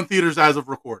is still in theaters as of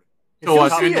recording. It's So,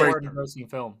 still January a grossing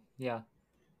film. Yeah.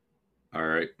 All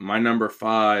right. My number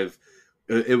 5,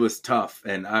 it was tough,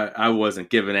 and I wasn't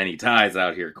giving any ties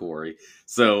out here, Corey.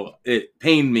 So it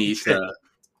pained me to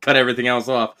cut everything else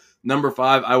off. Number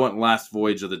 5, I went Last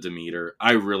Voyage of the Demeter.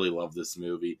 I really love this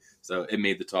movie, so it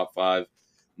made the top 5.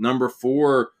 Number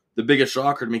 4, the biggest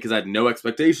shocker to me because I had no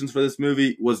expectations for this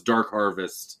movie, was Dark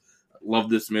Harvest. Love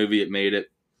this movie. It made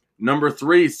it. Number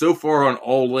 3, so far on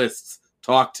all lists,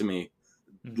 Talk to Me.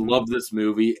 Mm-hmm. Love this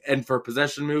movie. And for a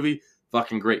possession movie,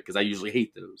 fucking great, because I usually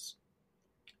hate those.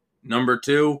 Number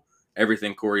 2,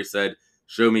 everything Corey said.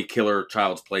 Show me killer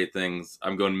Child's Play things.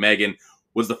 I'm going Megan.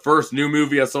 Was the first new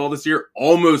movie I saw this year.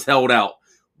 Almost held out.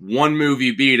 One movie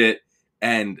beat it.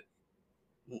 And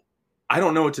I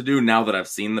don't know what to do now that I've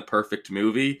seen the perfect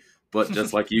movie. But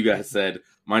just like you guys said,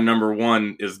 my number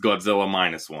 1 is Godzilla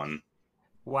 -1.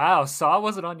 Wow, Saw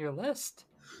wasn't on your list.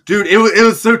 Dude, it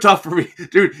was so tough for me.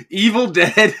 Dude, Evil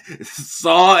Dead,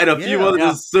 Saw, and a few others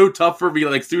was so tough for me.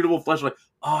 Like, Suitable Flesh, like,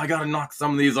 oh, I gotta knock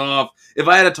some of these off. If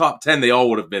I had a top 10, they all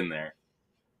would have been there.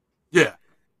 Yeah.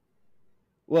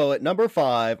 Well, at number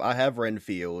 5, I have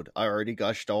Renfield. I already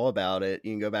gushed all about it.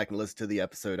 You can go back and listen to the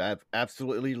episode. I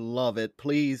absolutely love it.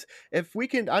 Please, if we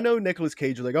can, I know Nicolas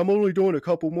Cage is like, I'm only doing a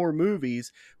couple more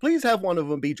movies. Please have one of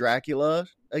them be Dracula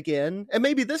again. And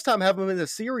maybe this time have him in a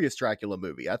serious Dracula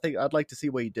movie. I think I'd like to see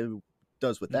what he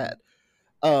does with that.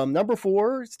 Number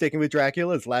 4, sticking with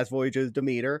Dracula, is Last Voyage of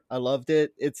Demeter. I loved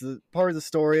it. It's a part of the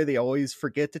story they always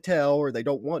forget to tell or they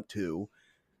don't want to.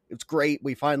 It's great.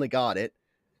 We finally got it.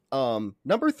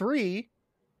 Number 3,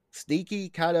 sneaky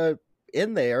kind of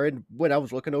in there, and when I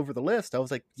was looking over the list, I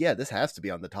was like, yeah, this has to be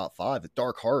on the top 5.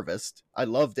 Dark Harvest. I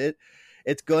loved it.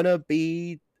 It's gonna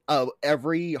be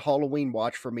every Halloween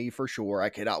watch for me for sure. I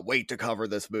cannot wait to cover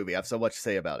this movie. I have so much to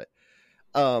say about it.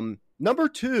 Number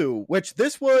 2, which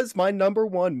this was my number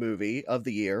 1 movie of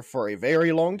the year for a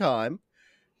very long time,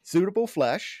 Suitable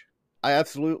Flesh. I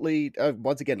absolutely,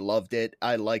 once again, loved it.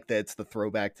 I like that it's the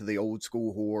throwback to the old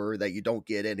school horror that you don't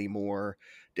get anymore.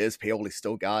 Diz Paoli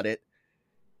still got it.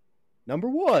 Number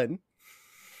 1,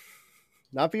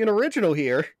 not being original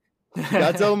here,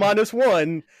 Godzilla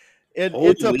 -1.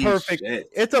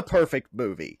 It's a perfect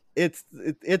movie. It's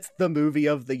the movie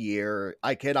of the year.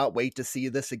 I cannot wait to see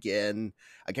this again.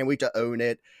 I can't wait to own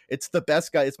it. It's the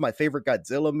best guy. It's my favorite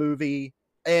Godzilla movie.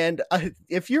 And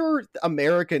if you're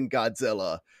American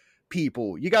Godzilla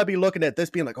people, you gotta be looking at this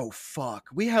being like, oh fuck,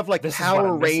 we have like this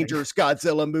Power Rangers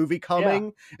Godzilla movie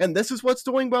coming, and this is what's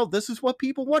doing well. This is what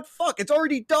people want. Fuck, it's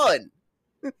already done.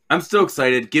 I'm still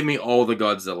excited. Give me all the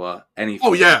Godzilla.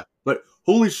 Oh yeah. But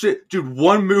holy shit, dude,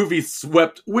 one movie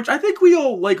swept, which I think we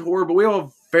all like horror, but we all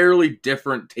have fairly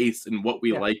different tastes in what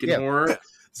we like in horror. Yeah.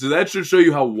 So that should show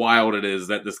you how wild it is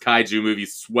that this kaiju movie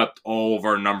swept all of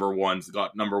our number ones,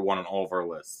 got number one on all of our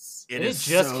lists. It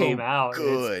just came out.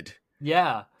 Good.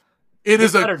 Yeah. It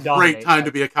This is a better great dominate time that.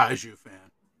 to be a kaiju fan.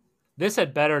 This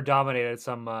had better dominated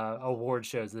some award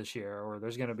shows this year, or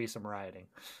there's going to be some rioting.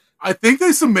 I think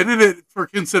they submitted it for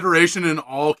consideration in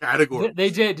all categories. They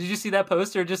did. Did you see that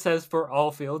poster? It just says for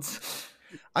all fields.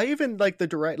 I even like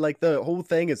the whole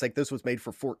thing is like this was made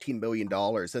for $14 million,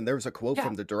 and there was a quote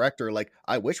from the director like,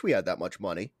 "I wish we had that much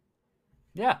money."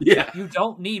 Yeah. Yeah. You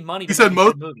don't need money He to said make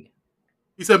a good movie.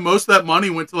 He said most of that money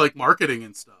went to like marketing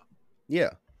and stuff.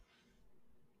 Yeah.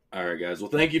 All right, guys. Well,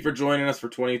 thank you for joining us for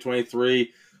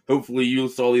 2023. Hopefully you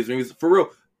saw these movies. For real,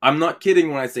 I'm not kidding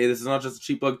when I say this is not just a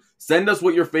cheap plug. Send us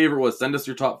what your favorite was. Send us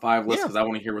your top 5 list because I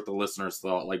want to hear what the listeners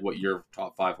thought, like what your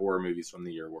top 5 horror movies from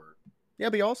the year were. Yeah,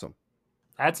 it'd be awesome.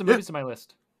 Add some movies to my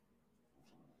list.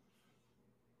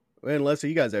 Unless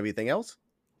you guys have anything else?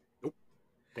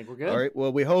 Think we're good? All right.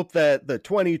 Well, we hope that the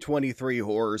 2023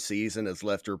 horror season has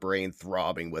left your brain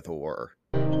throbbing with horror.